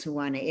panelists who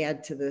want to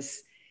add to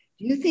this,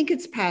 do you think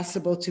it's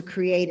possible to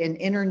create an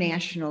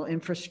international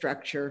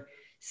infrastructure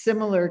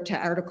similar to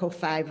Article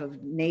 5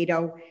 of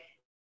NATO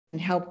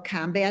and help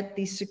combat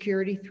these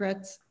security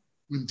threats?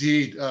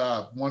 Indeed,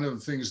 one of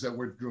the things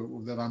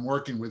that I'm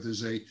working with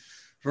is a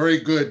very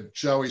good,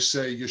 shall we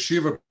say,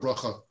 yeshiva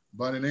bracha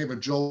by the name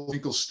of Joel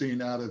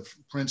Finkelstein out of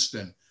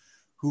Princeton,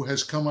 who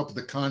has come up with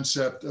the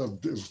concept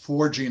of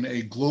forging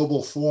a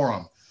global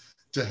forum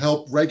to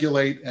help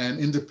regulate and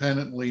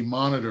independently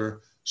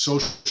monitor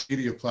social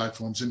media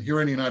platforms. And here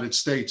in the United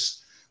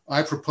States,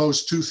 I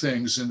proposed two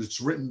things, and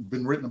it's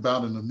been written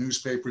about in the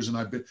newspapers,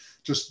 and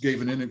just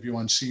gave an interview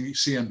on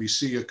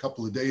CNBC a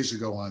couple of days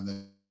ago on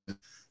this.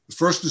 The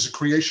first is the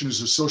creation of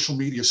a social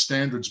media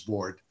standards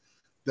board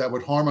that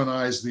would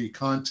harmonize the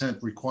content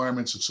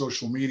requirements of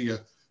social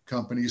media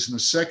companies. And the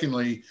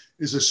secondly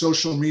is a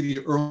social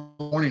media early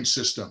warning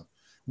system.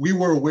 We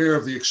were aware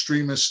of the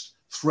extremist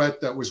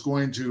threat that was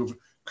going to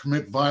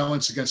commit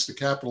violence against the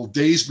Capitol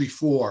days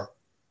before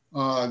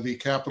the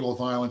Capitol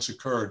violence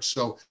occurred.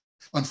 So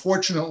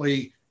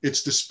unfortunately,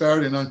 it's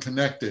disparate and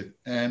unconnected.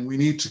 And we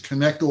need to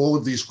connect all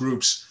of these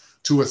groups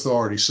to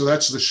authority. So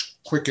that's the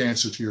quick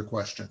answer to your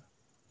question.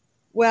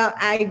 Well,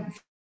 I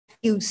thank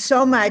you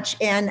so much.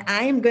 And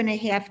I'm going to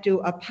have to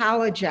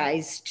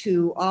apologize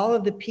to all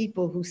of the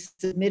people who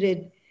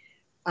submitted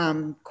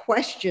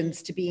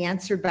questions to be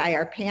answered by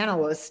our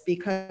panelists,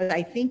 because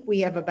I think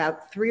we have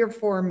about 3 or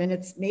 4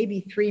 minutes,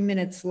 maybe 3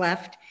 minutes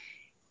left.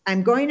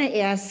 I'm going to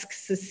ask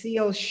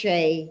Cecile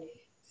Shea,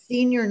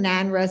 Senior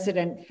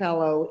Non-Resident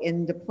Fellow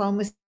in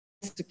Diplomacy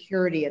and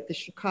Security at the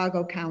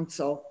Chicago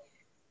Council,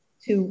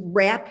 to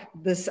wrap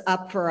this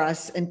up for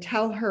us and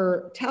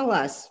tell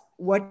us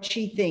what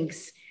she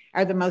thinks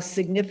are the most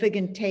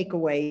significant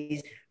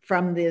takeaways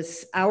from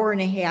this hour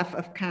and a half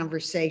of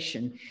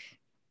conversation.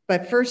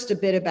 But first, a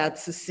bit about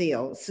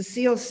Cecile.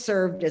 Cecile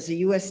served as a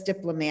US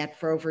diplomat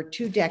for over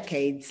 2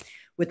 decades,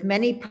 with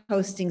many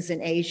postings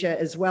in Asia,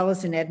 as well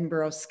as in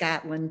Edinburgh,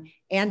 Scotland,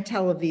 and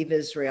Tel Aviv,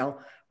 Israel,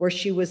 where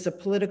she was a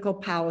political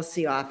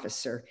policy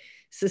officer.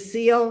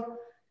 Cecile,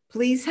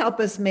 please help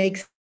us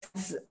make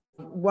sense of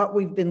what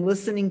we've been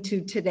listening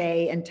to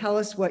today, and tell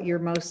us what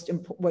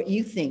what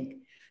you think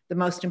the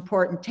most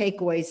important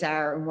takeaways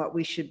are and what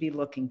we should be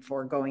looking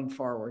for going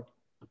forward.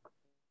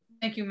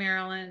 Thank you,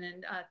 Marilyn,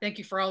 and thank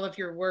you for all of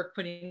your work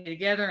putting it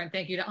together, and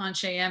thank you to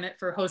Anshe Emmett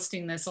for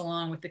hosting this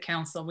along with the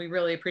council. We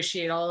really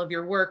appreciate all of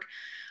your work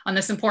on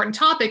this important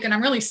topic, and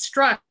I'm really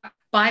struck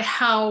by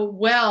how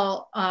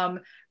well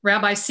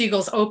Rabbi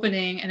Siegel's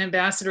opening and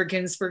Ambassador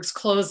Ginsburg's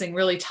closing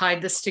really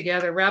tied this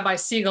together. Rabbi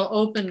Siegel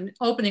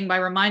opened by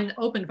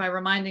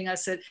reminding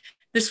us that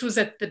this was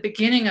at the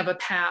beginning of a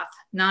path,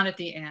 not at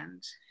the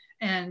end,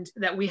 and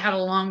that we had a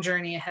long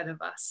journey ahead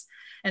of us.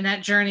 And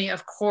that journey,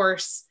 of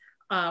course,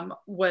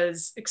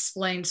 was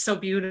explained so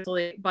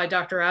beautifully by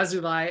Dr.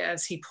 Azoulay,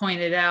 as he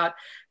pointed out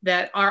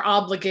that our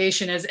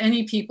obligation as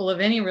any people of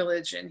any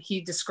religion,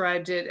 he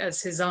described it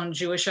as his own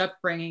Jewish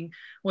upbringing,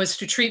 was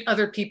to treat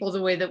other people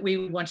the way that we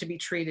would want to be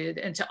treated,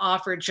 and to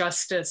offer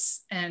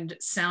justice and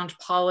sound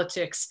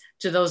politics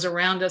to those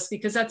around us,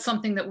 because that's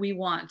something that we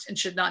want and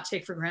should not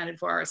take for granted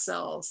for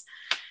ourselves.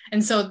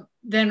 And so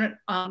then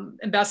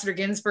Ambassador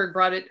Ginsburg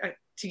brought it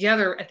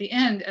together at the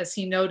end, as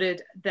he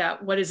noted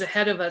that what is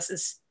ahead of us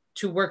is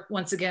to work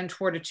once again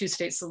toward a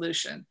 2-state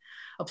solution,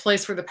 a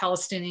place where the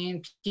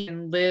Palestinian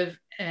can live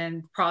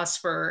and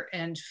prosper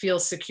and feel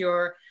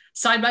secure,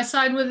 side by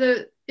side with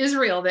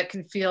Israel that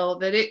can feel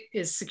that it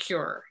is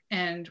secure,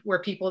 and where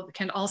people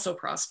can also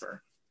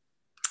prosper.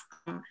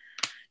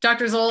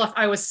 Dr. Zoloff,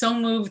 I was so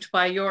moved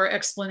by your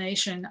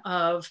explanation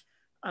of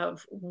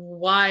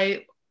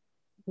why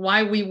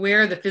we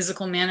wear the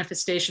physical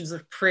manifestations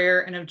of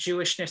prayer and of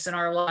Jewishness in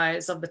our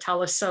lives, of the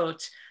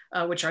talasot,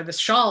 which are the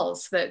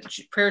shawls,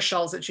 prayer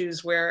shawls that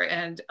Jews wear,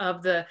 and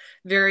of the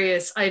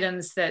various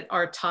items that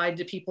are tied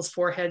to people's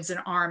foreheads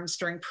and arms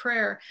during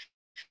prayer,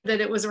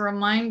 that it was a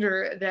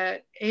reminder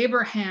that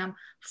Abraham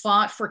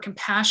fought for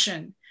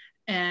compassion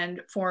and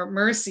for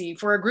mercy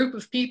for a group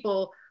of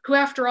people who,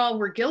 after all,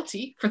 were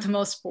guilty for the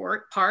most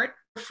part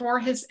were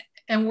his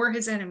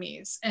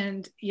enemies.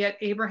 And yet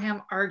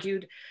Abraham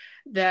argued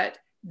that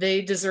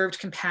they deserved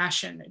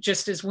compassion,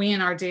 just as we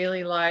in our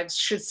daily lives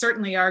should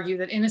certainly argue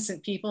that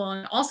innocent people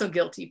and also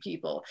guilty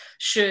people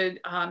should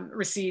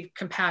receive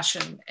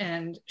compassion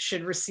and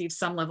should receive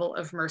some level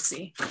of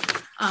mercy.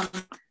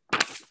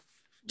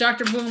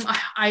 Dr. Boom,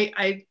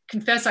 I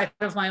confess I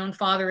thought of my own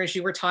father as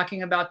you were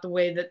talking about the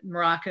way that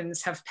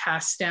Moroccans have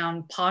passed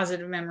down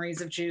positive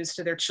memories of Jews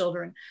to their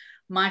children.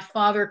 My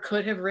father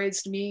could have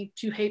raised me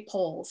to hate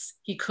Poles.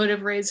 He could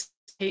have raised me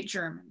to hate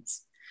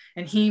Germans,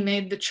 and he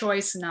made the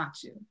choice not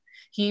to.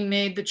 He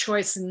made the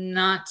choice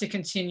not to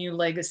continue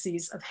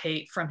legacies of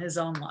hate from his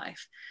own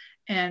life.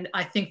 And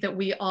I think that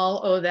we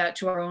all owe that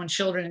to our own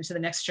children and to the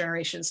next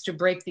generations, to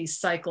break these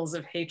cycles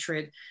of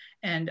hatred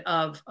and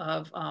of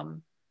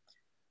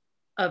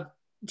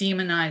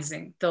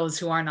demonizing those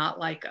who are not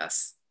like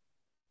us.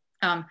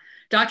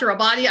 Dr.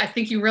 Abadi, I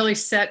think you really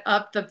set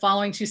up the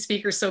following 2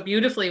 speakers so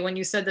beautifully when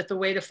you said that the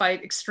way to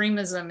fight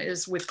extremism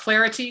is with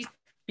clarity,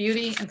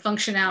 beauty, and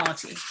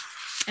functionality.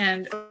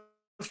 And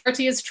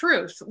clarity is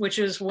truth, which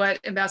is what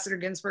Ambassador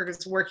Ginsburg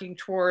is working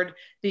toward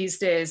these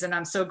days. And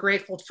I'm so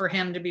grateful for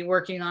him to be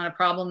working on a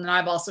problem that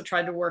I've also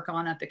tried to work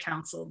on at the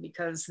council,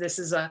 because this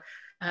is an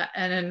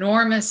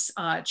enormous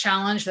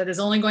challenge that is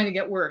only going to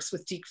get worse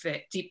with deep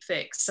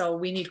fakes. So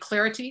we need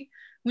clarity,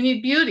 we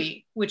need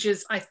beauty, which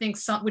is, I think,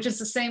 which is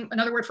the same,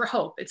 another word for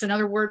hope. It's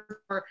another word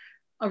for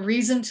a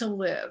reason to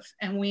live.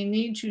 And we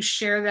need to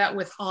share that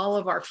with all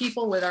of our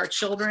people, with our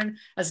children.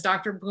 As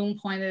Dr. Boom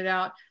pointed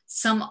out,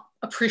 some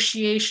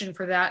appreciation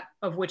for that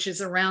of which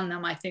is around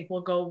them, I think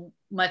will go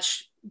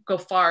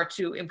far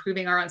to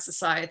improving our own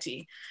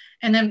society.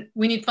 And then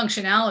we need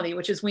functionality,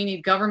 which is we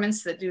need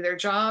governments that do their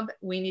job.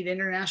 We need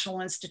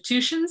international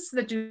institutions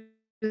that do,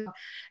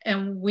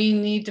 and we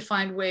need to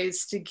find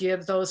ways to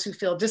give those who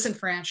feel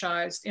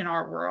disenfranchised in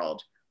our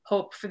world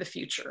hope for the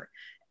future.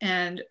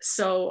 And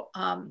so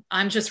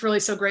I'm just really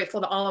so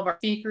grateful to all of our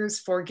speakers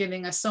for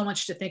giving us so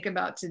much to think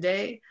about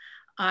today.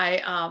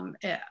 I'm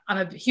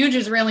a huge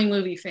Israeli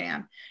movie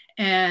fan,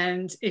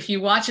 And if you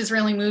watch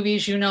Israeli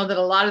movies, you know that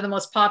a lot of the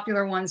most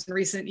popular ones in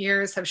recent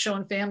years have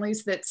shown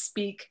families that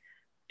speak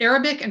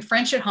Arabic and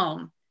French at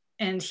home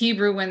and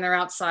Hebrew when they're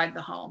outside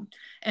the home.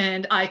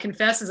 And I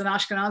confess, as an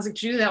Ashkenazic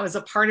Jew, that was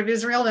a part of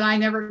Israel that I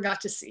never got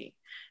to see.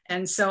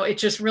 And so it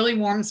just really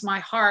warms my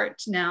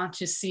heart now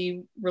to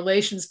see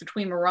relations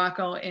between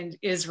Morocco and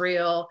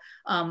Israel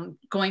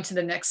going to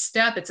the next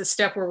step. It's a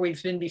step where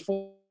we've been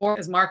before,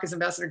 as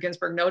Ambassador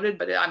Ginsburg noted,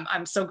 but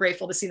I'm so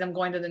grateful to see them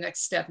going to the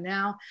next step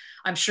now.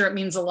 I'm sure it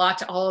means a lot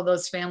to all of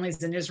those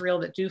families in Israel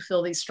that do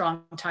feel these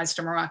strong ties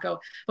to Morocco.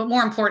 But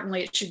more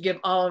importantly, it should give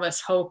all of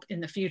us hope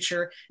in the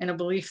future and a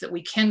belief that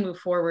we can move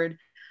forward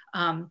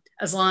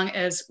as long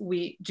as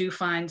we do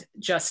find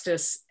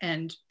justice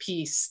and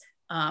peace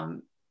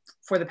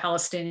for the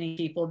Palestinian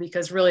people,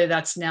 because really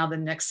that's now the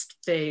next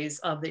phase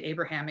of the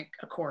Abrahamic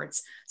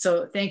Accords.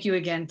 So thank you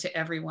again to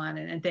everyone,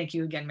 and thank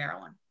you again,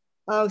 Marilyn.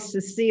 Oh,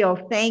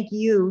 Cecile, thank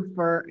you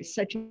for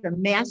such a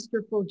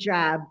masterful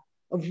job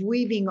of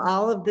weaving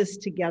all of this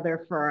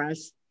together for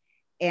us.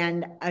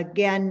 And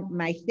again,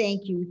 my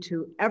thank you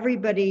to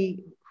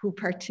everybody who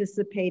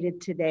participated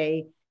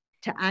today,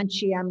 to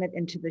Anshe Emmett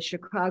and to the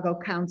Chicago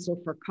Council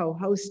for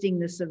co-hosting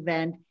this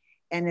event.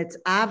 And it's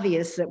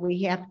obvious that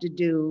we have to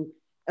do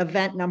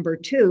event number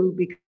 2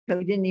 because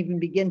we didn't even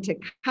begin to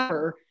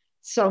cover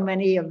so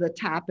many of the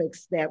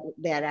topics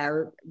that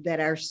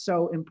are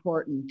so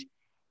important.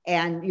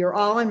 And you're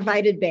all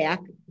invited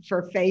back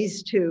for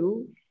phase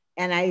 2.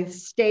 And I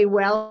stay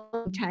well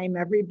in time.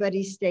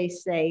 Everybody stay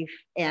safe.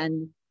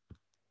 And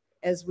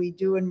as we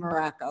do in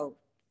Morocco,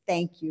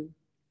 thank you,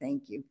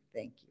 thank you,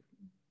 thank you.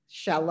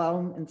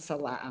 Shalom and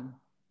salam.